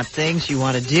you've got things you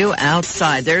want to do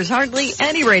outside. There's hardly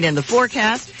any rain in the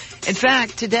forecast. In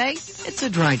fact, today, it's a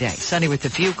dry day. Sunny with a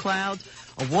few clouds.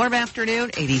 A warm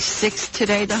afternoon, 86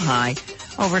 today, the high.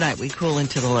 Overnight, we cool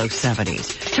into the low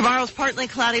 70s. Tomorrow's partly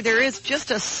cloudy. There is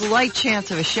just a slight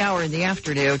chance of a shower in the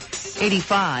afternoon,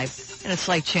 85. And a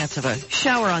slight chance of a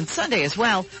shower on Sunday as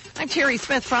well. I'm Terry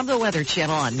Smith from the Weather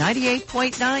Channel on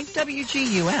 98.9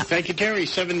 WGUF. Thank you, Terry.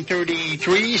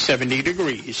 7:33, 70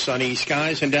 degrees. Sunny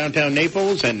skies in downtown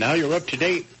Naples. And now you're up to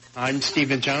date. I'm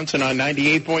Stephen Johnson on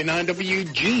 98.9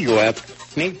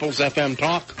 WGUF, Naples FM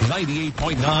Talk.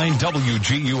 98.9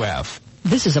 WGUF.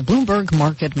 This is a Bloomberg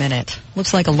Market Minute.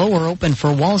 Looks like a lower open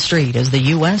for Wall Street as the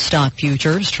U.S. stock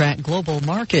futures track global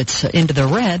markets into the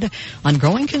red on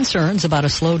growing concerns about a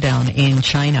slowdown in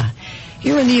China.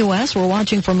 Here in the U.S., we're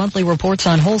watching for monthly reports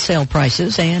on wholesale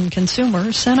prices and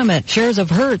consumer sentiment. Shares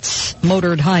of Hertz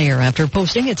motored higher after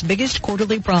posting its biggest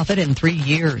quarterly profit in 3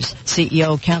 years.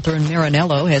 CEO Catherine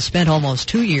Marinello has spent almost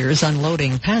 2 years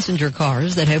unloading passenger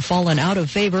cars that have fallen out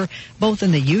of favor both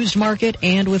in the used market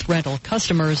and with rental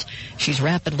customers. She's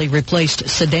rapidly replaced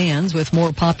sedans with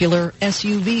more popular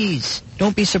SUVs.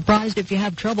 Don't be surprised if you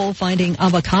have trouble finding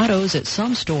avocados at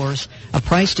some stores. A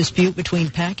price dispute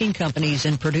between packing companies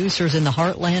and producers in the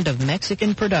heartland of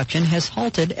Mexican production has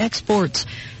halted exports.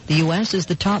 The U.S. is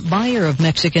the top buyer of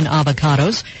Mexican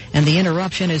avocados, and the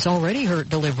interruption has already hurt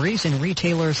deliveries in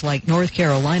retailers like North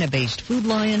Carolina-based Food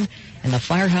Lion and the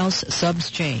Firehouse Subs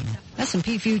chain.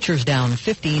 S&P futures down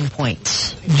 15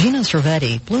 points. Gina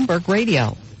Cervetti, Bloomberg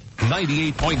Radio.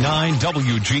 98.9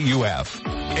 WGUF.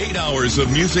 8 hours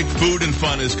of music, food, and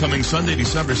fun is coming Sunday,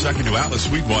 December 2nd to Alice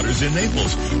Sweetwater's in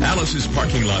Naples. Alice's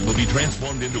parking lot will be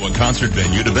transformed into a concert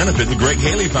venue to benefit the Greg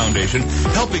Haley Foundation,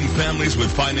 helping families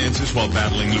with finances while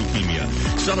battling leukemia.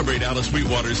 Celebrate Alice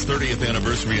Sweetwater's 30th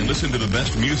anniversary and listen to the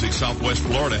best music Southwest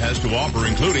Florida has to offer,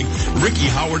 including Ricky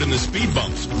Howard and the Speed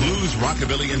Bumps, blues,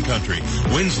 rockabilly, and country.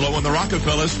 Winslow and the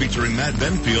Rockefellers featuring Matt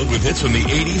Benfield with hits from the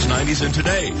 80s, 90s, and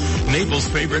today. Naples'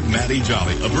 favorite Matty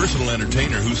Jolly, a versatile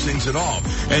entertainer who sings it all.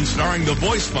 And starring the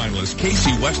voice finalist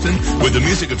Casey Weston with the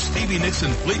music of Stevie Nicks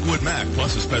and Fleetwood Mac,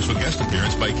 plus a special guest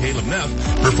appearance by Caleb Neff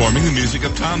performing the music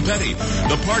of Tom Petty.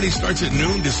 The party starts at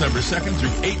noon, December 2nd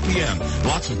through 8 p.m.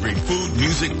 Lots of great food,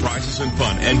 music, prizes, and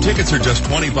fun. And tickets are just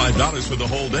 $25 for the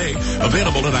whole day.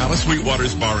 Available at Alice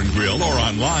Sweetwater's Bar and Grill or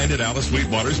online at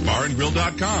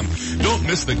AliceSweetwatersBarandGrill.com. Don't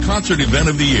miss the concert event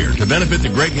of the year to benefit the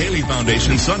Greg Haley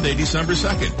Foundation Sunday, December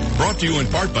 2nd. Brought to you in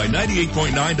part by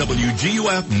 98.9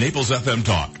 WGUF Naples FM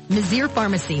Talk. Mizir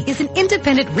Pharmacy is an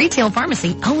independent retail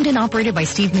pharmacy owned and operated by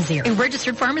Steve Mizir, a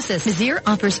registered pharmacist. Mizir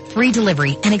offers free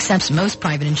delivery and accepts most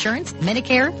private insurance,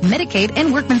 Medicare, Medicaid,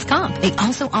 and Workman's Comp. They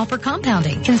also offer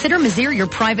compounding. Consider Mizir your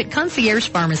private concierge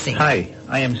pharmacy. Hi,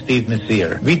 I am Steve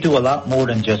Mizir. We do a lot more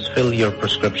than just fill your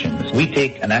prescriptions. We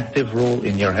take an active role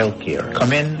in your health care.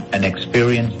 Come in and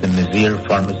experience the Mizir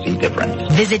Pharmacy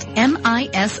difference. Visit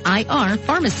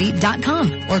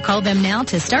MISIRpharmacy.com or call them now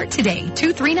to start today,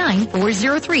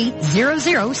 239-403-0060.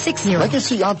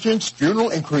 Legacy Options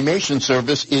Funeral and Cremation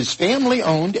Service is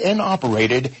family-owned and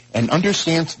operated and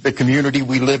understands the community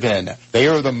we live in. They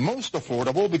are the most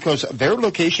affordable because their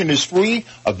location is free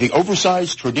of the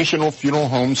oversized traditional funeral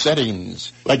home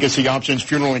settings. Legacy Options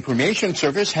Funeral and Cremation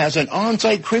Service has an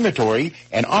on-site crematory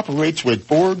and operates with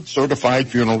board-certified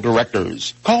funeral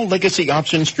directors. Call Legacy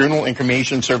Options Funeral and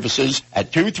Cremation Services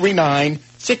at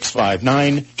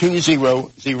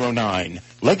 239-659-2009.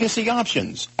 Legacy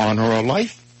Options. Honor a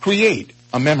life. Create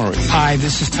a memory. Hi,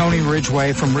 this is Tony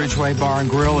Ridgway from Ridgway Bar and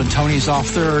Grill and Tony's Off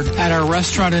 3rd. At our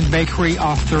restaurant and bakery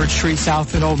off 3rd Street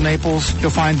South in Old Naples,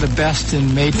 you'll find the best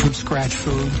in made-from-scratch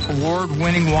food,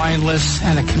 award-winning wine lists,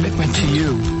 and a commitment to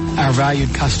you, our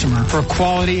valued customer. For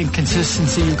quality and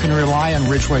consistency, you can rely on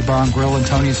Ridgway Bar and Grill and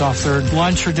Tony's Off 3rd.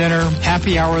 Lunch or dinner,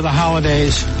 happy hour of the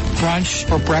holidays,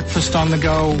 brunch or breakfast on the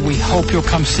go, we hope you'll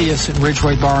come see us at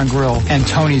Ridgway Bar and Grill and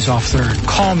Tony's Off 3rd.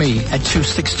 Call me at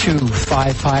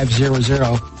 262-5500.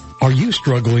 Are you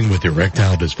struggling with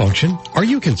erectile dysfunction? Are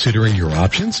you considering your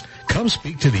options? Come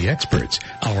speak to the experts,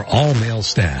 our all-male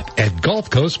staff at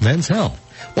Gulf Coast Men's Health.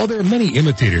 While there are many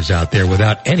imitators out there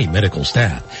without any medical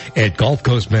staff, at Gulf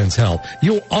Coast Men's Health,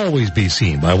 you'll always be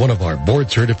seen by one of our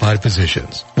board-certified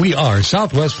physicians. We are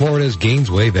Southwest Florida's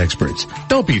Gainswave experts.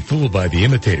 Don't be fooled by the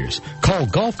imitators. Call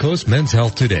Gulf Coast Men's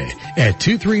Health today at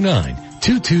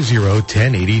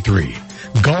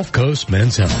 239-220-1083. Gulf Coast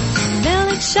Men's Health.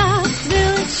 Village Shop,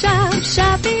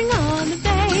 shopping on the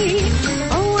bay.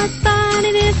 Oh, what fun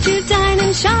it is to dine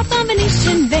and shop on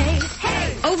Venetian Bay.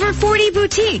 Hey! Over 40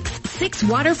 boutiques, 6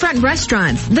 waterfront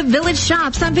restaurants, the Village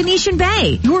Shops on Venetian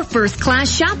Bay, your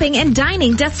first-class shopping and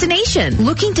dining destination.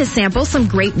 Looking to sample some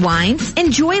great wines,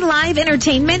 enjoy live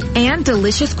entertainment, and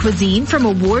delicious cuisine from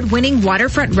award-winning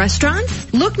waterfront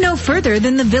restaurants? Look no further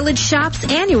than the Village Shops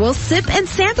annual Sip and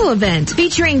Sample event,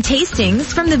 featuring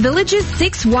tastings from the Village's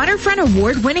 6 waterfront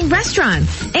award-winning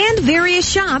restaurants and various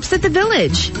shops at the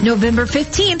Village. November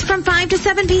 15th from 5 to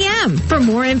 7 p.m. For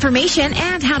more information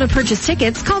and how to purchase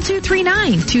tickets, call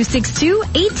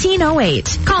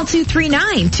 239-262-1808. Call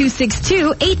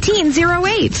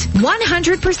 239-262-1808.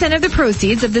 100% of the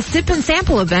proceeds of the Sip and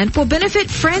Sample event will benefit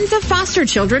Friends of Foster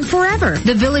Children Forever.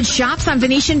 The Village Shops on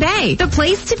Venetian Bay, the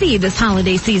place to be this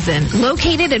holiday season.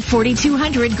 Located at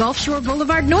 4200 Gulf Shore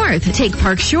Boulevard North. Take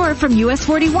Park Shore from US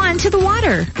 41 to the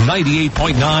water.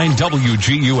 98.9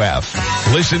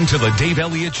 WGUF. Listen to the Dave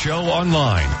Elliott Show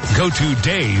online. Go to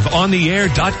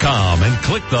DaveOnTheAir.com and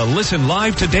click the Listen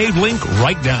Live to Dave link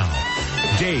right now.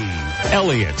 Dave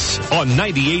Elliott's on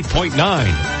 98.9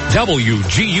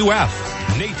 WGUF,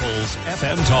 Naples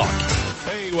FM Talk.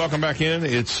 Hey, welcome back in.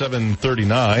 It's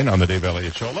 7:39 on the Dave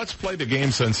Elliott Show. Let's play the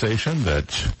game sensation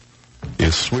that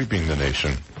is sweeping the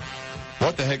nation.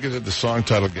 What the heck is it? The song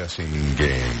title guessing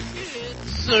game.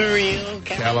 Surreal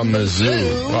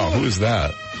Kalamazoo. Wow, who is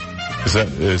that? Is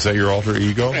that your alter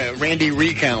ego? Randy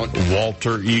Recount.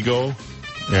 Walter Ego?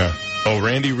 Yeah. Oh,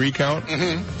 Randy Recount?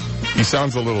 Mm-hmm. He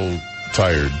sounds a little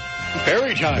tired.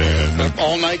 Very tired. Yeah,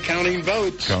 all night counting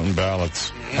votes. Counting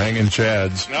ballots. Hanging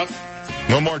chads. Yep.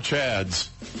 No more chads.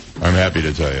 I'm happy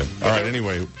to tell you. All right,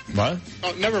 anyway. What?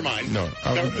 Oh, never mind. No.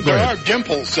 There are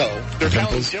dimples, though. They're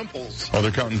counting dimples. Oh, they're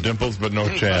counting dimples, but no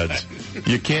chads.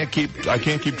 I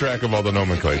can't keep track of all the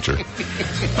nomenclature.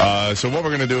 So what we're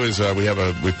going to do is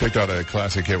we picked out a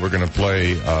classic hit. We're going to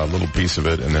play a little piece of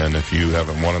it, and then if you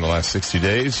haven't won in the last 60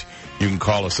 days, you can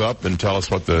call us up and tell us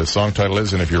what the song title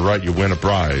is, and if you're right, you win a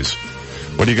prize.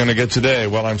 What are you going to get today?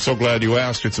 Well, I'm so glad you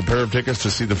asked. It's a pair of tickets to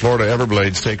see the Florida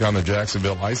Everblades take on the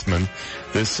Jacksonville Icemen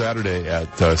this Saturday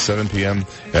at 7 p.m.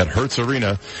 at Hertz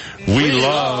Arena. We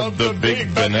love the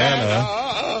Big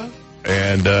Banana.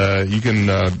 And you can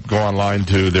go online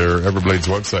to their Everblades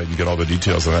website and get all the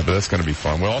details on that, but that's going to be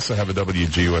fun. We'll also have a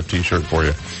WGUF t-shirt for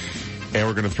you. And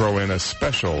we're going to throw in a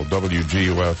special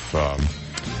WGUF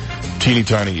teeny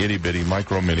tiny itty bitty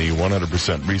micro mini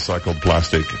 100% recycled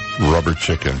plastic rubber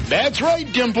chicken. That's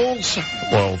right, Dimples.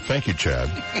 Well, thank you, Chad.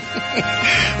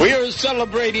 We are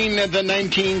celebrating the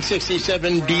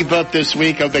 1967 debut this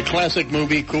week of the classic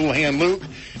movie Cool Hand Luke.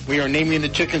 We are naming the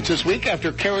chickens this week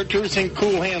after characters in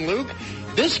Cool Hand Luke.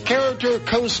 This character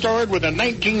co-starred with a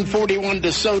 1941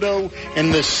 DeSoto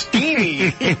in the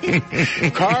steamy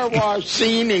car wash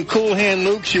scene in Cool Hand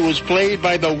Luke. She was played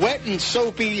by the wet and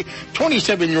soapy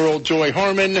 27-year-old Joy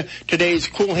Harmon. Today's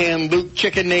Cool Hand Luke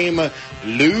chicken name,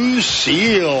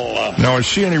 Lucille. Now, is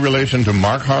she any relation to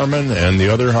Mark Harmon and the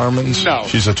other Harmons? No.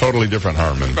 She's a totally different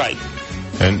Harmon. Right.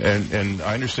 And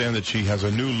I understand that she has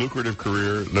a new lucrative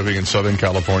career living in Southern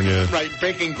California. Right,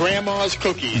 baking Grandma's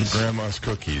cookies. Grandma's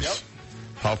cookies. Yep.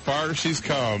 How far she's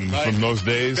come from those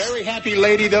days. Very happy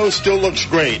lady, though, still looks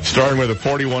great. Starting with a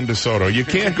 41 DeSoto. You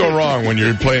can't go wrong when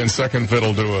you're playing second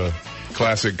fiddle to a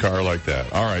classic car like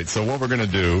that. All right, so what we're going to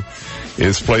do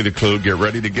is play the clue. Get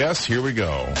ready to guess. Here we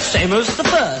go. Same as the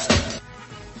first.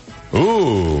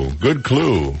 Ooh, good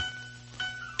clue.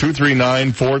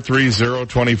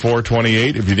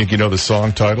 239-430-2428 if you think you know the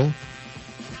song title.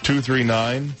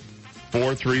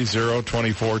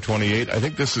 239-430-2428. I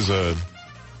think this is a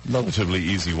relatively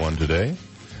easy one today.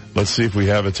 Let's see if we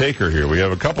have a taker here. We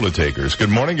have a couple of takers.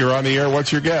 Good morning. You're on the air.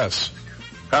 What's your guess?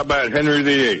 How about Henry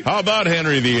VIII? How about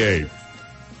Henry VIII?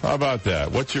 How about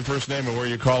that? What's your first name and where are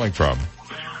you calling from?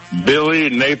 Billy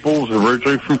Naples,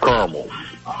 originally from Carmel.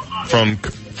 From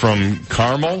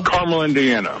Carmel? Carmel,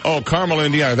 Indiana. Oh, Carmel,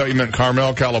 Indiana. I thought you meant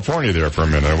Carmel, California there for a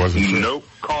minute. I wasn't sure. Nope,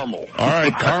 Carmel. All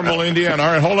right, Carmel, Indiana.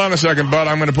 All right, hold on a second, bud.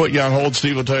 I'm going to put you on hold.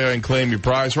 Steve will tell you and claim your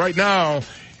prize. Right now,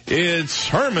 it's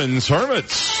Herman's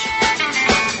Hermits.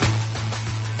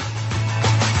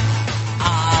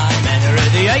 I'm Henry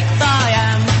VIII, I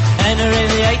am Henry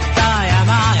VIII.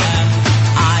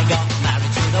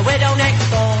 the widow next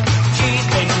door. She's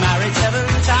been married 7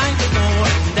 times before,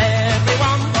 and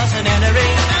everyone was an Henry.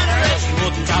 She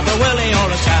wouldn't have a Willie or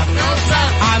a Sam.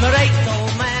 I'm her 8th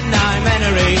old man, I'm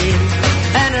Henry.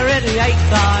 Henry the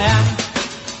 8th I am.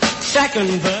 Second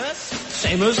verse,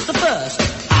 same as the first.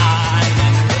 I'm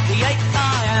Henry the 8th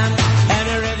I am.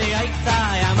 Henry the 8th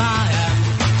I am.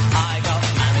 I got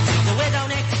married to the widow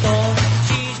next door.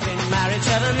 She's been married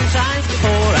 7 times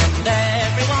before, and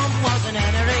everyone was an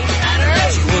Henry.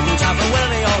 She wouldn't have a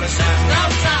Willie or a Sam.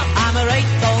 I'm her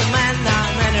 8th old man,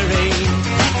 I'm Henry.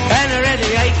 Henry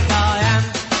the 8th I am.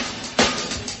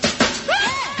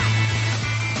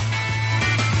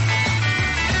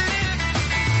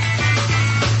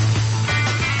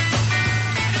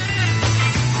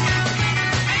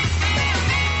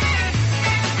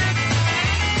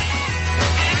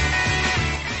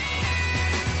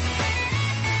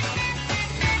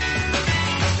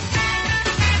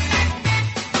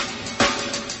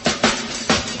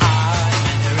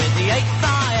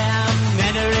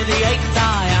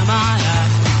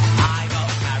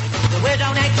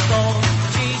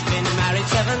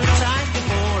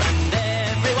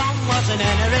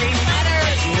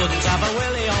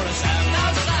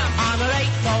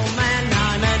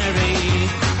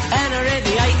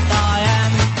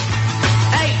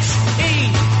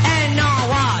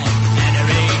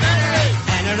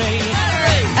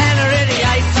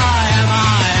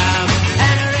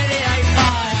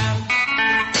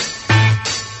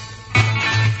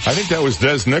 I think that was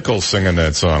Des Nichols singing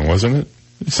that song, wasn't it?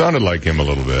 It sounded like him a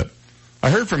little bit. I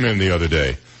heard from him the other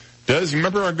day. Des, you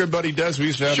remember our good buddy Des? We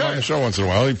used to have him on the show once in a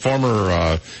while. He's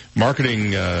former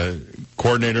marketing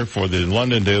coordinator for the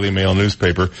London Daily Mail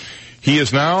newspaper. He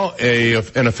is now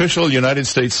an official United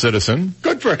States citizen.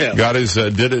 Good for him. Got his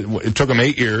it took him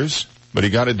 8 years, but he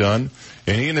got it done.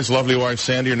 And he and his lovely wife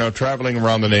Sandy are now traveling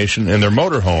around the nation in their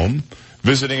motorhome,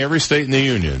 visiting every state in the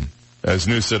union as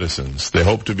new citizens. They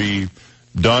hope to be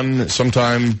done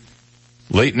sometime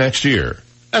late next year.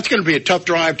 That's going to be a tough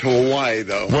drive to Hawaii,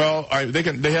 though. Well,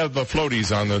 they have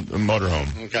floaties on the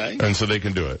motorhome. Okay. And so they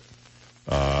can do it.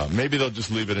 Maybe they'll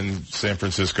just leave it in San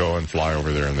Francisco and fly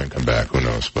over there and then come back. Who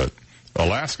knows? But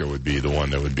Alaska would be the one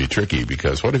that would be tricky,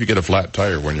 because what if you get a flat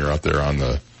tire when you're out there on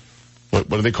the, what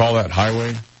do they call that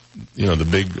highway? You know, the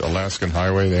big Alaskan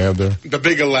highway they have there? The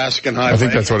big Alaskan highway. I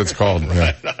think that's what it's called.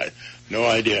 Right. Yeah. No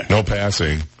idea. No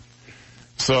passing.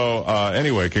 So,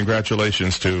 anyway,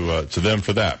 congratulations to them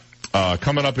for that.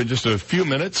 Coming up in just a few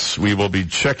minutes, we will be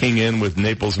checking in with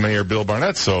Naples Mayor Bill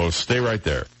Barnett, so stay right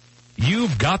there.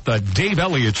 You've got the Dave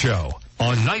Elliott Show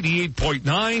on 98.9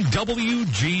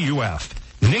 WGUF,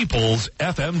 Naples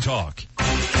FM Talk.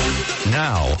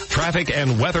 Now, traffic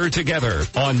and weather together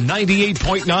on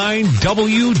 98.9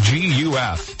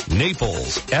 WGUF,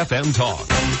 Naples FM Talk.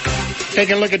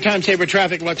 Taking a look at time-saver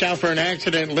traffic. Watch out for an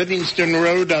accident. Livingston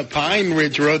Road, Pine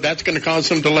Ridge Road. That's going to cause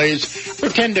some delays for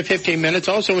 10 to 15 minutes.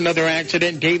 Also another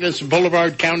accident, Davis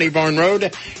Boulevard, County Barn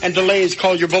Road. And delays,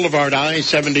 Collier Boulevard,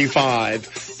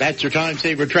 I-75. That's your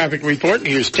time-saver traffic report. And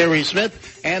here's Terry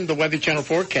Smith and the Weather Channel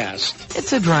forecast.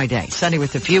 It's a dry day. Sunny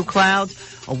with a few clouds.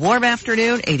 A warm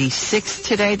afternoon. 86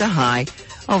 today, the high.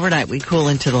 Overnight, we cool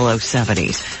into the low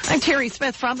 70s. I'm Terry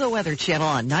Smith from the Weather Channel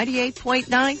on 98.9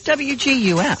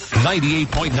 WGUF.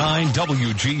 98.9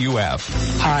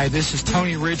 WGUF. Hi, this is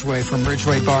Tony Ridgway from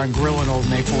Ridgway Bar and Grill in Old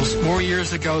Naples. More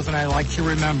years ago than I like to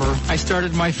remember, I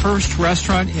started my first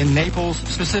restaurant in Naples,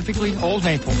 specifically Old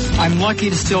Naples. I'm lucky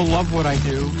to still love what I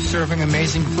do, serving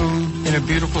amazing food in a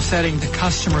beautiful setting to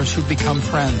customers who become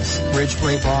friends.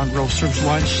 Ridgway Bar and Grill serves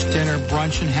lunch, dinner,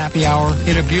 brunch, and happy hour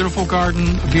in a beautiful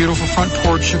garden, a beautiful front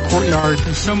porch, a courtyard,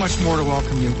 and so much more to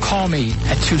welcome you. Call me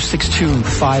at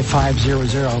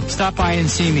 262-5500. Stop by and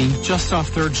see me just off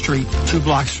 3rd Street, 2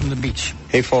 blocks from the beach.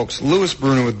 Hey folks, Louis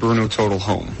Bruno with Bruno Total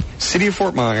Home. City of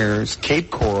Fort Myers, Cape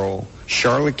Coral,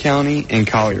 Charlotte County, and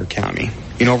Collier County.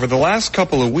 You know, over the last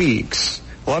couple of weeks,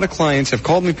 a lot of clients have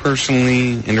called me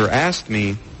personally and or asked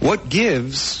me, what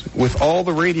gives with all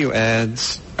the radio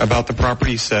ads about the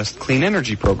Property Assessed Clean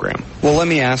Energy Program? Well, let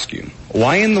me ask you,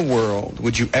 why in the world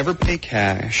would you ever pay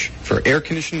cash for air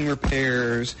conditioning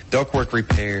repairs, ductwork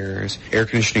repairs, air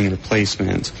conditioning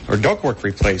replacements, or ductwork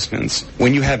replacements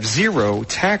when you have zero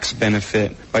tax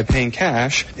benefit by paying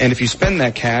cash, and if you spend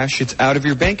that cash, it's out of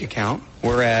your bank account?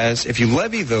 Whereas if you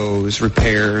levy those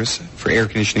repairs for air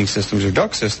conditioning systems or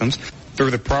duct systems through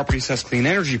the Property Assessed Clean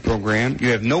Energy Program,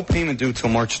 you have no payment due till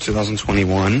March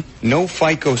 2021, no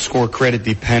FICO score credit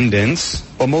dependence,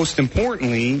 but most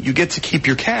importantly, you get to keep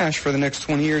your cash for the next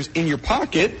 20 years in your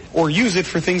pocket or use it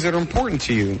for things that are important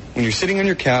to you. When you're sitting on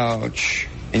your couch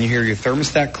and you hear your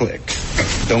thermostat click,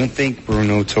 don't think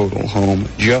Bruno Total Home,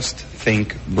 just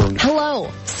think Bruno. Hello.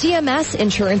 CMS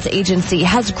Insurance Agency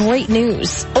has great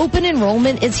news. Open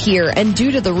enrollment is here, and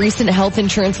due to the recent health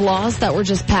insurance laws that were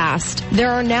just passed, there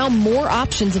are now more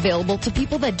options available to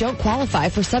people that don't qualify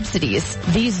for subsidies.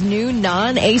 These new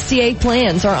non-ACA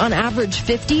plans are on average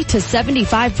 50 to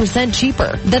 75%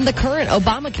 cheaper than the current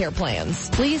Obamacare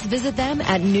plans. Please visit them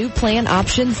at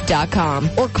newplanoptions.com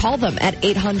or call them at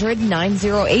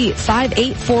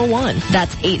 800-908-5841.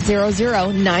 That's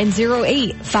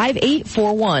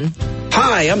 800-908-5841.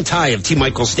 Hi, I'm Ty of T.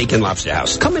 Michael's Steak and Lobster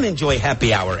House. Come and enjoy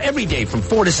happy hour every day from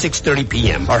 4 to 6:30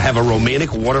 p.m. or have a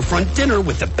romantic waterfront dinner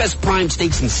with the best prime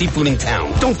steaks and seafood in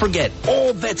town. Don't forget,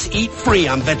 all vets eat free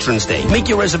on Veterans Day. Make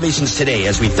your reservations today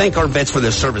as we thank our vets for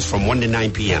their service from 1 to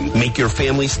 9 p.m. Make your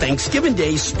family's Thanksgiving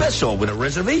Day special with a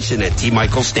reservation at T.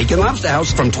 Michael's Steak and Lobster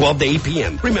House from 12 to 8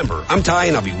 p.m. Remember, I'm Ty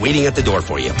and I'll be waiting at the door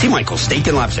for you. T. Michael's Steak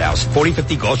and Lobster House,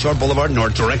 4050 Gulf Shore Boulevard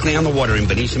North, directly on the water in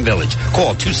Venetian Village.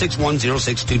 Call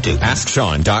 261-0622.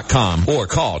 AskSean.com or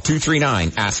call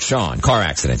 239-ASK-SEAN. Car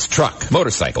accidents, truck,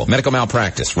 motorcycle, medical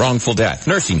malpractice, wrongful death,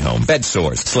 nursing home, bed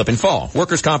sores, slip and fall,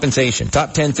 workers' compensation.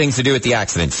 Top 10 things to do at the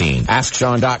accident scene.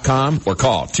 AskSean.com or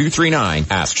call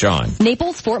 239-ASK-SEAN.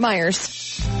 Naples, Fort Myers.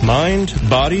 Mind,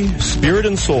 body, spirit,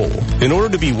 and soul. In order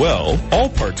to be well, all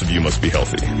parts of you must be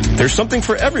healthy. There's something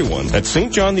for everyone at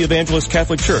St. John the Evangelist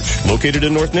Catholic Church, located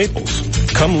in North Naples.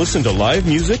 Come listen to live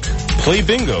music, play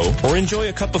bingo, or enjoy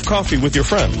a cup of coffee with your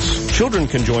friends. Children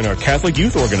can join our Catholic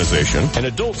Youth Organization, and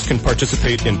adults can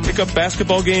participate in pickup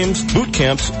basketball games, boot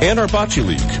camps, and our bocce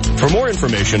league. For more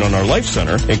information on our Life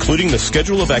Center, including the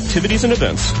schedule of activities and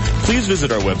events, please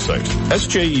visit our website,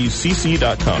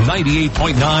 sjecc.com.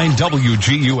 98.9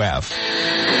 WGUF.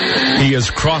 He has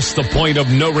crossed the point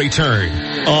of no return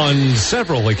on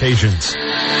several occasions.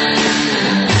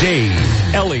 Dave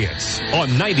Elliott on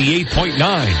 98.9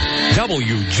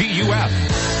 WGUF.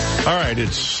 All right,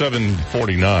 it's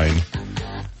 7:49.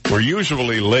 We're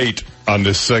usually late on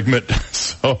this segment,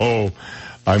 so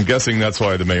I'm guessing that's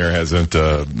why the mayor hasn't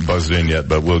buzzed in yet,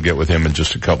 but we'll get with him in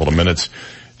just a couple of minutes.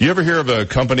 Do you ever hear of a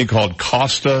company called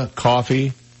Costa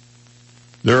Coffee?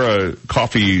 They're a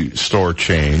coffee store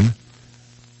chain,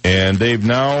 and they've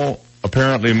now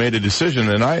apparently made a decision,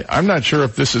 and I'm not sure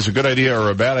if this is a good idea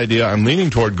or a bad idea. I'm leaning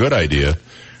toward good idea.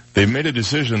 They've made a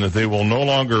decision that they will no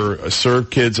longer serve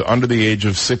kids under the age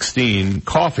of 16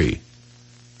 coffee.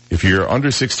 If you're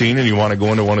under 16 and you want to go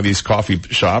into one of these coffee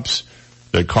shops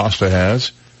that Costa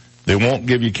has, they won't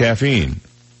give you caffeine.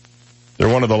 They're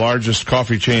one of the largest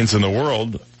coffee chains in the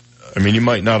world. I mean, you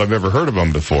might not have ever heard of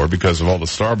them before because of all the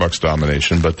Starbucks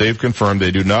domination, but they've confirmed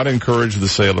they do not encourage the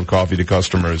sale of coffee to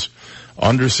customers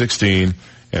under 16,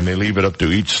 and they leave it up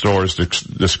to each store's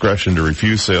discretion to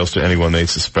refuse sales to anyone they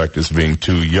suspect is being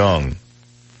too young.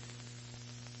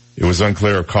 It was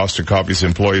unclear if Costa Coffee's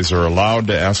employees are allowed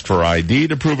to ask for ID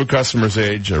to prove a customer's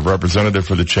age. A representative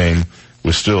for the chain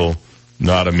was still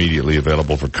not immediately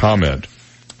available for comment.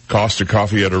 Costa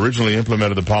Coffee had originally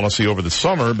implemented the policy over the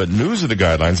summer, but news of the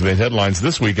guidelines made headlines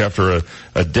this week after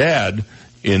a dad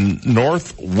in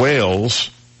North Wales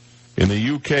in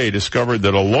the UK discovered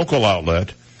that a local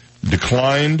outlet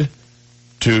declined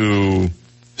to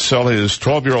sell his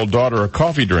 12-year-old daughter a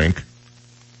coffee drink,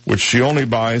 which she only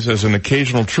buys as an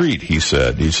occasional treat, he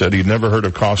said. He said he'd never heard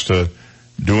of Costa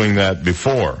doing that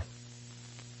before.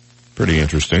 Pretty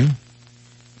interesting.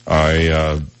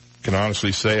 I can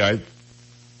honestly say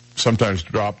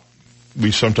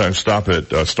we sometimes stop at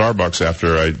Starbucks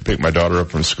after I pick my daughter up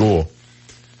from school.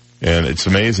 And it's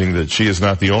amazing that she is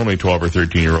not the only 12 or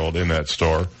 13-year-old in that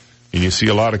store. And you see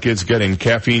a lot of kids getting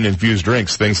caffeine-infused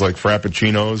drinks, things like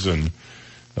frappuccinos and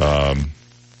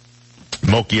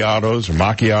mochiatos or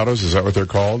macchiatos, is that what they're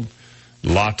called?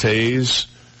 Lattes,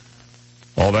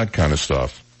 all that kind of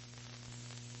stuff.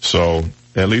 So,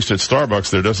 at least at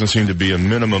Starbucks, there doesn't seem to be a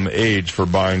minimum age for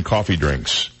buying coffee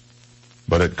drinks.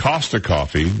 But at Costa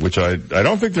Coffee, which I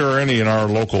don't think there are any in our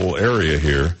local area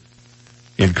here,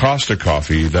 in Costa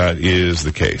Coffee, that is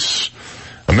the case.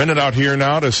 A minute out here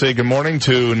now to say good morning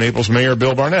to Naples Mayor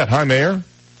Bill Barnett. Hi, Mayor.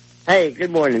 Hey,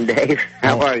 good morning, Dave.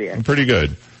 How are you? I'm pretty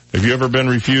good. Have you ever been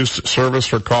refused service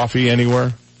for coffee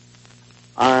anywhere?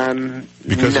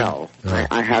 No,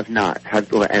 I have not.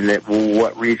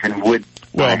 What reason would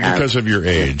I have? Because of your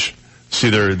age. See,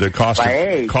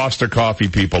 the Costa Coffee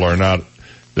people are not.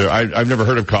 I've never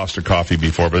heard of Costa Coffee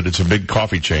before, but it's a big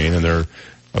coffee chain, and they're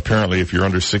apparently, if you're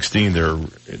under 16, they're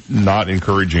not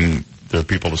encouraging their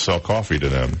people to sell coffee to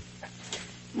them.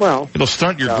 Well, it'll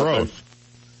stunt your growth.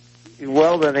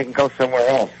 Well, then they can go somewhere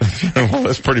else. Well,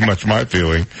 that's pretty much my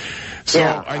feeling. So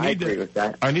yeah, I agree with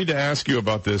that. I need to ask you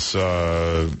about this,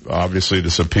 obviously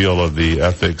this appeal of the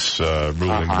ethics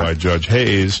ruling by Judge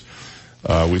Hayes.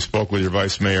 We spoke with your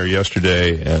vice mayor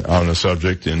yesterday on the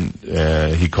subject, and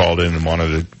he called in and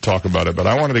wanted to talk about it. But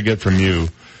I wanted to get from you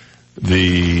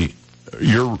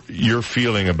your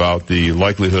feeling about the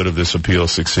likelihood of this appeal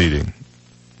succeeding.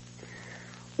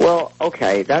 Well,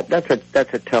 okay, that's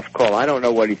a tough call. I don't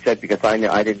know what he said because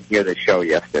I didn't hear the show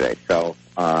yesterday, so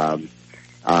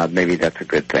maybe that's a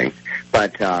good thing.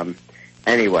 But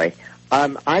anyway,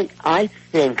 I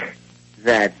think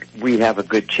that we have a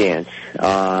good chance,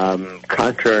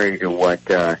 contrary to what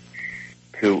to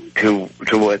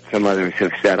what some others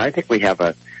have said. I think we have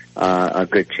a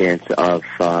good chance of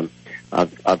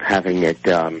having it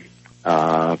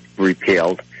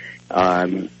repealed.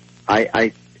 I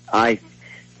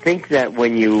think that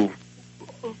when you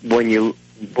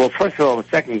well, first of all, the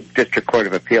Second District Court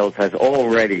of Appeals has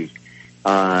already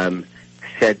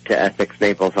said to Ethics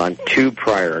Naples on 2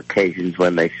 prior occasions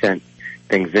when they sent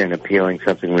things in appealing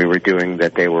something we were doing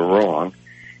that they were wrong,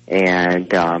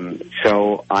 and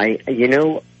so I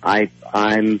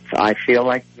feel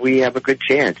like we have a good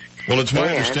chance. Well, it's my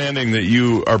understanding that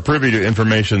you are privy to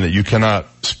information that you cannot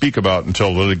speak about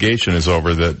until litigation is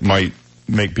over that might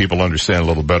make people understand a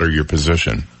little better your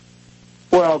position.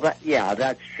 Well,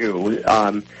 that's true.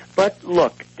 But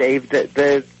look, Dave,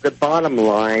 the bottom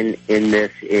line in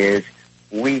this is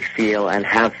we feel and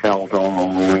have felt all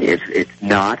along it's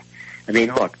not. I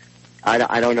mean, look,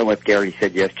 I don't know what Gary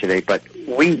said yesterday, but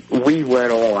we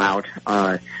went all out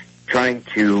trying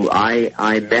to.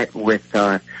 I met with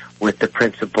the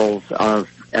principals of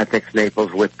Ethics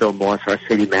Naples, with Bill Moss, our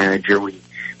city manager.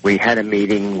 We had a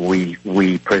meeting.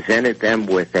 We presented them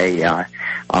with a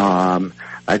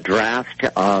draft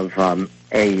of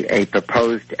a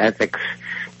proposed ethics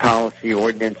policy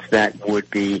ordinance that would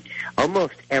be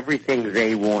almost everything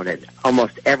they wanted.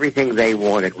 Almost everything they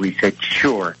wanted. We said,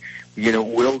 sure,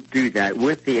 we'll do that,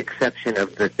 with the exception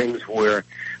of the things where,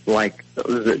 like,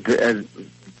 that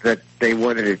they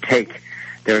wanted to take.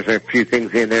 There's a few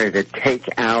things in there that take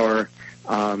our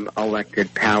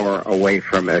elected power away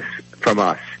from us,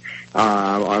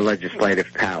 our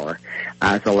legislative power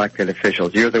as elected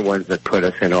officials. You're the ones that put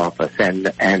us in office,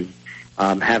 and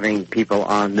having people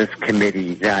on this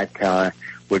committee that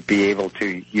would be able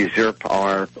to usurp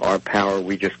our power,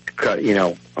 we just,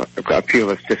 a few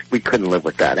of us we couldn't live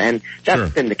with that, and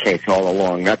that's been the case all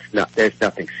along. There's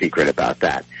nothing secret about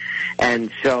that, and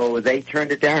so they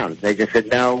turned it down. They just said,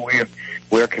 no,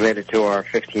 we're committed to our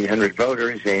 1,500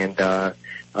 voters, and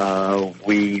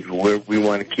we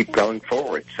want to keep going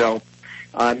forward. So,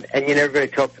 and everybody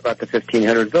talks about the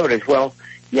 1,500 voters. Well,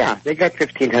 yeah, they got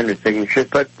 1,500 signatures,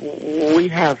 but we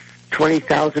have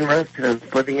 20,000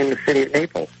 residents living in the city of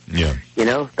Naples. Yeah.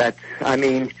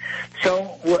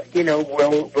 So, we'll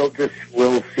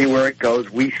see where it goes.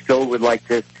 We still would like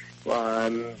to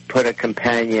put a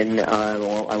companion,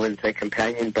 well, I wouldn't say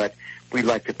companion, but we'd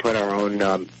like to put our own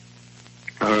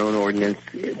ordinance,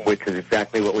 which is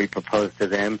exactly what we proposed to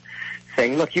them,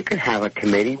 saying, look, you can have a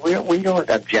committee. We don't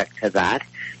object to that.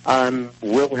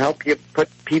 We'll help you put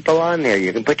people on there.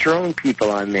 You can put your own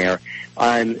people on there.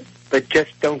 But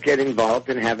just don't get involved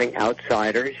in having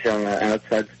outsiders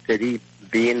outside the city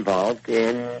be involved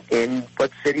in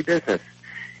what's city business.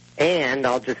 And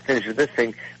I'll just finish with this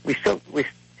thing.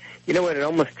 You know what, it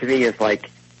almost to me is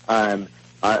like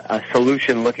a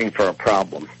solution looking for a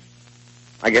problem.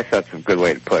 I guess that's a good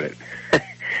way to put it.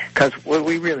 Because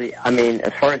we really,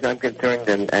 as far as I'm concerned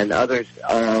and others,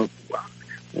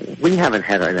 we haven't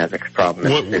had an ethics problem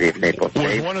in the city of Naples.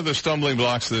 Was one of the stumbling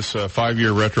blocks this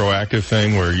 5-year retroactive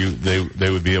thing where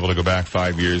they would be able to go back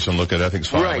 5 years and look at ethics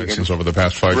violations over the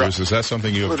past 5 years? Is that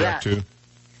something you object to?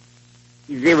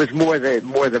 It was more the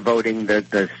voting,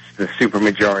 the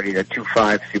supermajority, the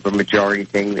 2-5 supermajority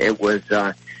thing. It was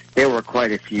there were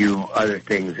quite a few other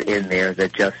things in there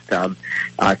that just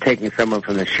taking someone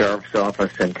from the sheriff's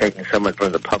office and taking someone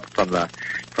from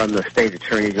the state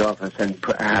attorney's office and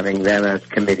having them as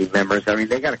committee members.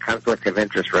 They got a conflict of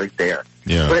interest right there.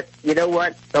 Yeah. But you know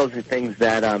what? Those are things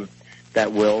that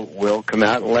will come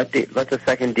out and let the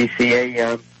second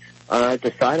DCA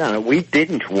decide on it. We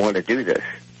didn't want to do this.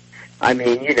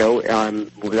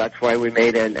 That's why we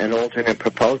made an alternate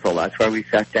proposal. That's why we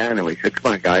sat down and we said,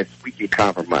 "Come on, guys, we can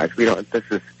compromise. We don't. This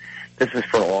is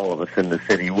for all of us in the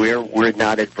city. We're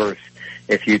not adverse.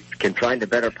 If you can find a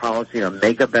better policy or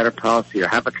make a better policy or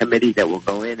have a committee that will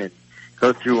go in and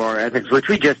go through our ethics, which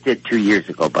we just did 2 years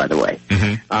ago, by the way,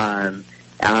 and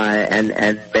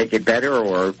make it better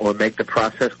or make the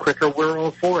process quicker, we're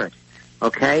all for it.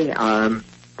 Okay."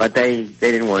 But they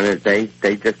didn't want it. They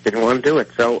just didn't want to do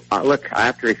it. So look, I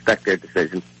have to respect their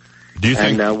decision. Do you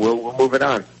think? And we'll move it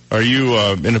on. Are you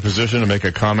in a position to make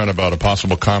a comment about a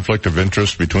possible conflict of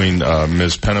interest between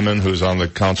Ms. Penniman, who's on the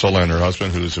council, and her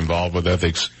husband, who's involved with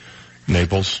Ethics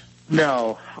Naples?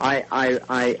 No, I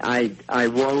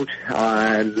won't.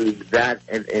 That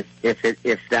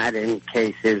if that in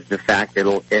case is the fact,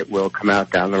 it will come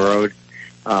out down the road.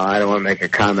 I don't want to make a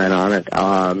comment on it.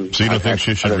 So you don't think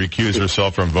she should recuse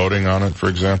herself from voting on it, for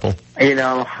example? You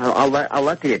know, I'll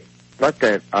let the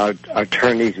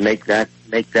attorneys make that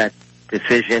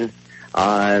decision,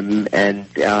 and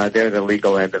they're the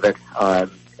legal end of it.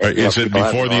 Is it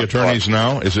before the attorneys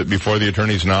now? Is it before the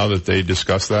attorneys now that they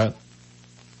discuss that?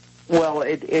 Well,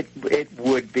 it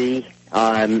would be.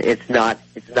 It's not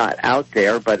out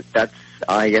there, but that's,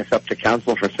 I guess, up to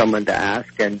counsel for someone to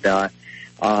ask, and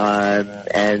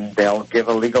they'll give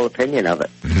a legal opinion of it.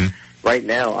 Mm-hmm. Right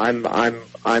now,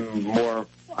 I'm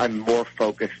more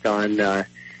focused on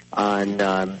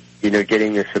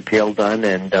getting this appeal done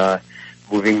and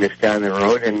moving this down the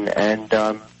road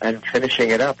and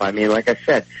finishing it up. I mean, like I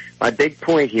said, my big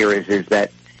point here is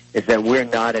that we're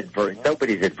not adverse.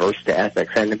 Nobody's adverse to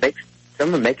ethics, and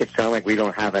someone make it sound like we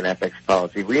don't have an ethics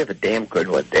policy. We have a damn good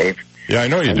one, Dave. Yeah, I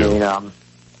know you do.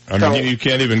 You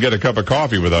can't even get a cup of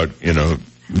coffee without, yeah,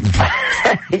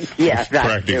 that's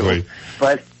practically.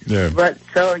 True. So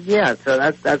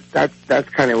that's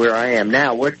kind of where I am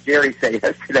now. What did Jerry say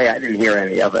yesterday? I didn't hear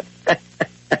any of it.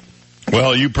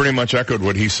 Well, you pretty much echoed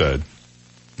what he said.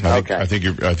 I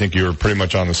think you're pretty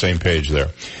much on the same page there.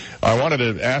 I wanted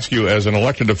to ask you, as an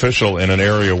elected official in an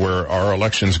area where our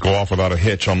elections go off without a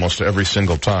hitch almost every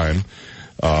single time,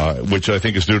 which I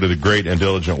think is due to the great and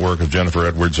diligent work of Jennifer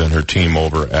Edwards and her team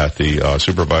over at the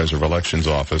Supervisor of Elections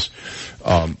office.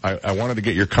 I wanted to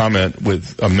get your comment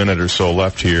with a minute or so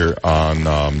left here on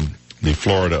the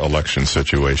Florida election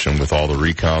situation with all the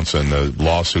recounts and the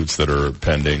lawsuits that are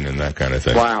pending and that kind of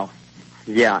thing. Wow.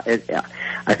 Yeah,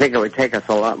 I think it would take us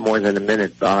a lot more than a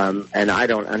minute, and I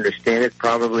don't understand it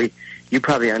probably. You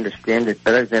probably understand it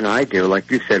better than I do. Like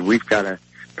you said, we've got a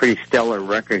pretty stellar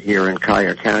record here in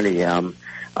Collier County.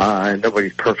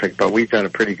 Nobody's perfect, but we've done a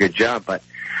pretty good job. But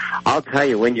I'll tell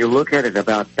you, when you look at it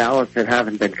about ballots that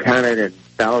haven't been counted and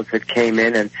ballots that came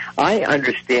in, and I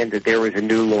understand that there was a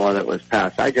new law that was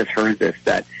passed. I just heard this,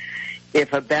 that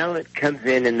if a ballot comes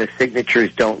in and the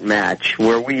signatures don't match,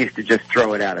 where we used to just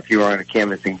throw it out if you were on a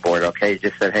canvassing board, okay, you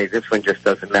just said, hey, this one just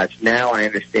doesn't match. Now I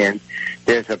understand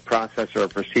there's a process or a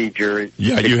procedure.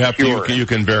 Yeah, you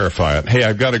can verify it. Hey,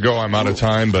 I've got to go. I'm out of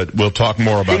time, but we'll talk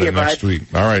more about it next week.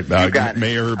 All right,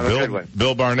 Mayor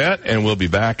Bill Barnett, and we'll be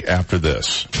back after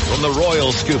this. From the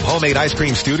Royal Scoop Homemade Ice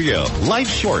Cream Studio,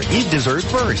 life's short. Eat dessert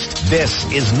first. This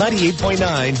is 98.9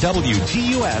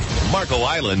 WGUF, Marco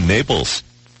Island, Naples.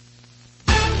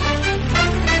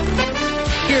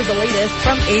 Here's the latest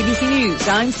from ABC News.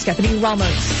 I'm Stephanie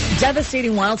Ramos.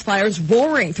 Devastating wildfires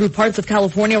roaring through parts of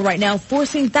California right now,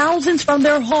 forcing thousands from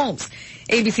their homes.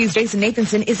 ABC's Jason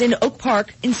Nathanson is in Oak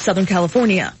Park in Southern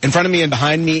California. In front of me and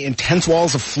behind me, intense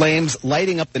walls of flames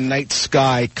lighting up the night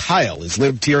sky. Kyle has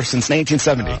lived here since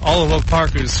 1970. All of Oak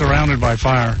Park is surrounded by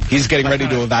fire. He's getting ready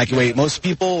to evacuate. Most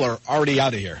people are already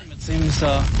out of here. It seems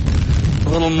a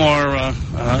little more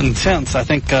intense. I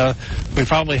think we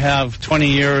probably have 20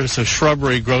 years of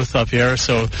shrubbery growth up here,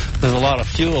 so there's a lot of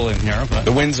fuel in here. But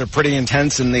the winds are pretty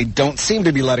intense, and they don't seem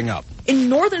to be letting up. In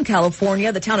Northern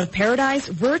California, the town of Paradise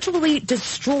virtually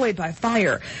destroyed by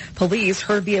fire. Police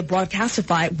heard via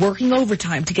Broadcastify working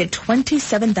overtime to get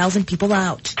 27,000 people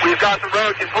out. We've got the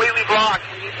road completely blocked.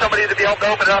 We need somebody to be able to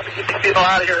open it up and get these people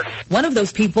out of here. One of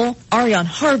those people, Ariane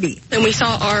Harvey. And we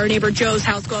saw our neighbor Joe's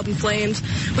house go up in flames.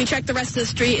 We checked the rest of the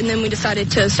street, and then we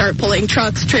decided to start pulling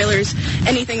trucks, trailers,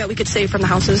 anything that we could save from the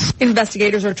houses.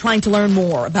 Investigators are trying to learn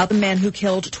more about the man who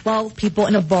killed 12 people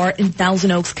in a bar in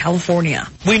Thousand Oaks, California.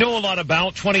 We know a lot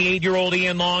about 28-year-old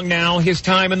Ian Long now, his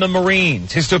time in the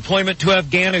Marines, his deployment to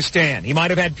Afghanistan. He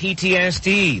might have had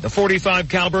PTSD, the .45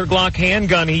 caliber Glock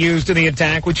handgun he used in the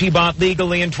attack, which he bought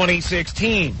legally in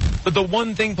 2016. But the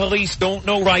one thing police don't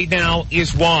know right now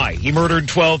is why he murdered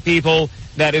 12 people.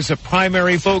 That is a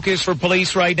primary focus for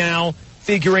police right now,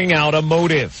 figuring out a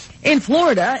motive. In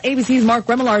Florida, ABC's Mark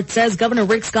Remillard says Governor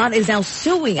Rick Scott is now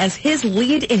suing as his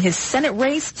lead in his Senate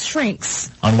race shrinks.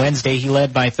 On Wednesday, he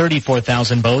led by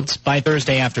 34,000 votes. By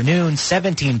Thursday afternoon,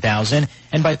 17,000.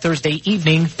 And by Thursday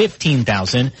evening,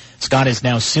 15,000. Scott is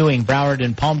now suing Broward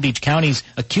and Palm Beach counties,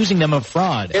 accusing them of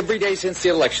fraud. Every day since the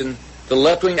election, the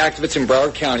left-wing activists in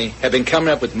Broward County have been coming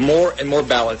up with more and more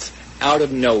ballots out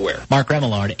of nowhere. Mark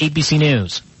Remillard, ABC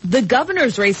News. The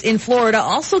governor's race in Florida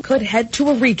also could head to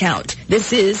a recount.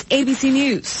 This is ABC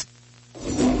News.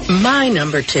 My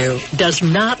number 2 does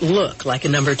not look like a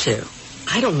number 2.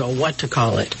 I don't know what to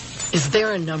call it. Is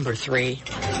there a number 3?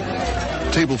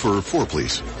 Table for 4,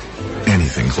 please.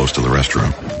 Anything close to the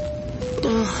restroom.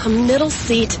 A middle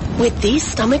seat with these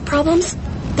stomach problems?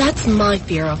 That's my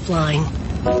fear of flying.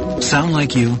 Sound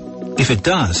like you? If it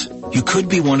does, you could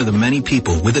be one of the many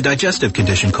people with a digestive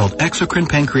condition called exocrine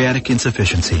pancreatic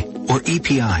insufficiency, or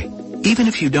EPI. Even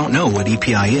if you don't know what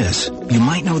EPI is, you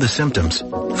might know the symptoms.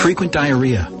 Frequent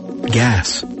diarrhea,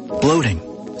 gas, bloating,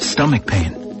 stomach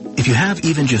pain. If you have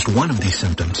even just one of these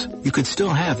symptoms, you could still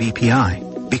have EPI,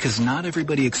 because not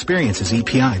everybody experiences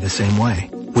EPI the same way,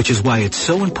 which is why it's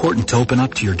so important to open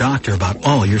up to your doctor about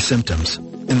all your symptoms.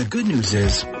 And the good news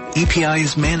is, EPI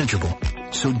is manageable,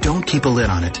 so don't keep a lid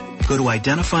on it. Go to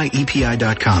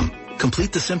identifyepi.com,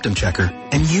 complete the symptom checker,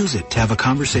 and use it to have a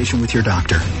conversation with your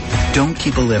doctor. Don't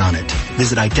keep a lid on it.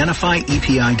 Visit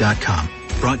identifyepi.com.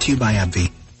 Brought to you by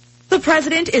AbbVie. The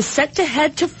president is set to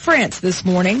head to France this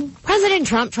morning. President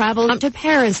Trump traveled to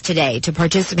Paris today to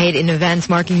participate in events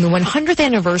marking the 100th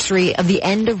anniversary of the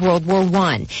end of World War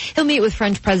I. He'll meet with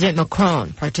French President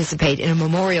Macron, participate in a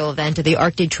memorial event at the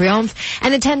Arc de Triomphe,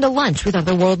 and attend a lunch with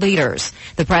other world leaders.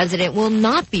 The president will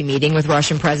not be meeting with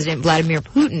Russian President Vladimir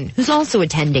Putin, who's also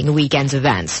attending the weekend's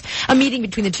events. A meeting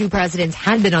between the two presidents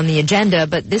had been on the agenda,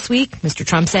 but this week, Mr.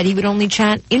 Trump said he would only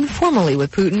chat informally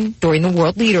with Putin during the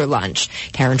world leader lunch.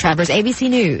 Karen Travers, ABC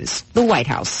News, the White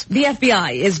House. The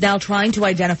FBI is now trying to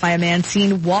identify a man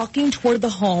seen walking toward the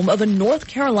home of a North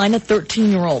Carolina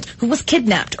 13-year-old who was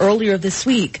kidnapped earlier this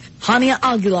week. Hania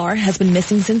Aguilar has been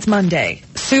missing since Monday.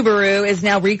 Subaru is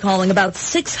now recalling about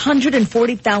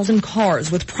 640,000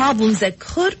 cars with problems that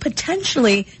could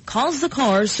potentially cause the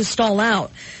cars to stall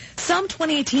out. Some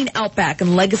 2018 Outback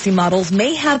and Legacy models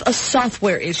may have a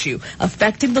software issue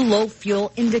affecting the low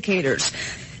fuel indicators.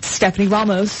 Stephanie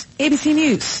Ramos, ABC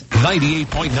News.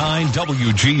 98.9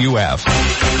 WGUF.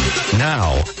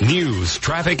 Now, news,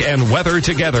 traffic, and weather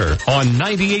together on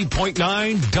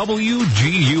 98.9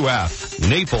 WGUF.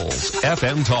 Naples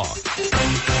FM Talk.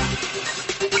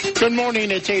 Good morning.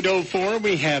 It's 8:04.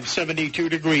 We have 72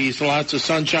 degrees. Lots of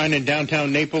sunshine in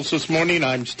downtown Naples this morning.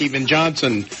 I'm Stephen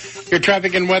Johnson. Your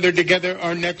traffic and weather together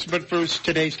are next, but first,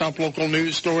 today's top local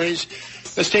news stories.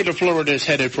 The state of Florida is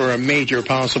headed for a major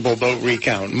possible vote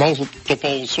recount.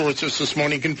 Multiple sources this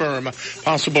morning confirm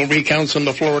possible recounts in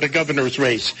the Florida governor's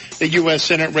race, the U.S.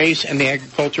 Senate race, and the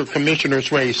Agriculture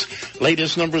Commissioner's race.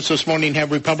 Latest numbers this morning have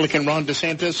Republican Ron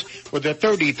DeSantis with a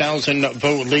 30,000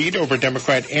 vote lead over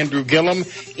Democrat Andrew Gillum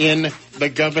in the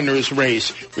governor's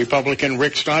race. Republican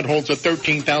Rick Scott holds a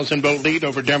 13,000 vote lead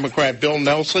over Democrat Bill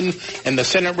Nelson in the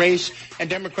Senate race, and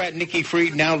Democrat Nikki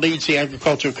Fried now leads the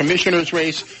Agriculture Commissioner's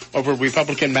race over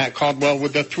Republican Matt Caldwell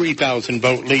with a 3,000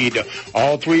 vote lead.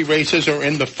 All three races are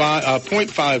in the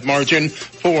 0.5 margin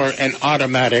for an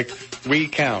automatic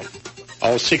recount.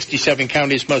 All 67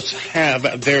 counties must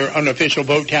have their unofficial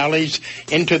vote tallies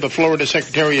into the Florida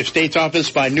Secretary of State's office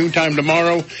by noontime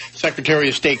tomorrow. Secretary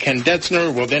of State Ken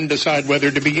Detzner will then decide whether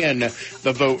to begin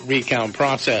the vote recount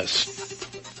process.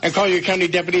 And Collier County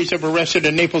deputies have arrested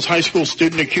a Naples high school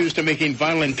student accused of making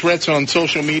violent threats on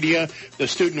social media. The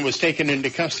student was taken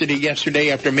into custody yesterday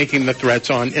after making the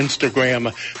threats on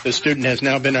Instagram. The student has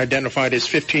now been identified as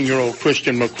 15-year-old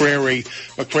Christian McCrary.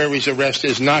 McCrary's arrest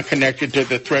is not connected to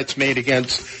the threats made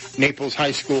against Naples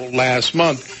High School last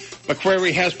month.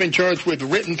 McCrary has been charged with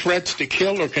written threats to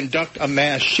kill or conduct a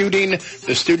mass shooting.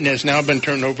 The student has now been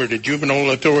turned over to juvenile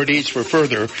authorities for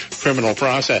further criminal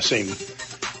processing.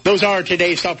 Those are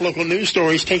today's top local news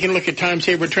stories. Taking a look at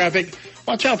time-saver traffic.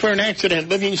 Watch out for an accident.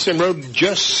 Livingston Road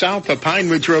just south of Pine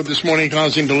Ridge Road this morning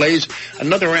causing delays.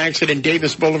 Another accident,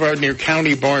 Davis Boulevard near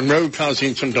County Barn Road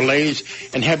causing some delays.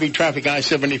 And heavy traffic,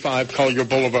 I-75 Collier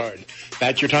Boulevard.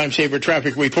 That's your time-saver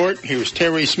traffic report. Here's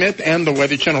Terry Smith and the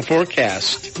Weather Channel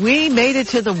forecast. We made it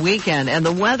to the weekend, and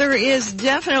the weather is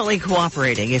definitely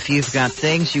cooperating if you've got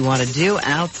things you want to do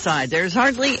outside. There's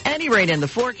hardly any rain in the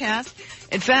forecast.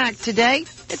 In fact, today,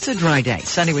 it's a dry day.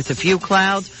 Sunny with a few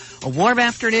clouds. A warm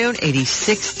afternoon,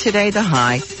 86 today, the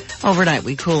high. Overnight,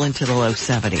 we cool into the low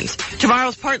 70s.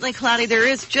 Tomorrow's partly cloudy. There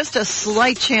is just a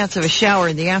slight chance of a shower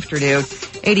in the afternoon,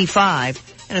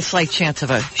 85, and a slight chance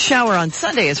of a shower on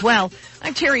Sunday as well.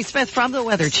 I'm Terry Smith from the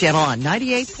Weather Channel on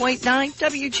 98.9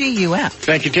 WGUF.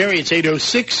 Thank you, Terry. It's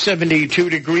 8:06, 72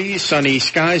 degrees, sunny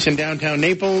skies in downtown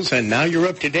Naples, and now you're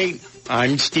up to date.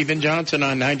 I'm Stephen Johnson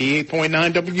on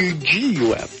 98.9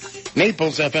 WGUF.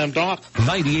 Naples FM Talk.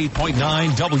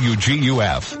 98.9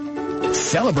 WGUF.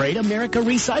 Celebrate America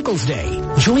Recycles Day.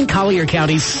 Join Collier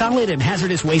County's Solid and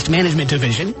Hazardous Waste Management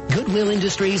Division, Goodwill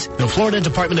Industries, the Florida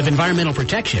Department of Environmental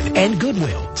Protection, and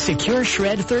Goodwill. Secure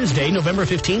Shred Thursday, November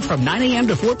 15th from 9 a.m.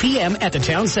 to 4 p.m. at the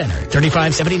Town Center,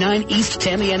 3579 East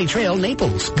Tamiami Trail,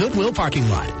 Naples. Goodwill parking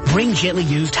lot. Bring gently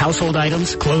used household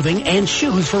items, clothing, and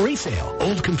shoes for resale.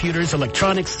 Old computers,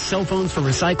 electronics, cell phones for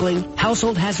recycling.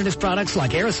 Household hazardous products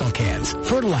like aerosol cans,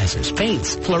 fertilizers,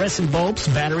 paints, fluorescent bulbs,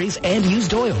 batteries, and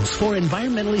used oils for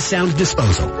environmentally sound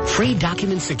disposal. Free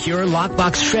document secure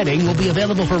lockbox shredding will be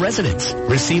available for residents.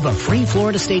 Receive a free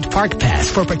Florida State Park Pass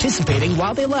for participating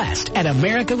while they last at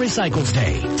America Recycles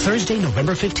Day. Thursday,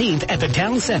 November 15th at the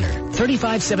Town Center,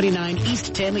 3579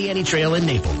 East Tamiami Trail in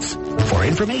Naples. For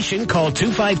information, call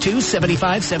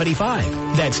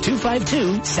 252-7575. That's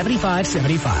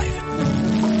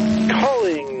 252-7575.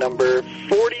 Calling number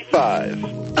 45.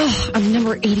 Oh, I'm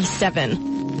number 87.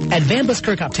 At Van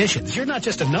Buskirk Opticians, you're not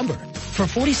just a number. For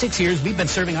 46 years, we've been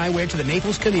serving eyewear to the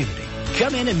Naples community.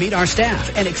 Come in and meet our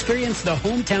staff and experience the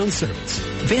hometown service.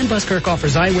 Van Buskirk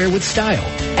offers eyewear with style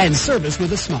and service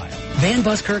with a smile. Van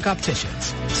Buskirk Opticians,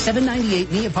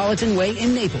 798 Neapolitan Way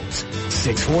in Naples,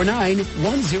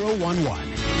 649-1011.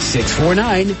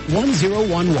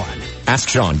 649-1011.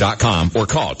 AskSean.com or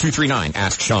call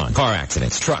 239-ASK-SEAN. Car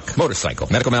accidents, truck, motorcycle,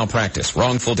 medical malpractice,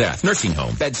 wrongful death, nursing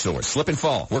home, bed sores, slip and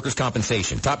fall, workers'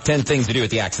 compensation. Top 10 things to do at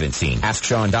the accident scene.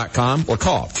 AskSean.com or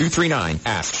call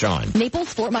 239-ASK-SEAN.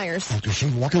 Naples, Fort Myers. Dr.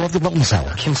 Shane Walker of the Wellness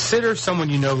Hour. Consider someone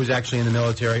you know who's actually in the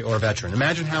military or a veteran.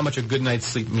 Imagine how much a good night's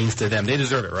sleep means to them. They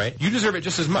deserve it, right? You deserve it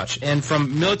just as much. And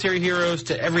from military heroes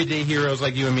to everyday heroes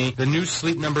like you and me, the new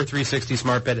Sleep Number 360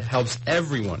 smart bed helps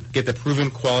everyone get the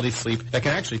proven quality sleep that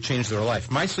can actually change their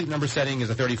life. My sleep number setting is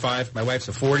a 35. My wife's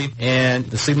a 40. And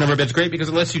the sleep number bed's great because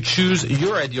it lets you choose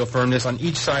your ideal firmness on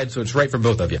each side, so it's right for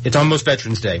both of you. It's almost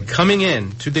Veterans Day. Coming in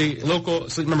to the local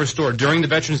Sleep Number store during the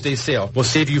Veterans Day sale will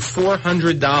save you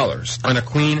 $400 on a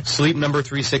Queen Sleep Number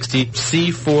 360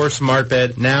 C4 smart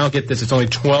bed. Now get this, it's only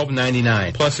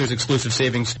 $12.99. Plus there's exclusive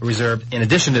savings reserved in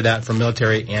addition to that for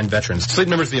military and veterans. Sleep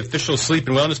Number is the official sleep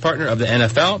and wellness partner of the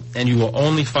NFL, and you will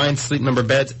only find Sleep Number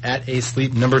beds at a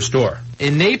Sleep Number store.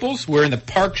 In Naples, we're in the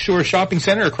Park Shore Shopping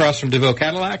Center across from DeVille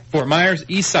Cadillac. Fort Myers,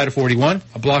 east side of 41,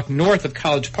 a block north of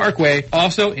College Parkway.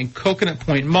 Also in Coconut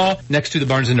Point Mall, next to the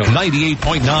Barnes & Noble.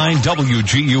 98.9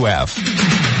 WGUF.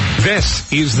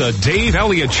 This is the Dave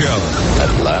Elliott Show.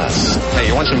 At last. Hey,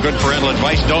 you want some good parental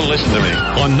advice? Don't listen to me.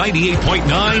 On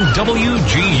 98.9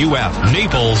 WGUF,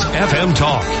 Naples FM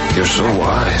Talk. You're so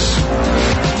wise.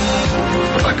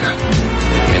 Like a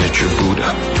miniature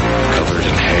Buddha covered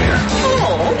in hair.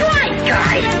 Oh, right,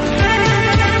 guy.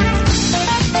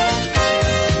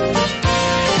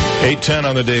 8:10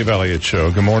 on the Dave Elliott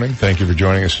Show. Good morning. Thank you for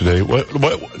joining us today. What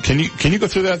can you go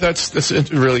through that?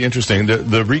 That's really interesting.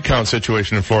 The recount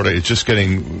situation in Florida is just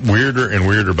getting weirder and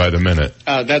weirder by the minute.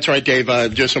 That's right, Dave.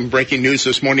 Just some breaking news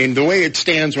this morning. The way it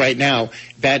stands right now,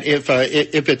 that if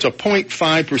it's a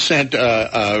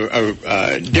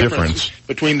 0.5% difference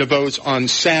between the votes on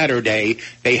Saturday,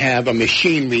 they have a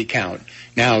machine recount.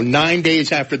 Now, 9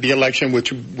 days after the election,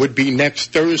 which would be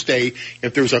next Thursday,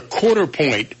 if there's a quarter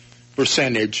point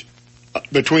percentage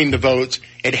between the votes,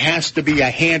 it has to be a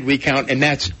hand recount, and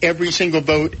that's every single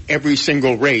vote, every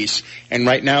single race. And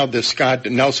right now, the Scott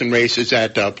Nelson race is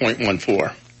at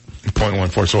 0.14.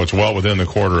 0.14, so it's well within the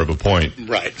quarter of a point.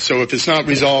 Right. So if it's not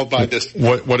resolved by this...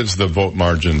 What is the vote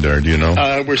margin there, do you know?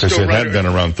 We're still... Because it had been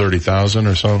around 30,000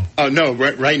 or so? No,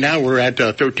 right now we're at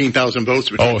 13,000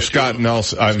 votes. Oh, Scott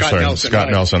Nelson.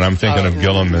 Scott Nelson. I'm thinking of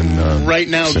Gillum and... right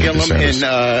now, Gillum DeSantis.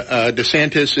 and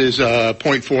DeSantis is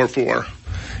 0.44.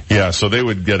 Yeah, so they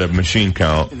would get a machine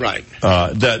count. Right.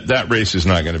 That race is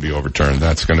not going to be overturned.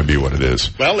 That's going to be what it is.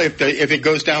 Well, if it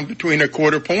goes down between a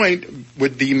quarter point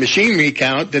with the machine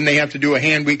recount, then they have to do a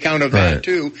hand recount of that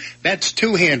too. That's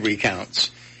 2 hand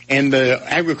recounts. And the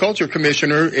agriculture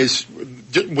commissioner is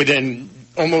within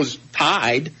almost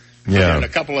tied. Yeah. Within a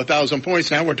couple of thousand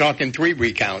points. Now we're talking 3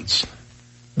 recounts.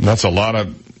 And that's a lot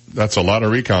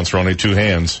of recounts for only 2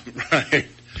 hands. Right.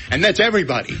 And that's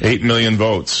everybody. 8 million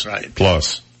votes. Right.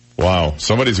 Plus. Wow,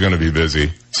 somebody's going to be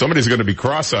busy. Somebody's going to be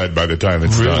cross-eyed by the time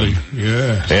it's done.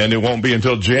 Yeah. And it won't be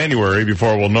until January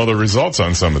before we'll know the results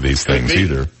on some of these things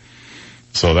either.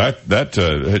 So that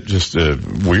just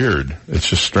weird. It's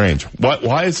just strange.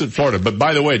 Why is it Florida? But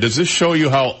by the way, does this show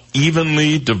you how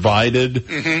evenly divided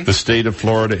the state of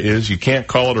Florida is? You can't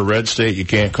call it a red state. You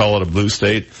can't call it a blue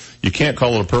state. You can't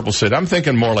call it a purple state. I'm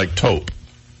thinking more like taupe.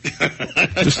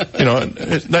 Just,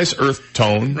 a nice earth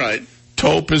tone. Right.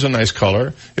 Taupe is a nice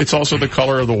color. It's also the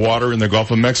color of the water in the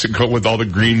Gulf of Mexico with all the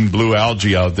green, blue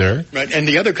algae out there. Right, and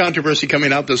the other controversy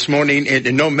coming out this morning,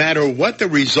 and no matter what the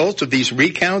results of these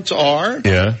recounts are,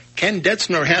 Ken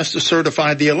Detzner has to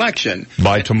certify the election.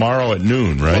 By tomorrow at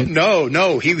noon, right? Well,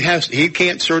 no, he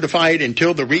can't certify it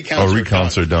until the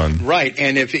recounts are done. Right,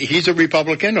 and if he's a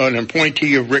Republican or an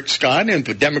appointee of Rick Scott, and if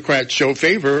the Democrats show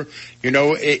favor,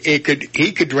 he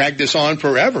could drag this on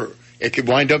forever. It could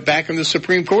wind up back in the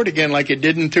Supreme Court again like it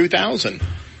did in 2000.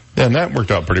 Yeah, and that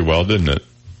worked out pretty well, didn't it?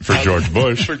 For George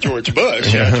Bush. For George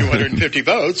Bush, 250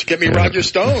 votes. Get me Roger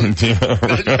Stone.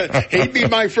 He'd be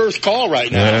my first call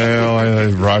right now.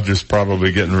 Well, Roger's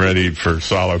probably getting ready for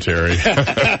solitary.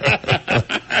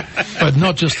 But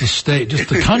not just the state, just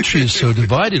the country is so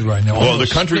divided right now. Well, the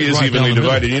country is evenly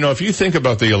divided. If you think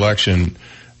about the election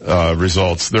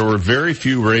results, there were very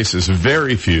few races,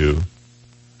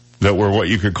 that were what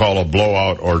you could call a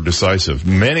blowout or decisive.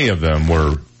 Many of them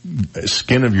were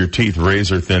skin of your teeth,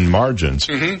 razor thin margins.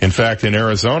 In fact, in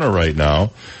Arizona right now,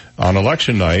 on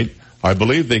election night, I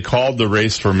believe they called the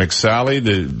race for McSally,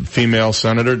 the female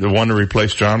senator, the one to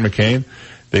replace John McCain.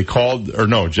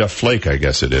 Jeff Flake, I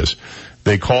guess it is.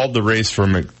 They called the race for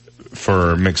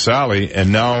McSally,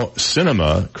 and now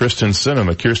Kyrsten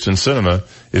Sinema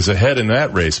is ahead in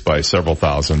that race by several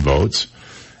thousand votes.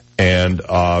 And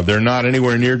they're not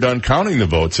anywhere near done counting the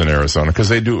votes in Arizona because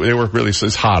they work really,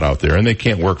 it's hot out there and they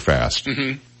can't work fast.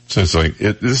 So it's like,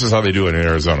 this is how they do it in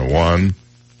Arizona. 1,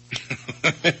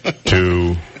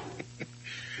 2,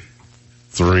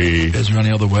 3. Is there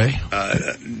any other way?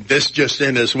 This just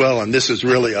in as well, and this is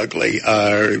really ugly.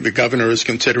 The governor is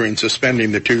considering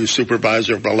suspending the 2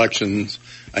 supervisor of elections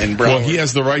in Broward. Well, he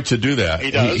has the right to do that. He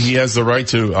does. He has the right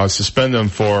to suspend them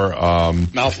for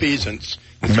malfeasance.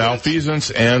 Malfeasance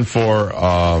and for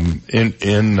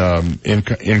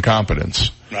incompetence.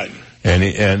 Right.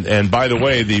 And by the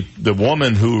way, the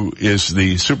woman who is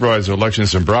the supervisor of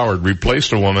elections in Broward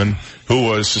replaced a woman who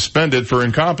was suspended for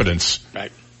incompetence.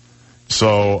 Right.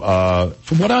 So,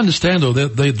 from what I understand, though,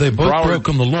 they both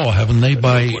broken the law, haven't they?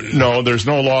 No, there's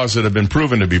no laws that have been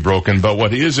proven to be broken. But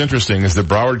what is interesting is that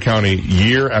Broward County,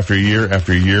 year after year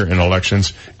after year in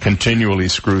elections, continually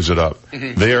screws it up.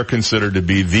 They are considered to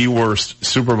be the worst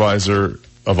supervisor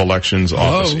of elections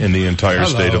office in the entire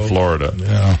state of Florida.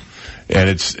 Yeah. And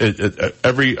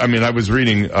I was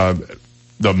reading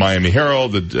the Miami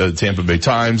Herald, the Tampa Bay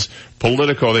Times,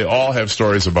 Politico, they all have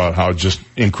stories about how just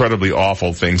incredibly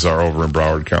awful things are over in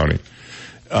Broward County.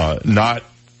 That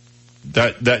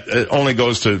only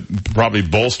goes to probably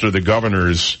bolster the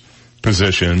governor's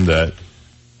position that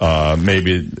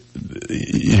maybe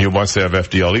he wants to have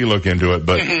FDLE look into it,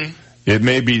 but it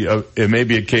may be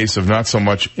a case of not so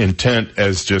much intent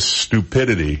as just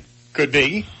stupidity. Could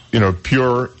be.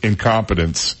 Pure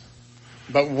incompetence.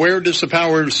 But where does the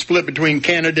power split between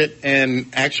candidate and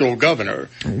actual governor?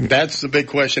 That's the big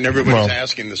question everybody's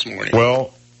asking this morning.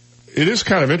 Well, it is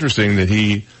kind of interesting that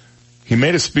he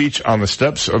made a speech on the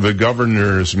steps of the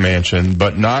governor's mansion,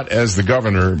 but not as the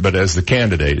governor, but as the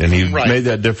candidate. And he made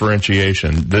that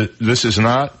differentiation. This is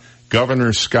not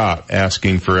Governor Scott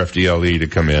asking for FDLE to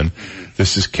come in.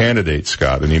 This is candidate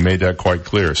Scott, and he made that quite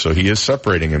clear. So he is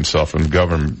separating himself from the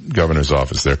governor's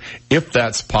office there, if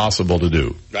that's possible to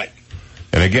do. Right.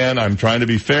 And again, I'm trying to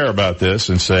be fair about this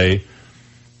and say,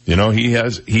 he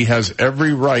has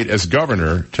every right as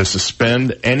governor to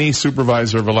suspend any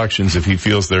supervisor of elections if he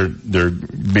feels they're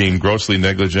being grossly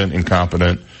negligent,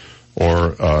 incompetent,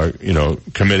 or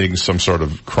committing some sort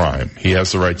of crime. He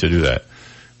has the right to do that.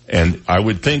 And I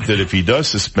would think that if he does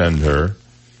suspend her,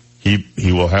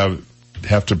 he will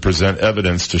have to present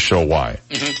evidence to show why.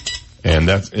 And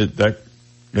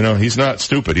he's not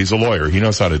stupid. He's a lawyer. He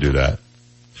knows how to do that.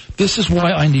 This is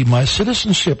why I need my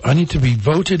citizenship. I need to be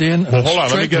voted in. Well, hold on.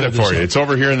 Let me get it for you. It's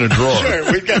over here in the drawer.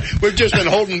 Sure. We've just been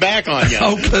holding back on you.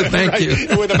 Okay, thank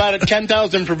you. With about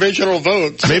 10,000 provisional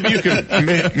votes. Maybe you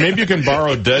can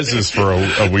borrow Dez's for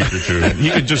a week or two. He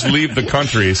could just leave the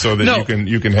country so that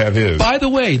you can have his. By the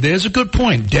way, there's a good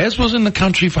point. Dez was in the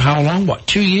country for how long?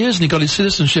 2 years, and he got his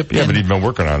citizenship. Yeah, but he'd been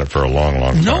working on it for a long,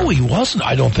 long time. No, he wasn't.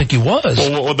 I don't think he was.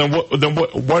 Well,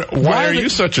 why are you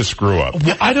such a screw up?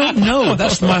 Well, I don't know.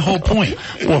 That's my whole point.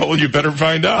 Well, you better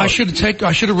find out. I should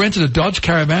have rented a Dodge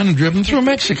Caravan and driven through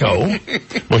Mexico.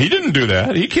 Well, he didn't do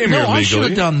that. He came here legally. I should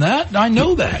have done that. I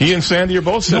know that. He and Sandy are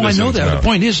both citizens. No, I know that. Now. The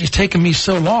point is, it's taken me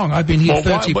so long. I've been here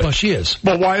 30 plus years.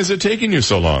 Well, why is it taking you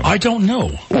so long? I don't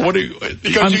know. Well,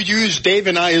 because you used Dave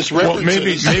and I as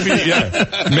references. Well,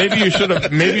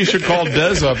 maybe you should call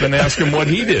Des up and ask him what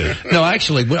he did. No,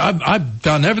 actually, I've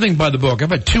done everything by the book. I've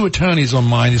had 2 attorneys on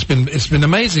mine. It's been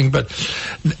amazing, but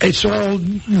it's all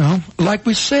like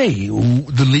we say,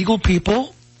 the legal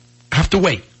people have to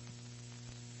wait.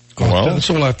 Well, that's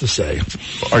all I have to say.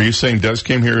 Are you saying Des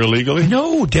came here illegally?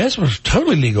 No, Des was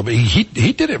totally legal, but he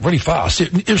did it really fast.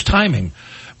 It was timing.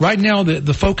 Right now,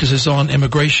 the focus is on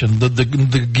immigration.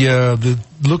 The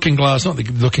looking glass, not the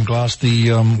looking glass, what do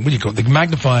you call it? The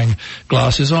magnifying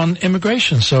glass is on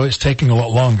immigration, so it's taking a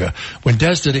lot longer. When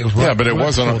Des did it, was right. Yeah, but it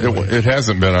wasn't. It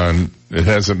hasn't been on. It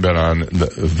hasn't been on.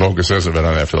 The focus hasn't been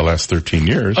on that for the last 13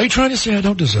 years. Are you trying to say I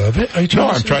don't deserve it? I'm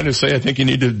trying to say I think you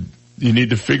need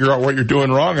to figure out what you're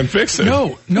doing wrong and fix it.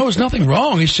 No, there's nothing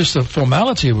wrong. It's just a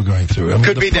formality we're going through.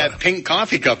 Could be that pink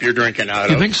coffee cup you're drinking out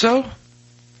of. You think so?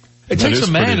 It takes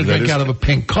a man to drink out of a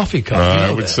pink coffee cup.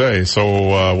 I would say.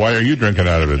 So why are you drinking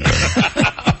out of it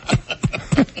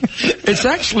then? It's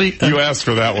actually... You asked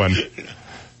for that one.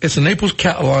 It's a Naples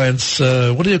Cat Alliance,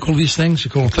 what do you call these things?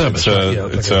 You call them thermos.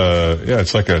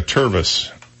 It's like a Tervis.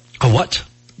 A what?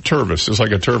 Tervis. It's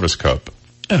like a Tervis cup.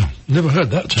 Oh, never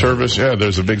heard that term. Tervis, yeah,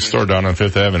 there's a big store down on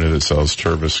 5th Avenue that sells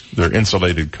Tervis. They're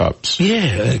insulated cups.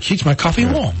 Yeah, it keeps my coffee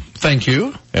warm. Thank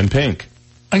you. And pink.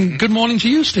 And good morning to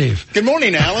you, Steve. Good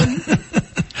morning, Alan.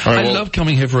 I love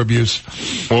coming here for abuse.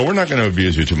 Well, we're not going to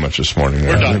abuse you too much this morning.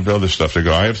 We're done. We have other stuff to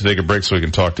go. I have to take a break so we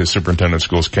can talk to Superintendent of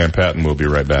Schools Cam Patton. We'll be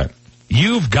right back.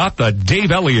 You've got the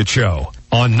Dave Elliott Show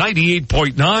on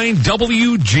 98.9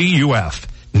 WGUF,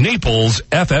 Naples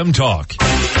FM Talk.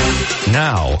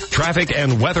 Now, traffic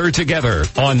and weather together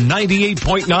on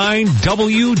 98.9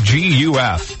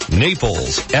 WGUF,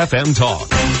 Naples FM Talk.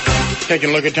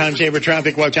 Taking a look at time saver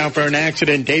traffic. Watch out for an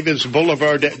accident. Davis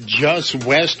Boulevard just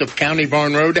west of County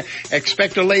Barn Road.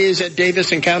 Expect delays at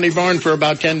Davis and County Barn for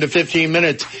about 10 to 15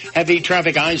 minutes. Heavy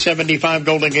traffic I-75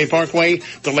 Golden Gate Parkway.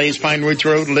 Delays Pine Ridge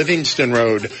Road, Livingston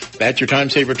Road. That's your time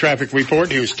saver traffic report.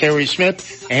 Here's Terry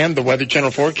Smith and the Weather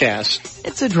Channel forecast.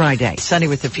 It's a dry day. Sunny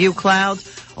with a few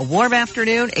clouds. A warm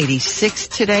afternoon, 86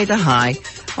 today, the high.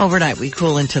 Overnight, we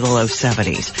cool into the low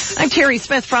 70s. I'm Terry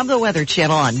Smith from the Weather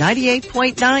Channel on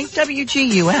 98.9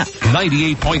 WGUF.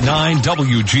 98.9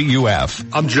 WGUF.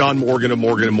 I'm John Morgan of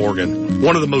Morgan & Morgan.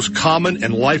 One of the most common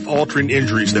and life-altering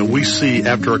injuries that we see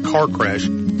after a car crash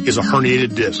is a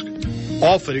herniated disc.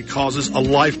 Often it causes a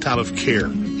lifetime of care,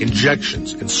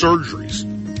 injections, and surgeries.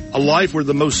 A life where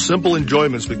the most simple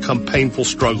enjoyments become painful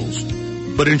struggles.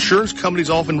 But insurance companies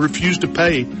often refuse to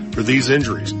pay for these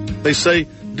injuries. They say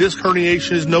disc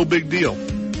herniation is no big deal.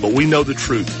 But we know the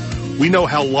truth. We know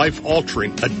how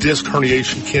life-altering a disc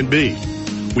herniation can be.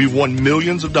 We've won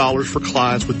millions of dollars for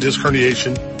clients with disc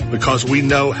herniation because we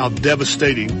know how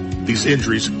devastating these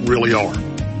injuries really are.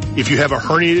 If you have a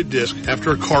herniated disc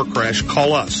after a car crash,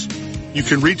 call us. You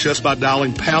can reach us by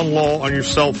dialing pound law on your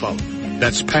cell phone.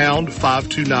 That's pound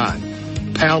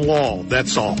 529. Pound law,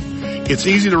 that's all. It's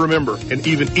easy to remember and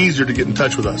even easier to get in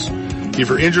touch with us. If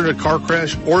you're injured in a car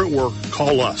crash or at work,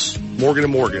 call us. Morgan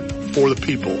 & Morgan,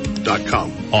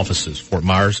 forthepeople.com. Offices, Fort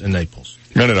Myers and Naples.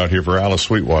 Minute out here for Alice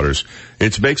Sweetwater's.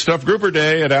 It's Baked Stuffed Grouper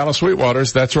Day at Alice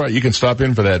Sweetwater's. That's right. You can stop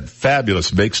in for that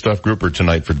fabulous Baked Stuffed Grouper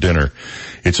tonight for dinner.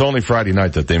 It's only Friday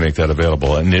night that they make that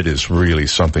available, and it is really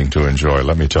something to enjoy.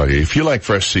 Let me tell you, if you like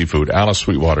fresh seafood, Alice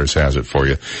Sweetwater's has it for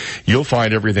you. You'll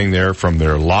find everything there from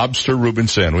their lobster Reuben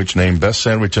sandwich, named Best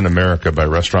Sandwich in America by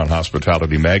Restaurant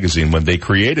Hospitality Magazine when they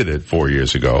created it 4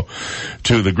 years ago,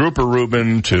 to the grouper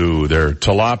Reuben, to their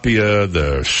tilapia,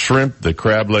 the shrimp, the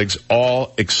crab legs,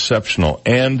 all exceptional.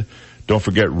 And don't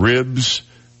forget ribs.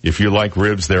 If you like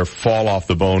ribs, they're fall off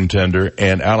the bone tender.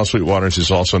 And Alice Sweetwater's is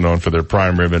also known for their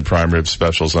prime rib and prime rib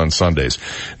specials on Sundays.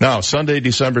 Now, Sunday,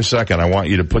 December 2nd, I want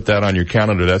you to put that on your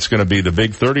calendar. That's going to be the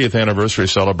big 30th anniversary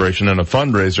celebration and a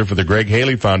fundraiser for the Greg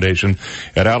Haley Foundation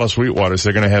at Alice Sweetwater's.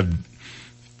 They're going to have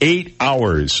 8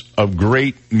 hours of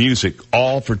great music,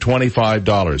 all for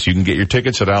 $25. You can get your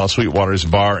tickets at Alice Sweetwater's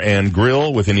Bar and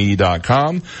Grill with an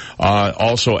E.com.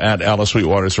 Also at Alice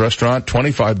Sweetwater's Restaurant,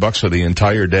 $25 for the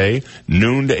entire day,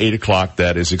 noon to 8 o'clock.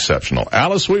 That is exceptional.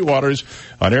 Alice Sweetwater's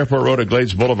on Airport Road at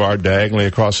Glades Boulevard, diagonally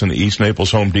across from the East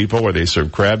Naples Home Depot, where they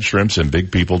serve crab, shrimps, and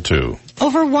big people too.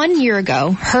 Over 1 year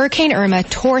ago, Hurricane Irma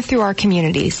tore through our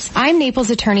communities. I'm Naples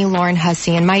attorney Lauren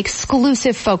Hussey, and my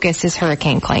exclusive focus is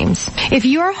hurricane claims. If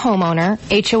you are a homeowner,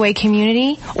 HOA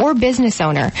community, or business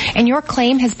owner, and your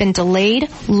claim has been delayed,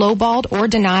 lowballed, or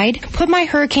denied, put my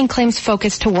hurricane claims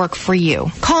focus to work for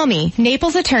you. Call me,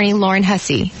 Naples attorney Lauren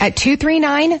Hussey, at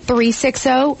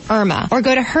 239-360-IRMA, or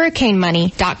go to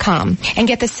hurricanemoney.com and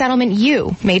get the settlement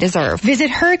you may deserve. Visit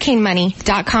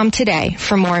hurricanemoney.com today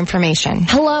for more information.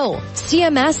 Hello.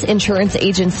 CMS Insurance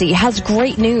Agency has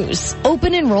great news.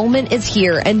 Open enrollment is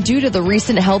here, and due to the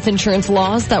recent health insurance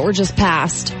laws that were just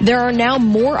passed, there are now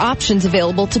more more options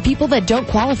available to people that don't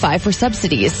qualify for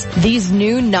subsidies. These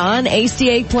new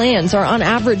non-ACA plans are on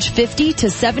average 50 to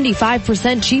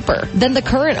 75% cheaper than the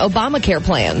current Obamacare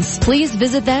plans. Please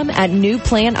visit them at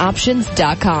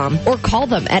newplanoptions.com or call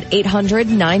them at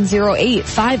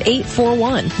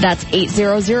 800-908-5841. That's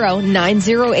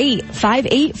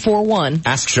 800-908-5841.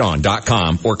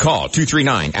 AskSean.com or call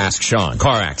 239-ASK-SEAN.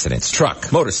 Car accidents,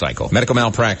 truck, motorcycle, medical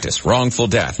malpractice, wrongful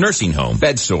death, nursing home,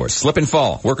 bed sores, slip and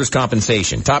fall, workers'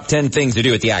 compensation. Top 10 things to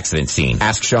do at the accident scene.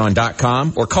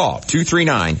 AskSean.com or call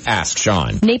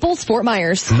 239-ASK-SEAN. Naples, Fort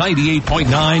Myers.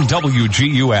 98.9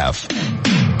 WGUF.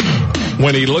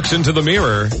 When he looks into the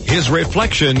mirror, his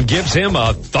reflection gives him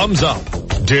a thumbs up.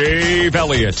 Dave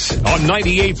Elliott on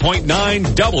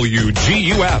 98.9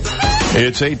 WGUF.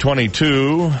 It's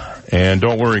 8:22, and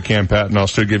don't worry, Cam Patton, I'll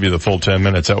still give you the full 10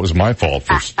 minutes. That was my fault.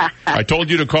 I told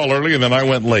you to call early, and then I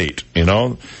went late, you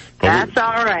know. That's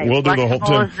all right. We'll do the whole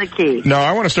Flexible 10. is the key. Now,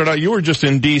 I want to start out. You were just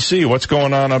in D.C. What's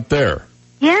going on up there?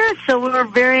 Yeah, so we were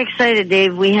very excited,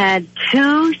 Dave. We had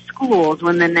 2 schools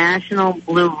win the National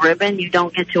Blue Ribbon. You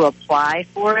don't get to apply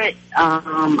for it.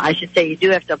 I should say you do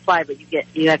have to apply, but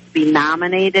you have to be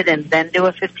nominated and then do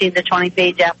a 15 to 20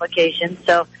 page application.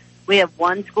 So we have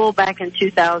one school back in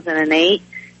 2008,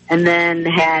 and then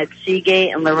had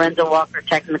Seagate and Lorenzo Walker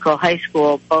Technical High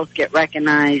School both get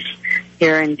recognized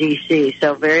here in D.C.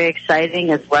 So very exciting.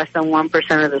 It's less than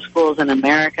 1% of the schools in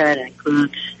America. It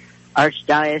includes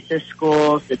archdiocese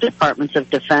schools, the Departments of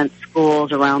Defense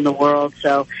schools around the world.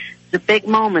 So it's a big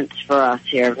moments for us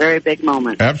here, very big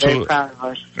moments. Absolutely. Very proud of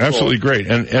our schools. Absolutely great.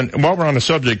 And while we're on the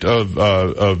subject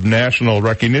of national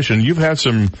recognition, you've had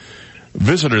some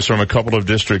visitors from a couple of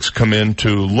districts come in to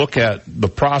look at the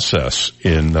process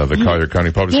in the Collier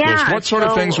County Public Schools. What sort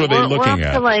of things were they looking we're up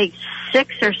at? to like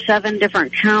 6 or 7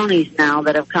 different counties now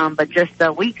that have come, but just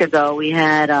a week ago we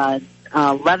had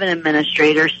 11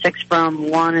 administrators, 6 from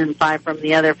one and 5 from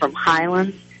the other from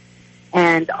Highlands,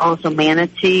 and also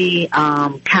Manatee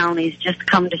counties, just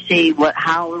come to see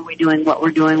how are we doing, what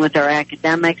we're doing with our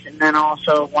academics, and then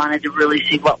also wanted to really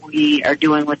see what we are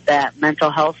doing with that mental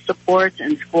health supports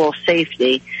and school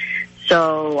safety.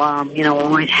 So, we're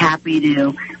always happy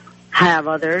to have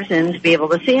others and to be able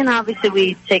to see, and obviously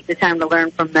we take the time to learn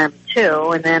from them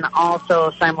too. And then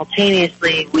also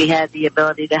simultaneously we had the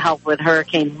ability to help with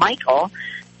Hurricane Michael,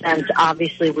 since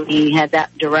obviously we had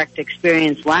that direct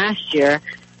experience last year.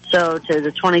 So to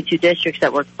the 22 districts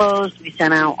that were closed, we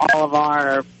sent out all of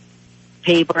our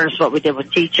papers, what we did with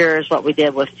teachers, what we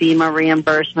did with FEMA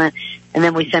reimbursement, and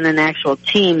then we sent an actual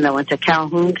team that went to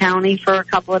Calhoun County for a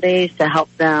couple of days to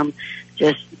help them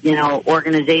just,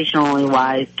 organizationally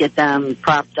wise, get them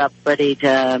propped up, ready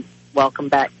to welcome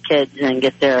back kids and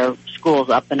get their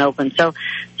schools up and open. So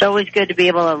it's always good to be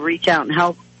able to reach out and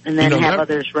help, and then have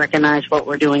others recognize what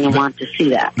we're doing and want to see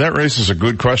that. That raises a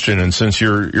good question, and since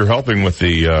you're helping with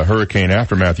the hurricane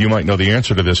aftermath, you might know the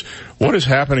answer to this. What is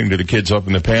happening to the kids up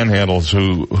in the panhandles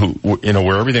who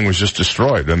where everything was just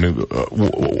destroyed? I mean,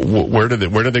 where did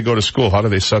they go to school? How do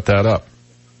they set that up?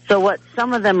 So what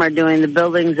some of them are doing, the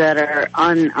buildings that are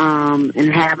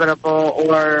uninhabitable,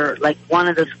 or like one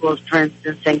of the schools, for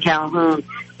instance, in Calhoun,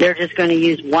 they're just going to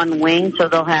use one wing, so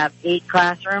they'll have 8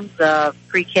 classrooms,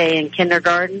 pre-K and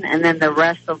kindergarten, and then the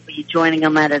rest will be joining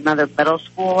them at another middle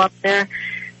school up there.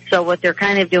 So what they're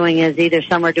kind of doing is either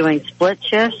some are doing split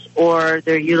shifts, or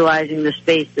they're utilizing the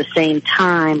space the same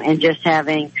time and just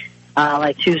having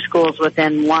like 2 schools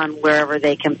within one wherever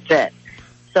they can fit.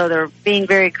 So they're being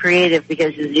very creative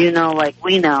because, as you know, like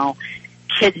we know,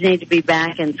 kids need to be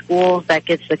back in schools. That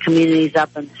gets the communities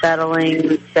up and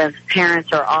settling, since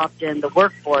parents are often the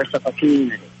workforce of a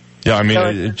community. Yeah, I mean, so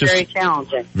it's just very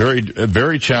challenging. Very,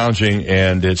 very challenging,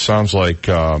 and it sounds like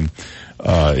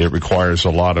it requires a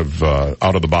lot of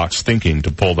out-of-the-box thinking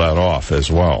to pull that off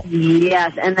as well.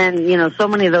 Yes, and then, so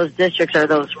many of those districts are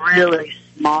those really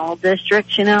small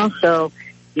districts, so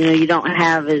you don't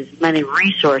have as many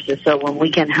resources. So when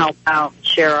we can help out,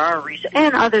 share our resources,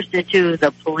 and others did too.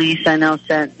 The police, I know,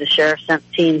 the sheriff sent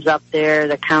teams up there.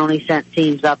 The county sent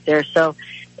teams up there. So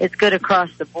it's good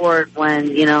across the board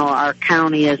when, our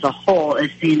county as a whole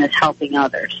is seen as helping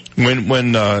others.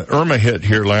 When Irma hit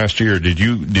here last year, did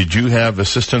you have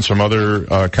assistance from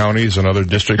other counties and other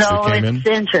districts that came in? So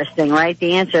it's interesting, right?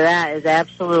 The answer to that is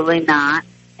absolutely not.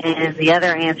 And the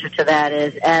other answer to that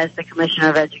is, as the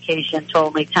Commissioner of Education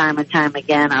told me time and time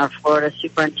again, our Florida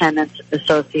Superintendents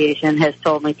Association has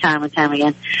told me time and time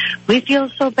again, we feel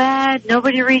so bad.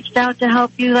 Nobody reached out to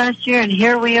help you last year, and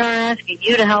here we are asking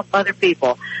you to help other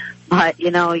people. But, you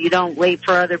don't wait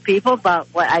for other people. But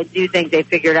what I do think they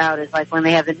figured out is, like, when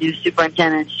they have the new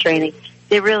superintendents training,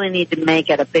 they really need to make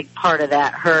it a big part of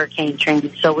that hurricane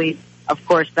training. So we've, of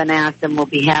course, been asked, and we'll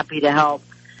be happy to help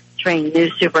train new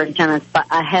superintendents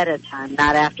ahead of time,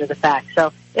 not after the fact.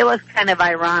 So it was kind of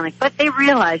ironic, but they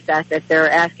realized that they're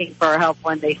asking for our help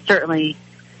when they certainly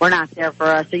were not there for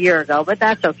us a year ago, but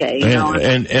that's okay. You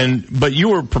know? But you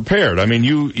were prepared. I mean,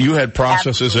 you had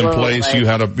processes in place. You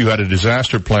had a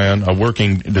disaster plan, a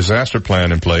working disaster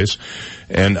plan in place.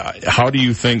 And how do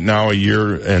you think now, a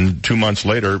year and 2 months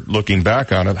later, looking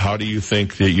back on it, how do you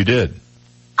think that you did?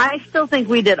 I still think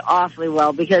we did awfully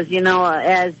well because, you know,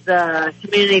 as the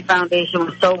Community Foundation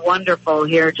was so wonderful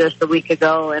here just a week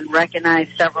ago and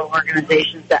recognized several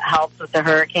organizations that helped with the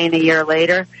hurricane a year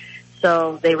later.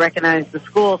 So they recognized the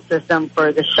school system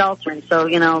for the sheltering. So,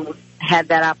 you know, had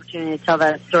that opportunity to tell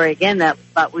that story again,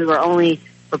 but we were only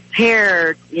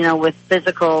prepared, you know, with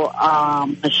physical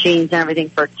machines and everything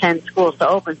for 10 schools to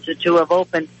open. So to have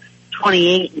opened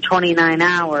 28 and 29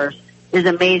 hours is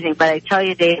amazing. But I tell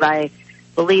you, Dave, I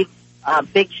believe a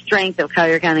big strength of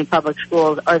Collier County Public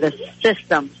Schools are the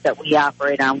systems that we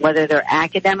operate on, whether they're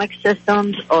academic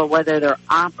systems or whether they're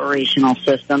operational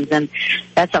systems. And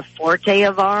that's a forte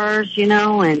of ours, you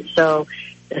know, and so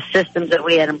the systems that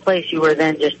we had in place, you were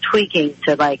then just tweaking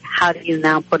to, like, how do you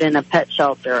now put in a pet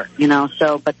shelter, you know,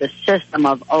 so, but the system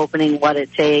of opening, what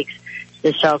it takes,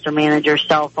 the shelter manager,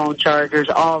 cell phone chargers,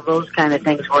 all those kind of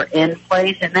things were in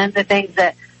place. And then the things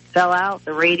that fell out,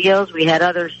 the radios, we had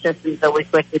other systems that we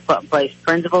quickly put in place.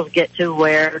 Principals get to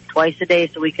where twice a day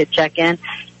so we could check in,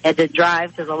 had to drive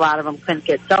because a lot of them couldn't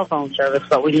get cell phone service,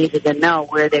 but we needed to know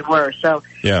where they were. So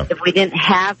if we didn't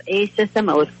have a system,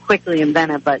 it was quickly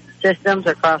invented, but systems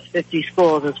across 50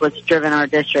 schools is what's driven our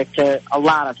district to a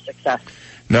lot of success.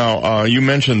 Now, you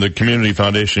mentioned the Community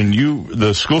Foundation.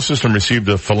 The school system received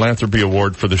a philanthropy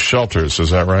award for the shelters, is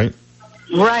that right?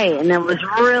 Right, and it was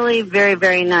really very,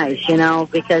 very nice, you know,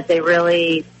 because they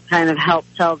really kind of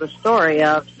helped tell the story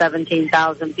of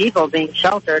 17,000 people being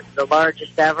sheltered, the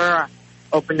largest ever,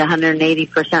 opened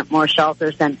 180% more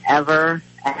shelters than ever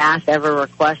asked, ever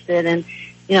requested. And,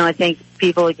 you know, I think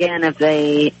people, again, if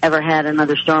they ever had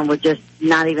another storm, would just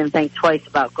not even think twice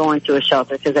about going to a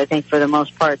shelter, because I think for the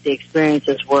most part the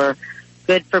experiences were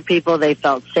good for people. They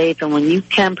felt safe, and when you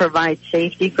can provide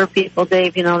safety for people,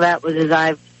 Dave, you know, that was, as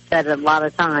I've said a lot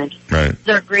of times, it's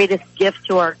our greatest gift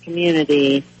to our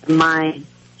community. My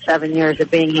 7 years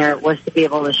of being here was to be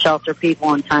able to shelter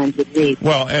people in times of need.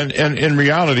 Well, and in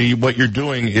reality, what you're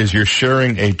doing is you're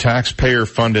sharing a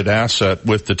taxpayer-funded asset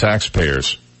with the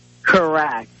taxpayers.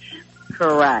 Correct.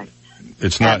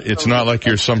 It's not like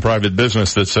you're some private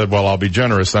business that said, well, I'll be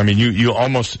generous. I mean, you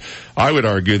almost, I would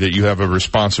argue that you have a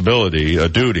responsibility, a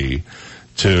duty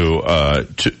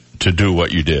to do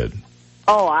what you did.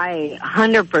 Oh, I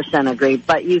 100% agree,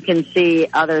 but you can see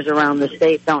others around the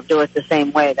state don't do it the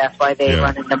same way. That's why they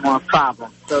run into more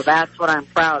problems. So that's what I'm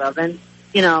proud of. And,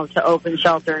 you know, to open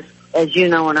shelters, as you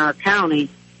know, in our county,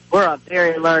 we're a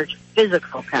very large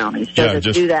physical county. So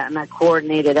to do that in a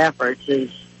coordinated effort is,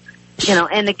 you know,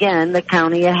 and again, the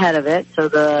county ahead of it. So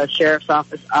the sheriff's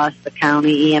office, us, the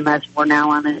county, EMS, we're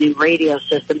now on a new radio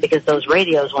system because those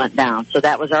radios went down. So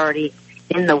that was already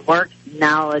in the works.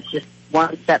 Now it's just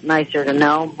one step nicer to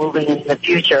know. Moving into the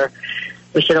future,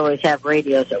 we should always have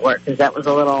radios at work because that was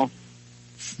a little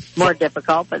more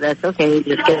difficult, but that's okay. You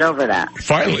just get over that.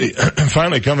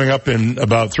 Finally, coming up in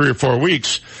about 3 or 4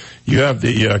 weeks, you have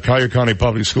the Collier County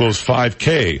Public Schools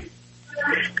 5K.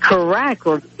 Correct.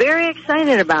 We're very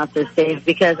excited about this, Dave,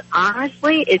 because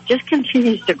honestly, it just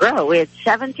continues to grow. We had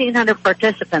 1,700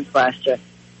 participants last year.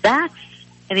 That's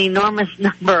an enormous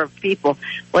number of people.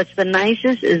 What's the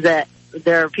nicest is that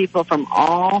there are people from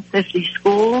all 50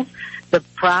 schools. The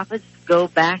profits go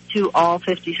back to all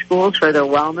 50 schools for their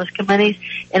wellness committees,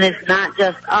 and it's not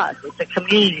just us. It's a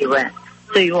community rent.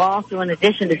 So you also, in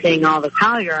addition to seeing all the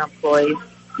Collier employees,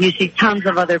 you see tons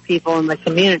of other people in the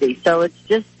community. So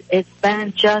it's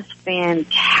been just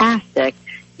fantastic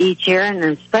each year, and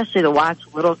especially to watch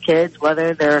little kids,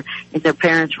 whether they're in their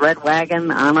parents' red wagon,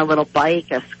 on a little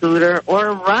bike, a scooter,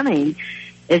 or running.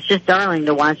 It's just darling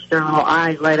to watch their little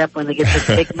eyes light up when they get this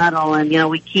big medal. And, you know,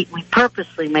 we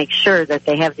purposely make sure that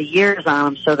they have the years on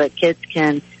them so that kids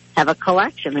can have a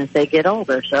collection as they get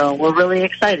older. So we're really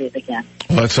excited again.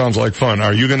 Well, that sounds like fun.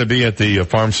 Are you going to be at the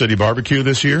Farm City Barbecue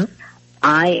this year?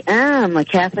 I am.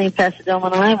 Kathleen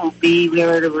Pasadoma and I will be, we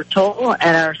were told,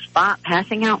 at our spot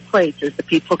passing out plates as the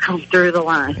people come through the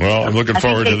line. Well, I'm looking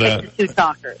forward to that. Two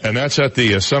talkers. And that's at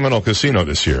the Seminole Casino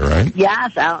this year, right?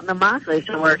 Yes, out in Immokalee.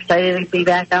 So we're excited to be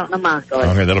back out in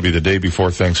Immokalee. Okay, that'll be the day before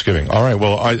Thanksgiving. All right.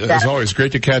 Well, as always,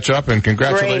 great to catch up, and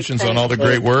congratulations on all the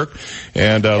great work.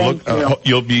 And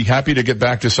you'll be happy to get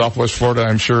back to Southwest Florida,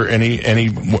 I'm sure, any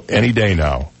day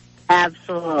now.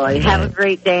 Absolutely. Have a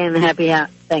great day and happy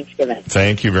Thanksgiving.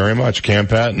 Thank you very much. Cam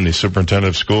Patton, the Superintendent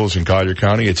of Schools in Collier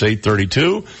County. It's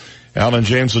 8:32. Alan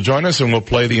James will join us, and we'll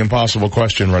play the impossible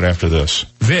question right after this.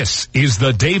 This is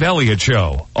the Dave Elliott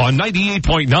Show on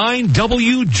 98.9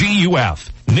 WGUF,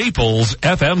 Naples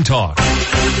FM Talk.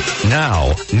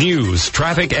 Now, news,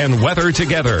 traffic, and weather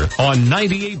together on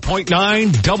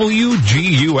 98.9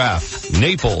 WGUF,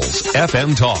 Naples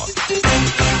FM Talk.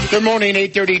 Good morning,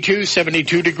 8:32,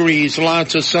 72 degrees.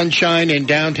 Lots of sunshine in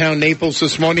downtown Naples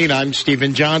this morning. I'm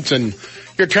Stephen Johnson.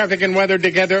 Your traffic and weather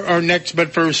together are next,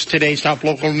 but first, today's top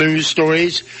local news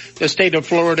stories. The state of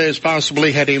Florida is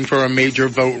possibly heading for a major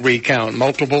vote recount.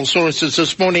 Multiple sources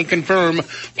this morning confirm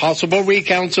possible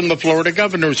recounts in the Florida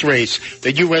governor's race,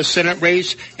 the U.S. Senate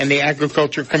race, and the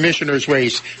Agriculture Commissioner's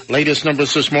race. Latest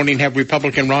numbers this morning have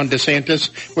Republican Ron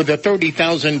DeSantis with a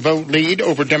 30,000 vote lead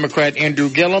over Democrat Andrew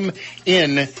Gillum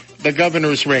in the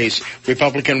governor's race.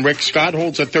 Republican Rick Scott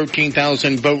holds a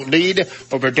 13,000 vote lead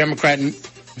over Democrat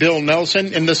Bill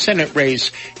Nelson in the Senate race,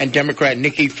 and Democrat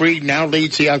Nikki Fried now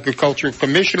leads the Agriculture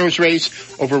Commissioner's race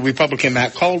over Republican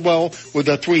Matt Caldwell with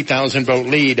a 3,000 vote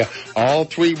lead. All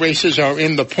three races are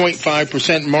in the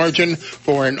 0.5% margin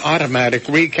for an automatic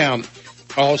recount.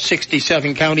 All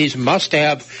 67 counties must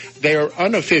have their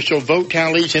unofficial vote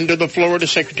tallies into the Florida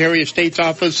Secretary of State's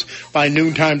office by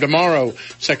noontime tomorrow.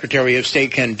 Secretary of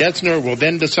State Ken Detzner will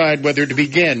then decide whether to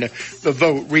begin the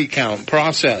vote recount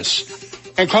process.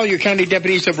 And Collier County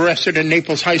deputies have arrested a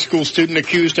Naples high school student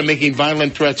accused of making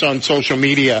violent threats on social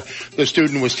media. The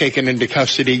student was taken into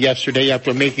custody yesterday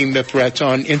after making the threats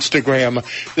on Instagram.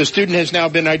 The student has now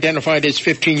been identified as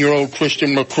 15-year-old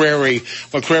Christian McCrary.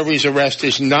 McCrary's arrest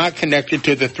is not connected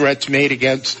to the threats made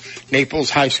against Naples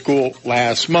High School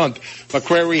last month.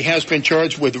 McCrary has been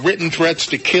charged with written threats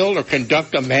to kill or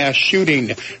conduct a mass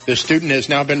shooting. The student has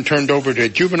now been turned over to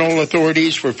juvenile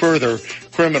authorities for further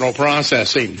criminal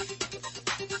processing.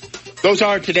 Those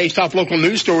are today's top local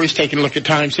news stories. Taking a look at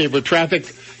time-saver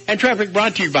traffic. And traffic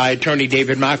brought to you by Attorney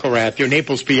David McElrath, your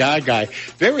Naples PI guy.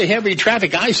 Very heavy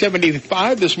traffic,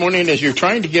 I-75 this morning as you're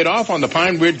trying to get off on the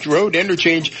Pine Ridge Road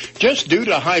interchange just due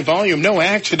to high volume. No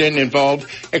accident involved.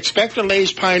 Expect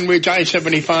delays Pine Ridge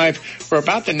I-75 for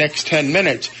about the next 10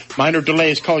 minutes. Minor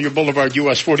delays Collier Boulevard,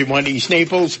 US 41 East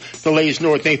Naples. Delays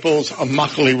North Naples,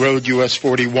 Immokalee Road, US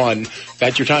 41.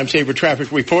 That's your time-saver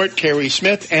traffic report. Terry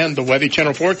Smith and the Weather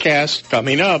Channel forecast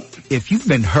coming up. If you've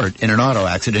been hurt in an auto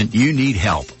accident, you need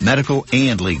help, medical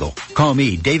and legal. Call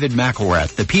me, David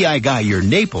McElrath, the PI guy, your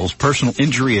Naples personal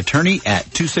injury attorney at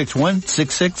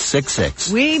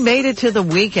 261-6666. We made it to the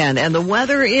weekend, and the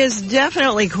weather is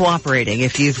definitely cooperating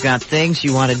if you've got things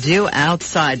you want to do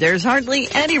outside. There's hardly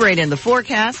any rain in the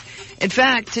forecast. In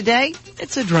fact, today,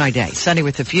 it's a dry day. Sunny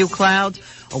with a few clouds.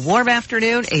 A warm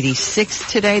afternoon, 86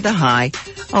 today, the high.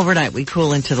 Overnight, we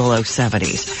cool into the low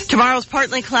 70s. Tomorrow's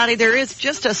partly cloudy. There is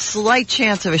just a slight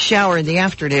chance of a shower in the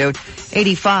afternoon,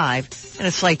 85, and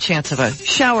a slight chance of a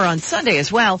shower on Sunday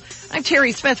as well. I'm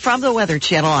Terry Smith from the Weather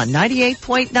Channel on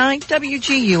 98.9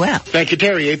 WGUF. Thank you,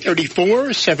 Terry.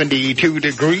 8:34, 72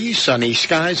 degrees, sunny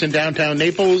skies in downtown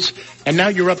Naples. And now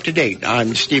you're up to date.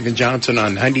 I'm Stephen Johnson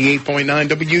on 98.9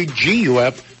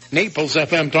 WGUF. Naples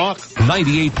FM Talk.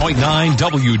 98.9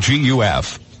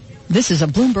 WGUF. This is a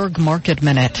Bloomberg Market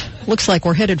Minute. Looks like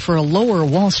we're headed for a lower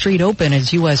Wall Street open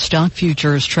as U.S. stock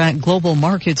futures track global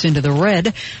markets into the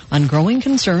red on growing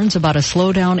concerns about a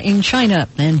slowdown in China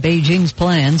and Beijing's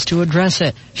plans to address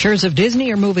it. Shares of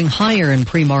Disney are moving higher in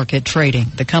pre-market trading.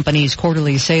 The company's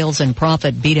quarterly sales and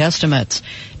profit beat estimates.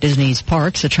 Disney's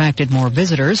parks attracted more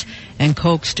visitors and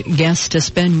coaxed guests to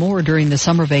spend more during the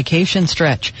summer vacation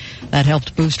stretch. That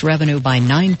helped boost revenue by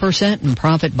 9% and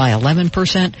profit by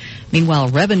 11%. Meanwhile,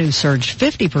 revenue surged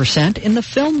 50% in the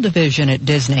film division at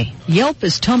Disney. Yelp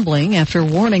is tumbling after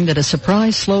warning that a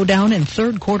surprise slowdown in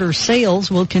third quarter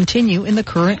sales will continue in the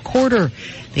current quarter.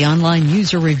 The online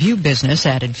user review business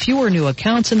added fewer new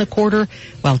accounts in the quarter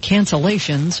while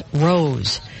cancellations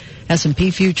rose.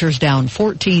 S&P futures down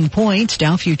 14 points,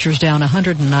 Dow futures down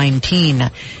 119.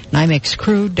 NYMEX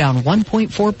crude down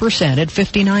 1.4% at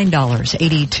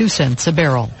 $59.82 a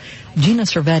barrel. Gina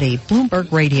Cervetti,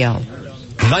 Bloomberg Radio.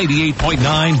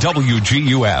 98.9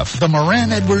 WGUF. The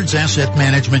Moran Edwards Asset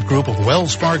Management Group of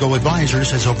Wells Fargo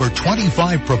Advisors has over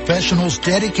 25 professionals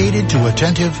dedicated to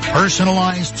attentive,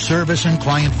 personalized service and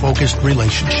client-focused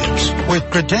relationships.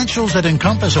 With credentials that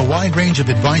encompass a wide range of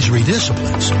advisory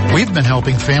disciplines, we've been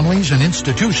helping families and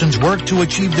institutions work to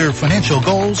achieve their financial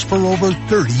goals for over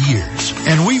 30 years.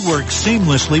 And we work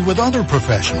seamlessly with other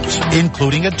professionals,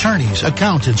 including attorneys,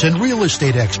 accountants, and real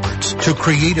estate experts, to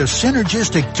create a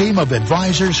synergistic team of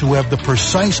advisors who have the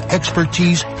precise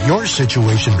expertise your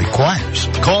situation requires.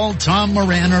 Call Tom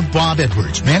Moran or Bob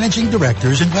Edwards, Managing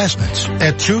Directors Investments,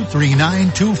 at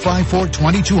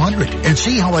 239-254-2200 and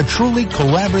see how a truly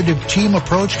collaborative team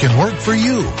approach can work for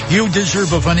you. You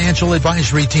deserve a financial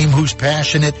advisory team who's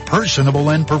passionate,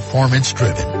 personable, and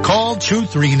performance-driven. Call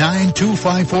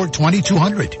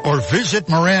 239-254-2200 or visit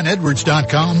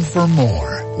MoranEdwards.com for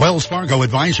more. Wells Fargo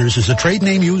Advisors is a trade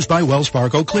name used by Wells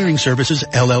Fargo Clearing Services,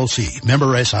 LLC.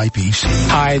 Member SIPC.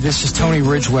 Hi, this is Tony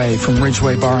Ridgway from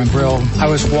Ridgway Bar and Grill. I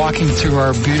was walking through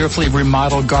our beautifully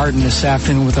remodeled garden this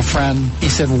afternoon with a friend. He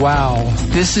said, wow,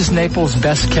 this is Naples'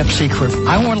 best kept secret.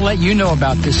 I want to let you know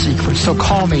about this secret, so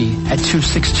call me at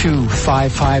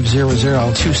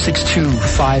 262-5500,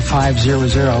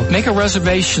 262-5500. Make a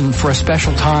reservation for a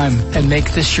special time and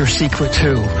make this your secret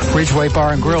too. Ridgway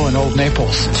Bar and Grill in Old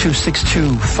Naples,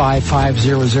 262-5500.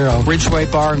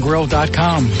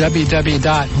 RidgwayBarandGrill.com.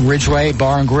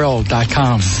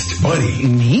 www.RidgwayBarandGrill.com. Buddy.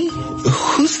 Me?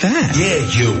 Who's that? Yeah,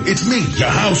 you. It's me, your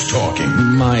house talking.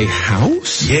 My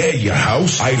house? Yeah, your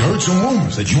house. I heard some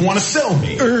rumors that you want to sell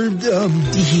me.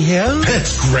 Yeah?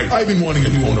 That's great. I've been wanting a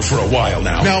new owner for a while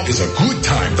now. Now is a good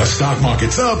time. The stock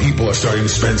market's up. People are starting to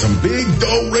spend some big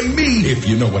do-re-mi, if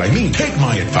you know what I mean. Take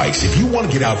my advice. If you want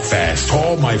to get out fast,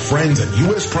 call my friends at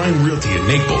U.S. Prime Realty in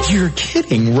Naples. You're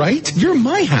kidding, right? You're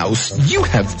my house. You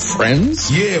have friends?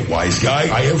 Yeah, wise guy.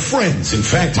 I have friends. In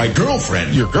fact, my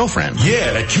girlfriend. Your girlfriend?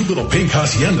 Yeah, that cute little pink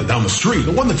hacienda down the street,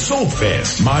 the one that sold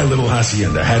fast. My little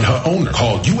hacienda had her owner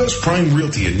called U.S. Prime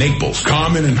Realty in Naples.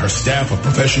 Carmen and her staff of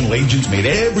professional agents made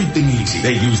everything easy.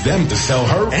 They used them to sell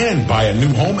her and buy a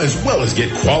new home as well as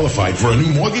get qualified for a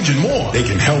new mortgage and more. They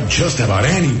can help just about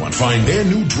anyone find their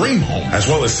new dream home as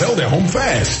well as sell their home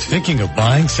fast. Thinking of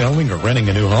buying, selling, or renting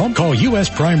a new home? Call U.S.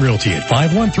 Prime Realty at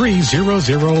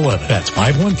 513-0011. That's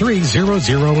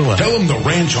 513-0011. Tell them the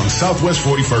ranch on Southwest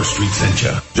 41st Street sent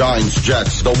you. Giants,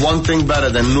 Jets, the one thing better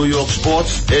than New York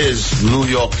sports is New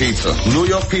York pizza. New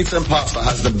York Pizza and Pasta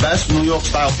has the best New York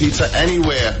style pizza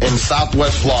anywhere in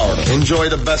Southwest Florida. Enjoy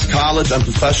the best college and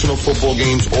professional football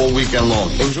games all weekend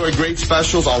long. Enjoy great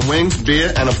specials on wings,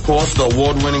 beer, and of course the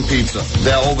award-winning pizza.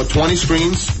 There are over 20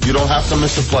 screens. You don't have to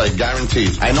miss a play,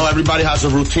 guaranteed. I know everybody has a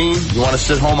routine. You want to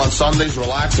sit home on Sundays,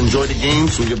 relax, enjoy the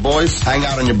games with your boys, hang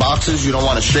out in your boxes. You don't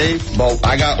want to shave. Well,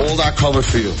 I got all that covered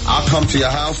for you. I'll come to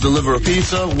your house, deliver a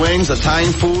pizza, wings,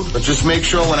 Italian food, but just make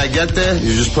sure when I get there,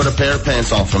 you just put a pair of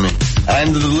pants on for me.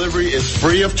 And the delivery is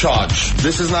free of charge.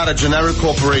 This is not a generic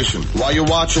corporation. While you're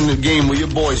watching the game with your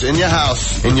boys in your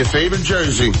house, in your favorite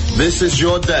jersey, this is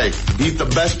your day. Eat the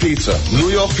best pizza. New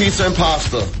York Pizza and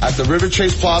Pasta at the River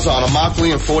Chase Plaza on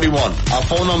Immokalee and 41. Our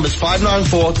phone number is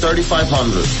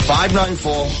 594-3500.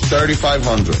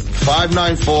 594-3500.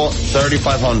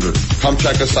 594-3500. Come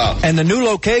check us out. And the new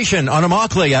location on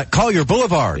Immokalee at Collier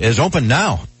Boulevard is open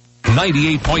now.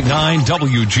 98.9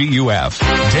 WGUF.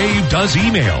 Dave does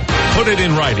email. Put it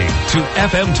in writing to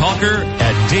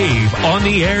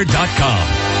fmtalker@daveontheair.com.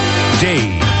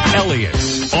 Dave Elliott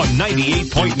on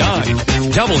 98.9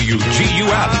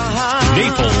 WGUF.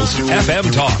 Naples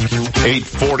FM Talk.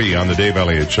 8:40 on the Dave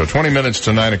Elliott Show. 20 minutes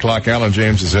to 9 o'clock. Alan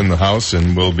James is in the house,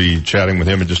 and we'll be chatting with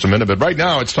him in just a minute. But right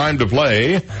now, it's time to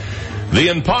play The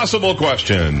Impossible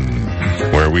Question,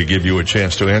 where we give you a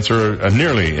chance to answer a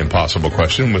nearly impossible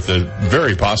question with a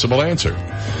very possible answer.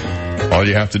 All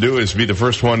you have to do is be the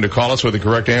first one to call us with the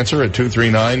correct answer at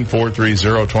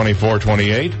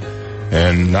 239-430-2428.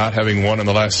 And not having won in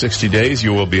the last 60 days,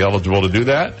 you will be eligible to do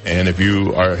that. And if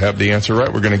you have the answer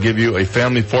right, we're going to give you a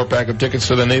family 4-pack of tickets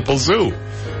to the Naples Zoo.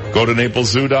 Go to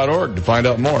napleszoo.org to find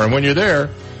out more. And when you're there,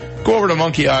 go over to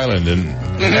Monkey Island and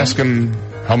ask them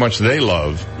how much they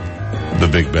love the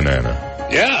big banana.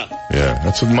 Yeah. Yeah,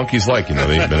 that's what monkeys like, you know,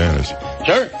 they eat bananas.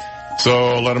 Sure.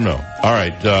 So let them know. All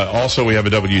right. Also, we have a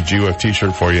WGUF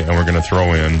T-shirt for you, and we're going to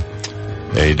throw in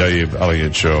a Dave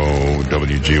Elliott Show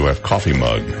WGUF coffee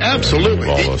mug. Absolutely.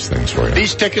 All those things for you.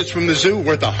 These tickets from the zoo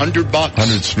worth $100.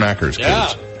 100 smackers, kids.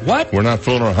 Yeah. What? We're not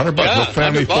fooling around. $100. Yeah, Look,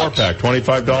 family $100. 4-pack,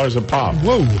 $25 a pop.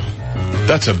 Whoa.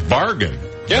 That's a bargain.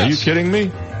 Yes. Are you kidding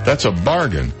me? That's a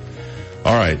bargain.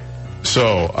 All right.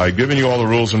 So I've given you all the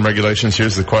rules and regulations.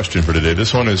 Here's the question for today.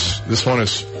 This one is,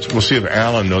 we'll see if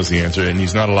Alan knows the answer, and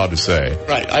he's not allowed to say.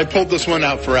 Right. I pulled this one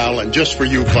out for Alan, just for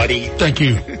you, buddy. Thank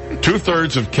you.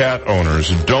 2/3 of cat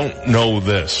owners don't know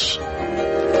this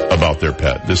about their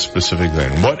pet, this specific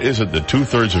thing. What is it that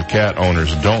 2/3 of cat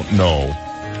owners don't know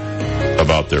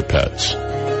about their pets?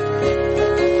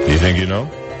 Do you think you know?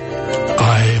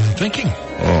 I'm thinking.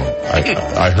 Oh,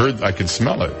 I heard, I could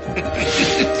smell it.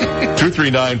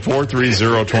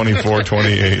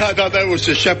 239-430-2428. I thought that was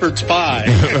the shepherd's pie.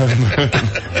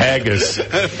 Haggis.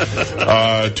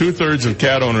 2/3 of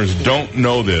cat owners don't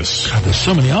know this. God, there's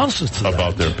so many answers to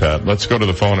about their pet. Let's go to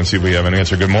the phone and see if we have an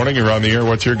answer. Good morning, you're on the air.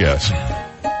 What's your guess?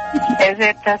 Is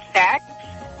it the sex?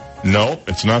 No,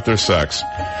 it's not their sex.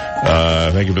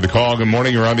 Thank you for the call. Good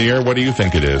morning, you're on the air. What do you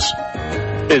think it is?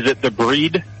 Is it the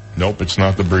breed? Nope, it's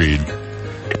not the breed.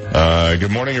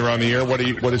 Good morning, you're on the air. What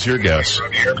is your guess?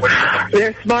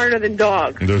 They're smarter than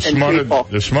dogs. They're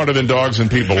smarter than dogs and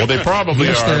people. Well, they probably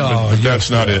Yes, are, they are. but that's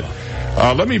not it.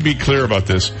 Let me be clear about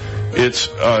this. It's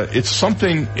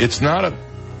something, it's not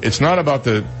about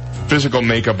the physical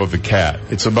makeup of the cat.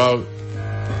 It's about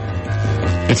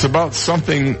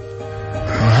something,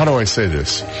 how do I say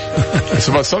this? It's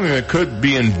about something that could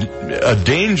be a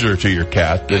danger to your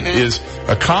cat that is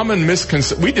a common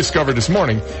misconception. We discovered this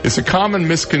morning, it's a common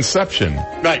misconception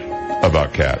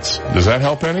about cats. Does that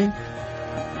help any? All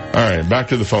right, back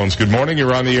to the phones. Good morning,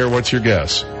 you're on the air. What's your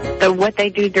guess? What they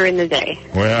do during the day.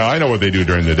 Well, I know what they do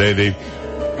during the day.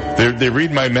 They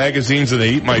read my magazines and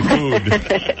they eat my food.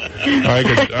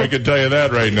 I could tell you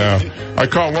that right now. I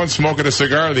caught one smoking a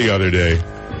cigar the other day.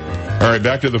 All right,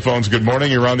 back to the phones. Good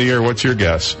morning. You're on the air. What's your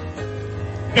guess?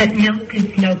 That milk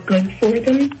is no good for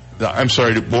them. I'm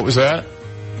sorry, what was that?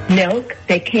 Milk.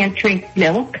 They can't drink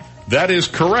milk. That is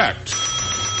correct.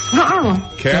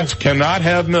 Oh. Cats cannot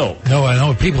have milk. No, I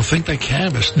know. People think they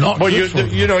can, but it's not good for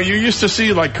them. You know, you used to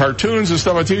see like cartoons and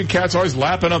stuff on TV, cats always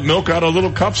lapping up milk out of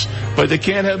little cups, but they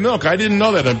can't have milk. I didn't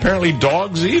know that. Apparently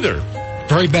dogs either.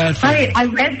 Very bad for them. I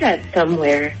read that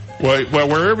somewhere. Well,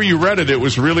 wherever you read it, it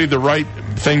was really the right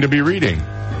thing to be reading.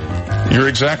 You're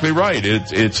exactly right.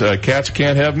 It's cats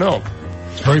can't have milk.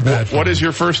 It's very bad. What is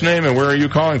your first name and where are you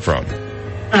calling from?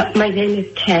 My name is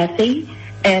Kathy,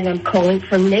 and I'm calling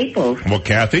from Naples. Well,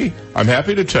 Kathy, I'm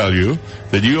happy to tell you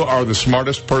that you are the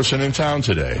smartest person in town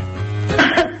today.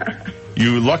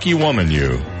 You lucky woman,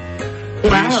 you.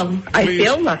 Wow, I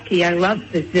feel lucky. I love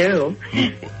the zoo.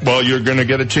 Well, you're going to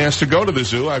get a chance to go to the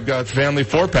zoo. I've got Family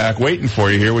 4-pack waiting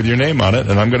for you here with your name on it,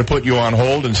 and I'm going to put you on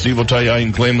hold, and Steve will tell you how you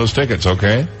can claim those tickets,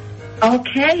 okay?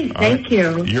 Okay, thank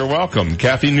you. You're welcome.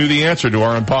 Kathy knew the answer to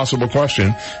our impossible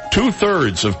question.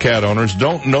 2/3 of cat owners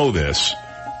don't know this.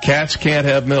 Cats can't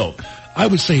have milk. I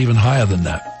would say even higher than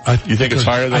that. You think it's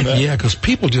higher than that? Yeah, because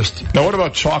people just... Now, what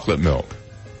about chocolate milk?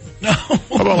 No. How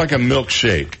about like a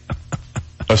milkshake?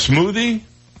 A smoothie?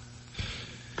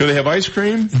 Could they have ice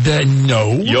cream?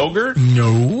 No. Yogurt?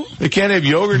 No. They can't have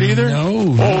yogurt either?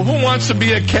 No. Oh, who wants to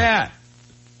be a cat?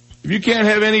 If you can't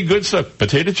have any good stuff,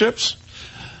 potato chips?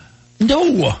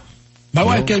 No. My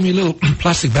wife gave me a little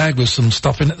plastic bag with some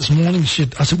stuff in it this morning.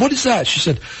 I said, what is that? She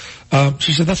said,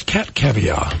 that's cat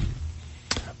caviar.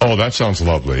 Oh, that sounds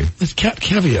lovely. It's cat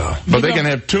caviar. But they can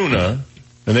have tuna,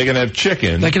 and they can have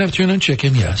chicken. They can have tuna and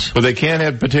chicken, yes. But they can't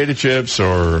have potato chips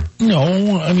or...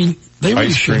 No, I mean, they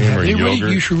really shouldn't have.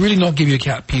 You should really not give your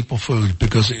cat people food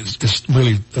because it's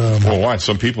really... Well, why?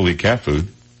 Some people eat cat food.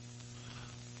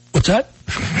 What's that?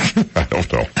 I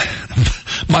don't know.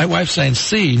 My wife's saying,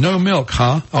 see, no milk,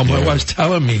 huh? Oh, my wife's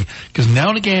telling me. Because now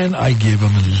and again, I give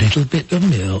them a little bit of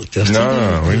milk.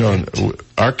 No, we don't.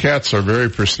 Our cats are very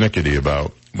persnickety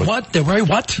about... What? They're very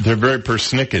what? They're very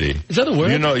persnickety. Is that a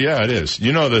word? You know, yeah, it is.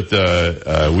 You know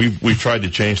that we've tried to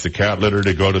change the cat litter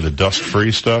to go to the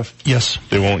dust-free stuff? Yes.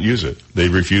 They won't use it. They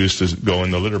refuse to go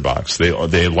in the litter box.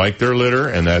 They like their litter,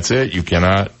 and that's it. You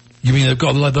cannot... You mean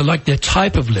they like their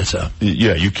type of litter?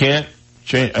 Yeah, you can't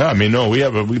change... I mean, no,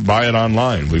 we buy it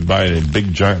online. We buy it in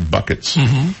big, giant buckets.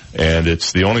 Mm-hmm. And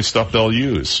it's the only stuff they'll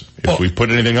use. If we put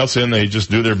anything else in, they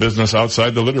just do their business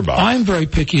outside the litter box. I'm very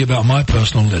picky about my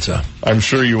personal litter. I'm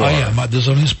sure you are. I am. There's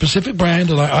only a specific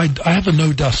brand, and I have a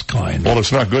no-dust kind. Well,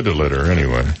 it's not good to litter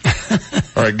anyway.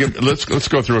 All right, let's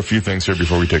go through a few things here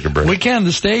before we take a break. We can.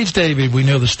 The stage, David, we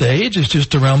know the stage is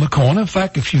just around the corner. In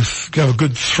fact, if you have a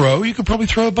good throw, you could probably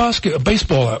throw a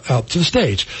baseball out to the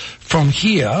stage. From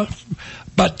here...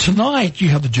 But tonight, you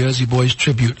have the Jersey Boys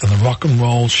tribute and the rock and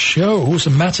roll show. It's a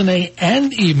matinee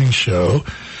and evening show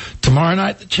to Tomorrow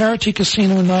night, the charity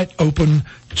casino night open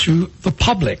to the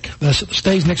public. That's at the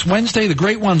stage next Wednesday. The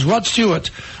great ones, Rod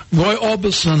Stewart, Roy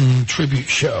Orbison tribute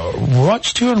show. Rod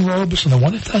Stewart and Roy Orbison. I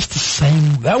wonder if that's the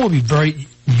same. That would be very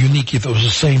unique if it was the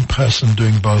same person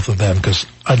doing both of them, because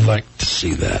I'd like to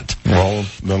see that. Well,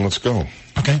 then let's go.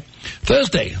 Okay.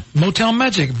 Thursday, Motel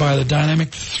Magic by the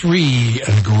Dynamic 3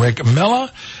 and Greg Kamela.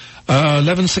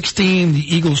 11:16,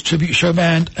 the Eagles tribute show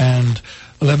band, and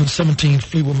 11:17,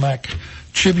 Fleetwood Mac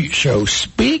tribute show.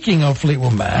 Speaking of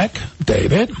Fleetwood Mac,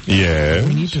 David. Yes.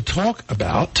 We need to talk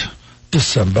about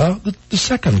December the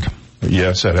 2nd.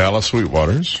 Yes, at Alice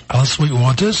Sweetwater's. Alice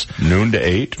Sweetwater's. Noon to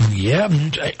 8. Yeah,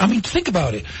 noon to 8. I mean, think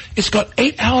about it. It's got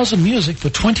 8 hours of music for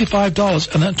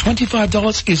 $25, and that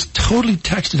 $25 is totally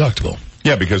tax deductible.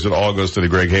 Yeah, because it all goes to the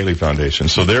Greg Haley Foundation.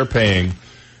 So they are paying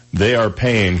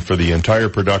for the entire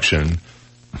production,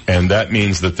 and that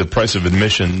means that the price of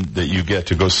admission that you get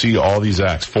to go see all these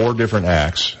acts, 4 different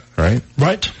acts, right?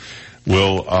 Right.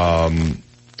 Will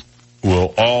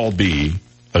all be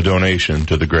a donation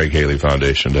to the Greg Haley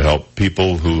Foundation to help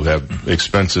people who have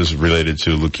expenses related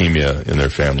to leukemia in their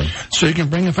family. So you can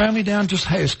bring a family down. Just,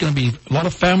 hey, it's going to be a lot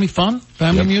of family fun,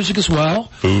 family music as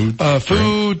well. Food.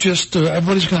 Everybody's going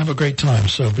to have a great time.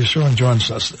 So be sure and join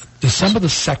us. December the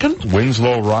 2nd.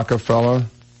 Winslow Rockefeller,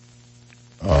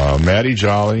 Maddie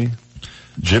Jolly,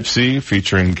 Gypsy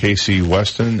featuring Casey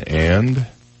Weston, and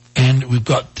we've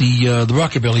got the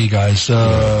Rockabilly guys,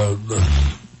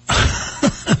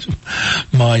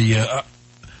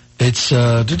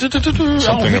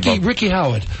 Ricky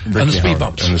Howard and the Speed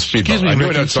Bumps. I knew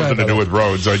it had something to do with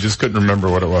roads. I just couldn't remember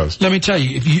what it was. Let me tell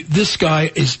you, this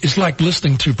guy is like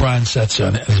listening to Brian Setzer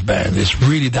and his band. It's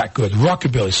really that good.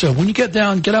 Rockabilly. So when you get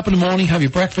up in the morning, have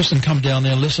your breakfast, and come down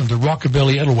there and listen to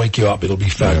Rockabilly. It'll wake you up. It'll be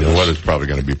fabulous. Yeah, the weather's probably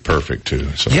going to be perfect too.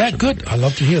 So yeah, good. I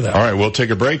love to hear that. All right, we'll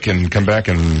take a break and come back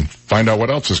and find out what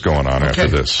else is going on after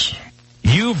this.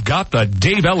 You've got the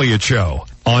Dave Elliott Show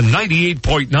on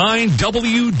 98.9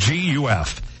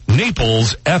 WGUF,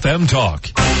 Naples FM Talk.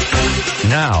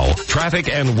 Now, traffic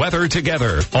and weather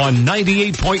together on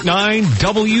 98.9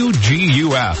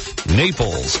 WGUF,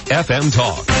 Naples FM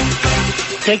Talk.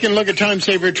 Taking a look at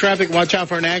time-saver traffic. Watch out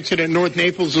for an accident North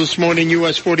Naples this morning,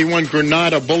 US 41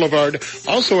 Granada Boulevard.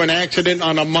 Also an accident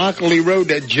on Immokalee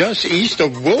Road just east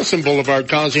of Wilson Boulevard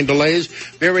causing delays.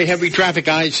 Very heavy traffic,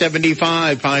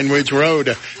 I-75 Pine Ridge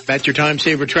Road. That's your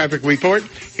time-saver traffic report.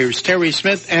 Here's Terry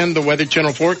Smith and the Weather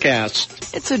Channel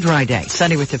forecast. It's a dry day,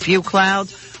 sunny with a few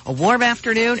clouds. A warm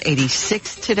afternoon,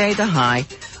 86 today, the high.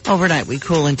 Overnight, we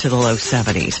cool into the low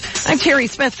 70s. I'm Terry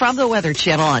Smith from the Weather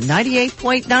Channel on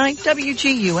 98.9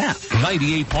 WGUF.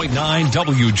 98.9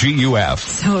 WGUF.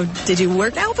 So, did you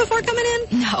work out before coming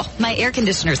in? No, my air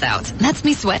conditioner's out. That's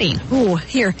me sweating. Oh,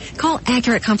 here, call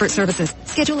Accurate Comfort Services.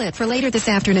 Schedule it for later this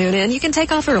afternoon, and you can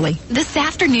take off early. This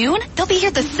afternoon? They'll be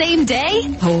here the same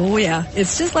day? Oh, yeah.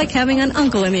 It's just like having an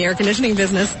uncle in the air conditioning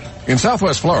business. In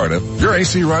Southwest Florida, your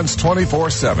AC runs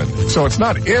 24/7. So it's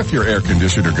not if your air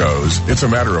conditioner goes, it's a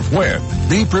matter of when.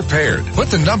 Be prepared.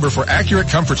 Put the number for Accurate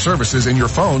Comfort Services in your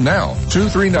phone now.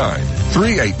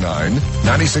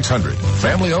 239-389-9600.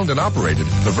 Family owned and operated,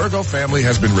 the Virgo family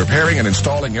has been repairing and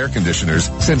installing air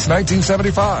conditioners since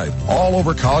 1975, all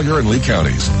over Collier and Lee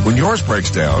counties. When yours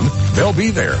breaks down, they'll be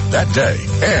there that day.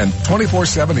 And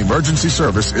 24/7 emergency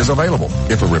service is available.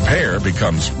 If a repair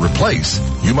becomes replace,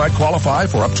 you might qualify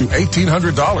for up to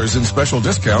 $1,800 in special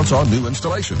discounts on new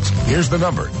installations. Here's the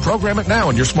number. Program it now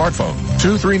on your smartphone.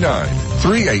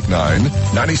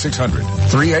 239-389-9600.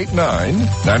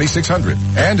 389-9600.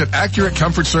 And at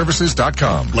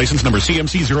AccurateComfortServices.com. License number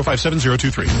CMC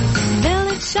 057023.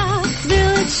 Village Shop,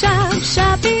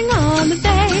 shopping on the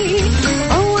bay.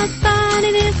 Oh, what fun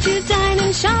it is to dine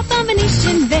and shop on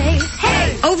Venetian Bay.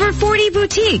 Hey! Over 40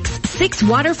 boutiques, 6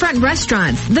 waterfront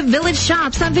restaurants, the Village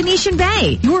Shops on Venetian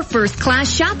Bay, your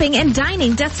first-class shopping and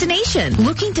dining destination.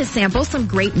 Looking to sample some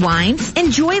great wines,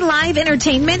 enjoy live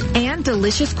entertainment, and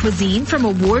delicious cuisine from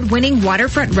award-winning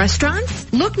waterfront restaurants?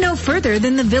 Look no further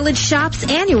than the Village Shops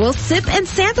annual Sip and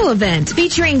Sample event,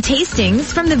 featuring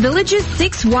tastings from the Village's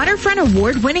 6 waterfront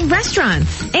award-winning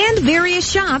restaurants and various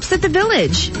shops at the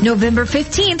Village. November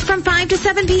 15th from 5 to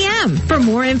 7 p.m. For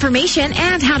more information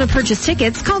and how to purchase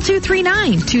tickets, call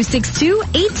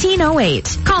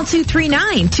 239-262-1808. Call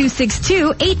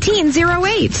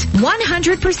 239-262-1808.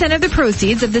 100% of the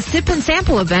proceeds of the Sip and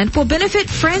Sample event will benefit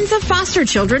Friends of Foster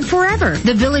Children Forever.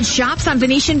 The Village Shops on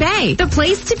Venetian Bay, the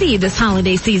place to be this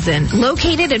holiday season.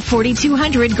 Located at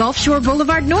 4200 Gulf Shore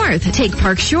Boulevard North. Take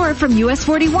Park Shore from US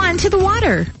 41 to the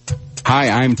water. Hi,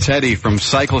 I'm Teddy from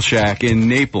Cycle Shack in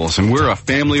Naples, and we're a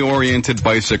family-oriented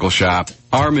bicycle shop.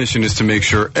 Our mission is to make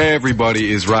sure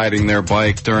everybody is riding their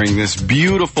bike during this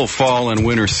beautiful fall and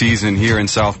winter season here in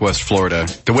Southwest Florida.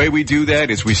 The way we do that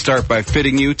is we start by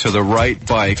fitting you to the right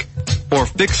bike or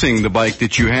fixing the bike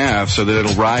that you have so that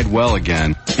it'll ride well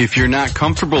again. If you're not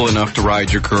comfortable enough to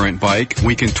ride your current bike,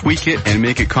 we can tweak it and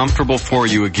make it comfortable for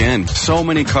you again. So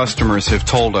many customers have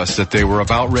told us that they were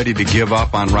about ready to give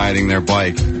up on riding their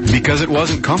bike because it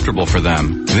wasn't comfortable for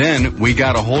them. Then we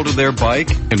got a hold of their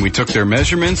bike and we took their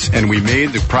measurements and we made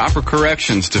the proper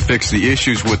corrections to fix the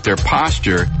issues with their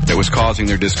posture that was causing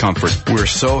their discomfort. We're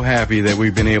so happy that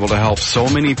we've been able to help so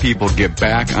many people get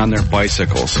back on their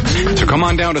bicycles. So come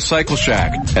on down to Cycle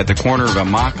Shack at the corner of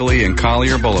Immokalee and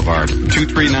Collier Boulevard.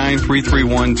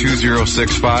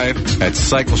 239-331-2065. That's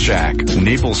Cycle Shack,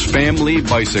 Naples Family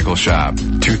Bicycle Shop.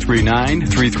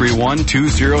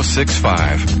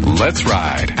 239-331-2065. Let's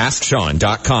ride.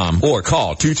 AskSean.com or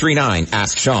call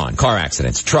 239-ASK-SEAN. Car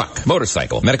accidents, truck,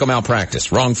 motorcycle, medical malpractice,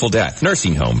 wrongful death,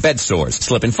 nursing home, bed sores,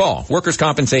 slip and fall, workers'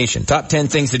 compensation. Top 10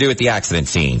 things to do at the accident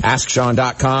scene.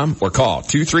 AskSean.com or call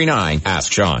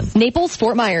 239-ASK-SEAN. Naples,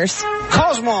 Fort Myers.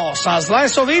 Cosmos, a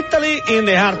slice of Italy in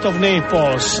the heart of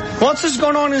Naples. What's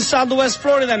going on in Southwest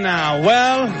Florida now?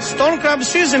 Well, stone crab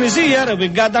season is here. We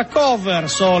got that covered.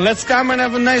 So let's come and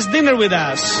have a nice dinner with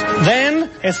us. Then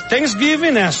it's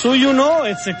Thanksgiving, and so you know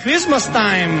it's a Christmas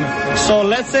time. So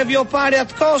let's have your party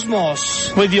at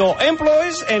Cosmos with your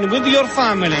employees and with your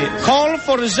family. Call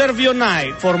for reserve your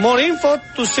night. For more info,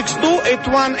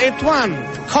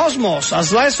 262-8181. Cosmos, a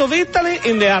slice of Italy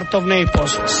in the heart of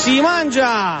Naples. Si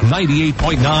mangia!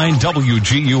 98.9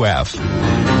 WGUF.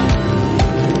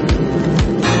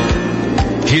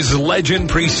 His legend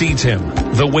precedes him,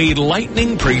 the way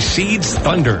lightning precedes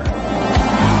thunder.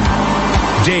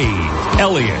 Dave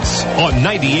Elliott on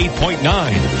 98.9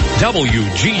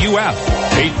 WGUF.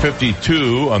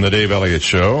 8:52 on the Dave Elliott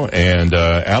Show, and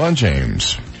Alan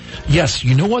James. Yes,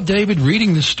 you know what, David?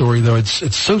 Reading this story, though,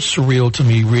 it's so surreal to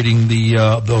me. Reading the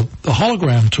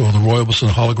hologram tour, the Roy Orbison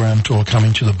hologram tour,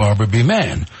 coming to the Barbara B.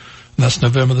 Mann. And that's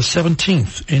November the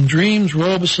 17th. In dreams,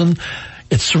 Roy Orbison.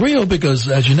 It's surreal because,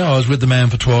 as you know, I was with the man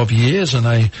for 12 years, and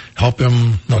I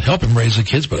not help him raise the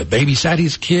kids, but I babysat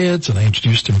his kids, and I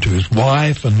introduced him to his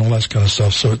wife and all that kind of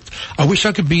stuff. So I wish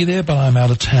I could be there, but I'm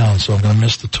out of town, so I'm going to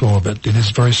miss the tour. But it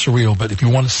is very surreal. But if you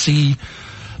want to see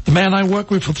the man I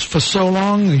worked with for so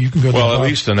long, you can go to at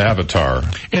least an avatar.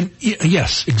 And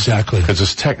yes, exactly. Because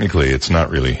it's not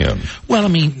really him. Well, I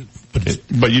mean,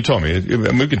 but you told me,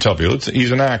 we can tell people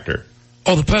he's an actor.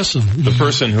 Oh, the person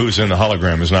who's in the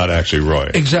hologram is not actually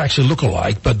Roy. Exactly, look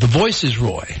alike, but the voice is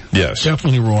Roy. Yes.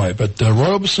 Definitely Roy. But Roy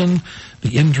Orbison,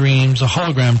 the In Dreams, a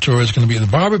hologram tour is going to be at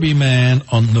the Barbara B. Mann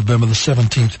on November the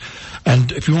 17th.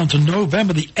 And if you want to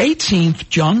November the 18th,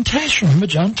 John Tesh, remember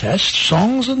John Tesh?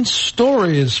 Songs and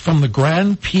Stories from the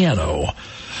Grand Piano.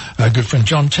 Our good friend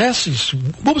John Tesh,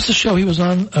 what was the show he was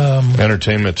on?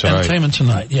 Entertainment Tonight. Entertainment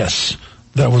Tonight, yes.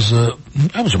 That was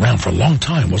around for a long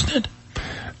time, wasn't it?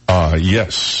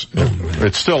 Yes.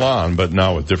 It's still on, but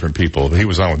now with different people. He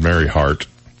was on with Mary Hart.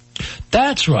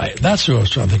 That's right. That's who I was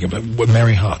trying to think about, with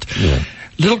Mary Hart. Yeah.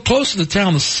 A little closer to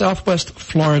town, the Southwest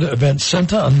Florida Event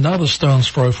Center, another stone's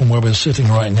throw from where we're sitting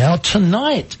right now.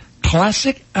 Tonight,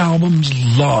 Classic Albums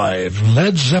Live.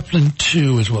 Led Zeppelin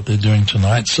 2 is what they're doing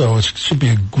tonight, so it should be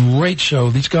a great show.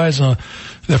 These guys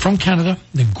they're from Canada,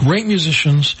 they're great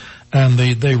musicians, and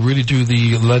they really do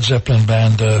the Led Zeppelin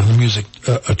band, the music,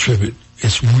 a tribute.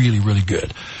 It's really, really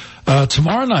good.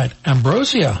 Tomorrow night,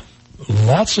 Ambrosia.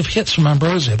 Lots of hits from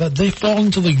Ambrosia. They fall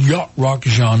into the yacht rock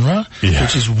genre,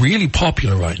 which is really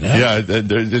popular right now. Yeah,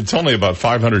 it's only about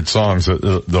 500 songs,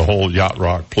 the whole yacht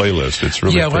rock playlist. It's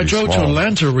really I drove to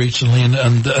Atlanta recently, and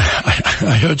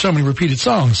I heard so many repeated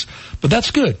songs. But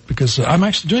that's good, because I'm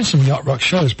actually doing some yacht rock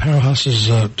shows. Powerhouse is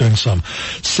doing some.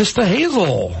 Sister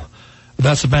Hazel.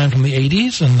 That's a band from the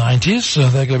 80s and 90s.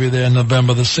 They're going to be there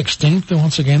November the 16th. And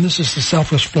once again, this is the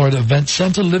Southwest Florida Event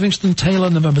Center, Livingston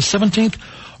Taylor, November 17th.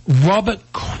 Robert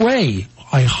Cray.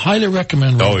 I highly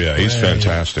recommend Robert Cray. He's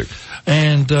fantastic.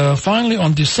 And finally,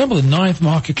 on December the 9th,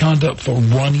 mark your calendar up for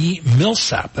Ronnie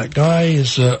Millsap. That guy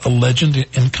is a legend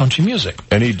in country music.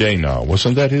 Any Day Now.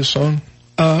 Wasn't that his song?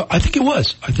 I think it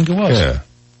was. Yeah.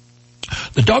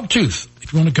 The Dogtooth.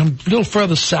 If you want to come a little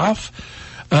further south,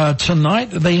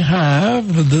 tonight they have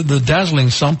the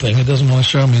Dazzling Something. It doesn't want to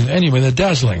show me. Anyway, they're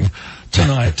dazzling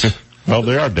tonight. Well,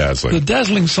 they are dazzling. The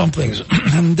Dazzling Somethings.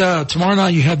 And tomorrow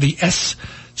night you have the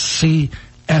SCM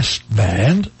S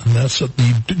Band, and that's at the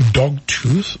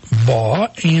Dogtooth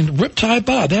Bar and Riptide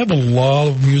Bar. They have a lot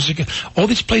of music. All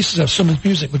these places have so much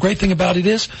music. The great thing about it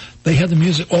is they have the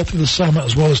music all through the summer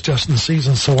as well as just in the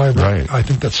season, so I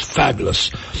think that's fabulous.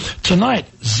 Tonight,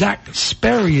 Zach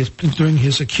Sperry is doing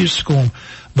his acoustical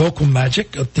vocal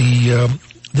magic at the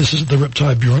this is the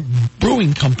Riptide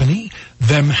Brewing Company.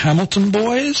 Them Hamilton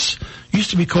Boys. Used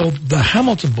to be called the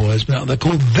Hamilton Boys, but now they're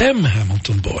called Them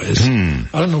Hamilton Boys. I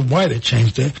don't know why they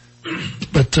changed it,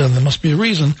 but there must be a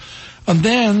reason. And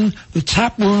then the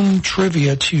Tap Room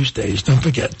Trivia Tuesdays. Don't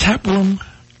forget, Tap Room.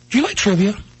 Do you like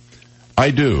trivia?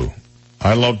 I do.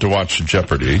 I love to watch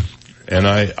Jeopardy, and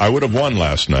I would have won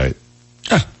last night.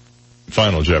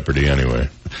 Final Jeopardy, anyway.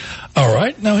 All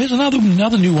right. Now, here's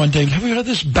another new one, David. Have you heard of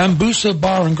this Bambusa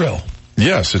Bar and Grill?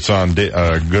 Yes, it's on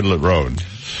Goodlet Road.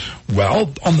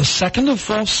 Well, on the second or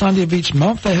fourth Sunday of each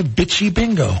month, they have Bitchy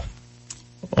Bingo.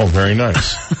 Oh, very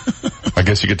nice. I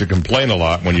guess you get to complain a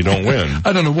lot when you don't win.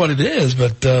 I don't know what it is,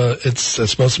 but it's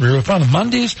supposed to be real fun. On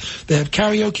Mondays, they have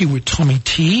karaoke with Tommy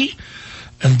T.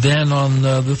 And then on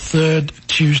the third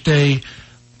Tuesday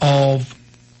of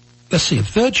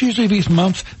each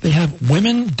month, they have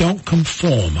Women Don't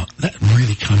Conform. That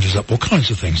really conjures up all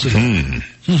kinds of things, doesn't it?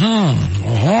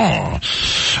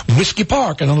 Whiskey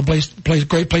Park, another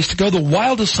great place to go. The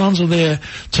Wilder Sons are there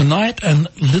tonight, and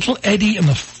Little Eddie and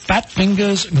the Fat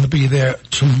Fingers are going to be there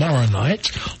tomorrow night.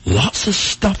 Lots of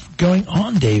stuff going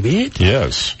on, David.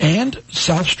 Yes. And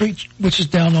South Street, which is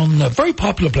down on a very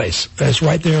popular place. It's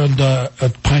right there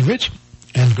at Pine Ridge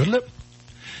and Goodlip.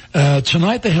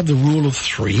 Tonight they have the Rule of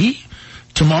Three.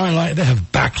 Tomorrow night they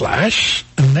have Backlash.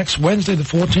 And next Wednesday, the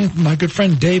 14th, my good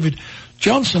friend David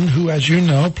Johnson, who, as you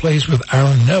know, plays with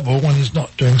Aaron Neville when he's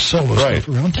not doing solo stuff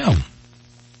around town.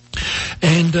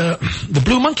 And the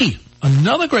Blue Monkey,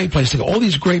 another great place to go. All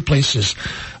these great places.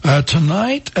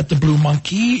 Tonight at the Blue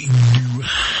Monkey, you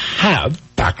have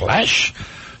Backlash.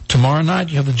 Tomorrow night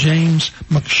you have the James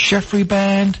McSheffrey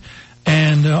Band.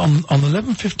 And on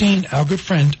 11:15, our good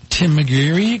friend Tim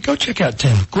McGeary. Go check out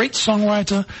Tim. Great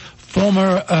songwriter,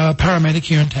 former paramedic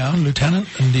here in town, lieutenant,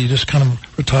 and he just kind of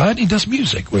retired. He does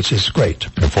music, which is great.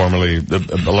 And formerly,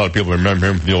 a lot of people remember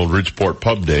him from the old Ridgeport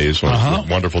pub days with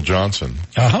Wonderful Johnson.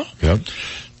 Yep.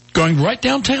 Going right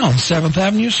downtown, 7th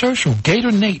Avenue Social.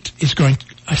 Gator Nate is going.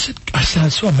 I said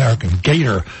it's so American.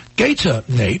 Gator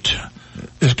Nate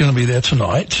is going to be there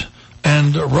tonight.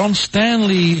 And Ron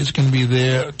Stanley is going to be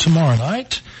there tomorrow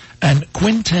night, and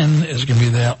Quinten is going to be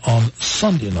there on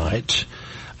Sunday night.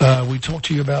 We talked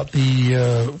to you about the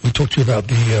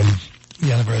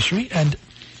anniversary, and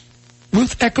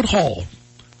Ruth Eckerd Hall,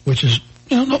 which is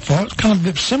not far. It's kind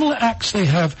of similar acts they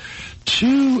have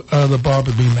to the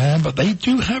Barbara B. Man, but they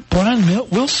do have Brian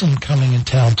Wilson coming in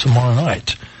town tomorrow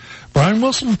night. Brian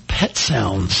Wilson, Pet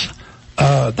Sounds.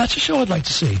 That's a show I'd like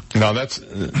to see. No, that's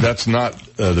not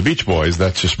the Beach Boys.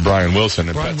 That's just Brian Wilson.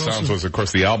 And Pet Sounds was, of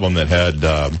course, the album that had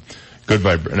Good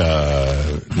did it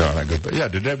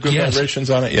have Good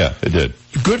Vibrations on it? Yeah, it did.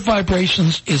 Good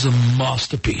Vibrations is a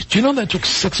masterpiece. Do you know that took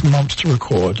 6 months to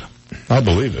record? I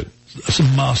believe it. It's a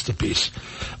masterpiece.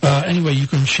 Anyway, you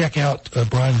can check out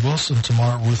Brian Wilson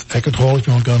tomorrow with Eckerd Hall if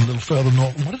you want to go a little further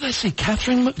north. What did I say?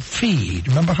 Catherine McPhee. Do you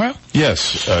remember her?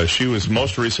 Yes. She was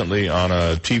most recently on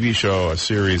a TV show, a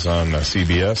series on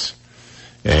CBS.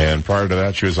 And prior to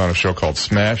that, she was on a show called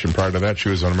Smash, and prior to that, she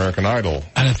was on American Idol.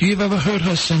 And if you've ever heard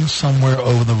her sing Somewhere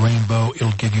Over the Rainbow, it'll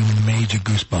give you major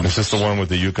goosebumps. Is this the one with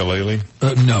the ukulele?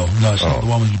 No, it's not the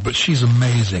one with you, but she's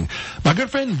amazing. My good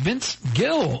friend Vince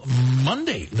Gill,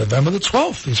 Monday, November the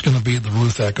 12th, is going to be at the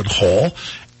Ruth Eckerd Hall.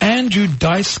 Andrew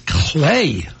Dice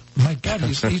Clay. My God,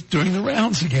 he's doing the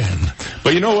rounds again.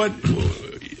 But you know what?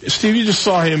 Steve, you just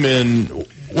saw him in...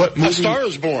 What movie? A Star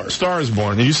is Born. Star is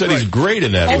Born. And you said he's great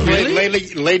in that movie.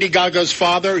 Really? Lady Gaga's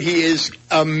father, he is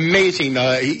amazing.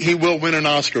 He will win an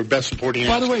Oscar, Best Supporting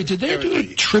Actor. By the way, did they do a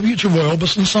tribute to Roy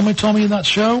Orbison? Somebody told me in that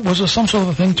show? Was there some sort of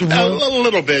a thing to Roy? A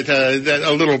little bit.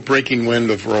 A little Breaking Wind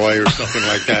of Roy or something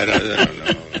like that. I don't know.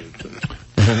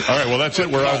 All right, well, that's it.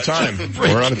 We're out of time.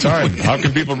 We're out of time. How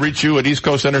can people reach you at East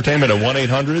Coast Entertainment at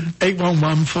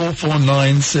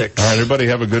 1-800-811-4496? All right, everybody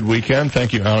have a good weekend.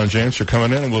 Thank you, Alan James, for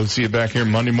coming in, and we'll see you back here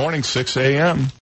Monday morning, 6 a.m.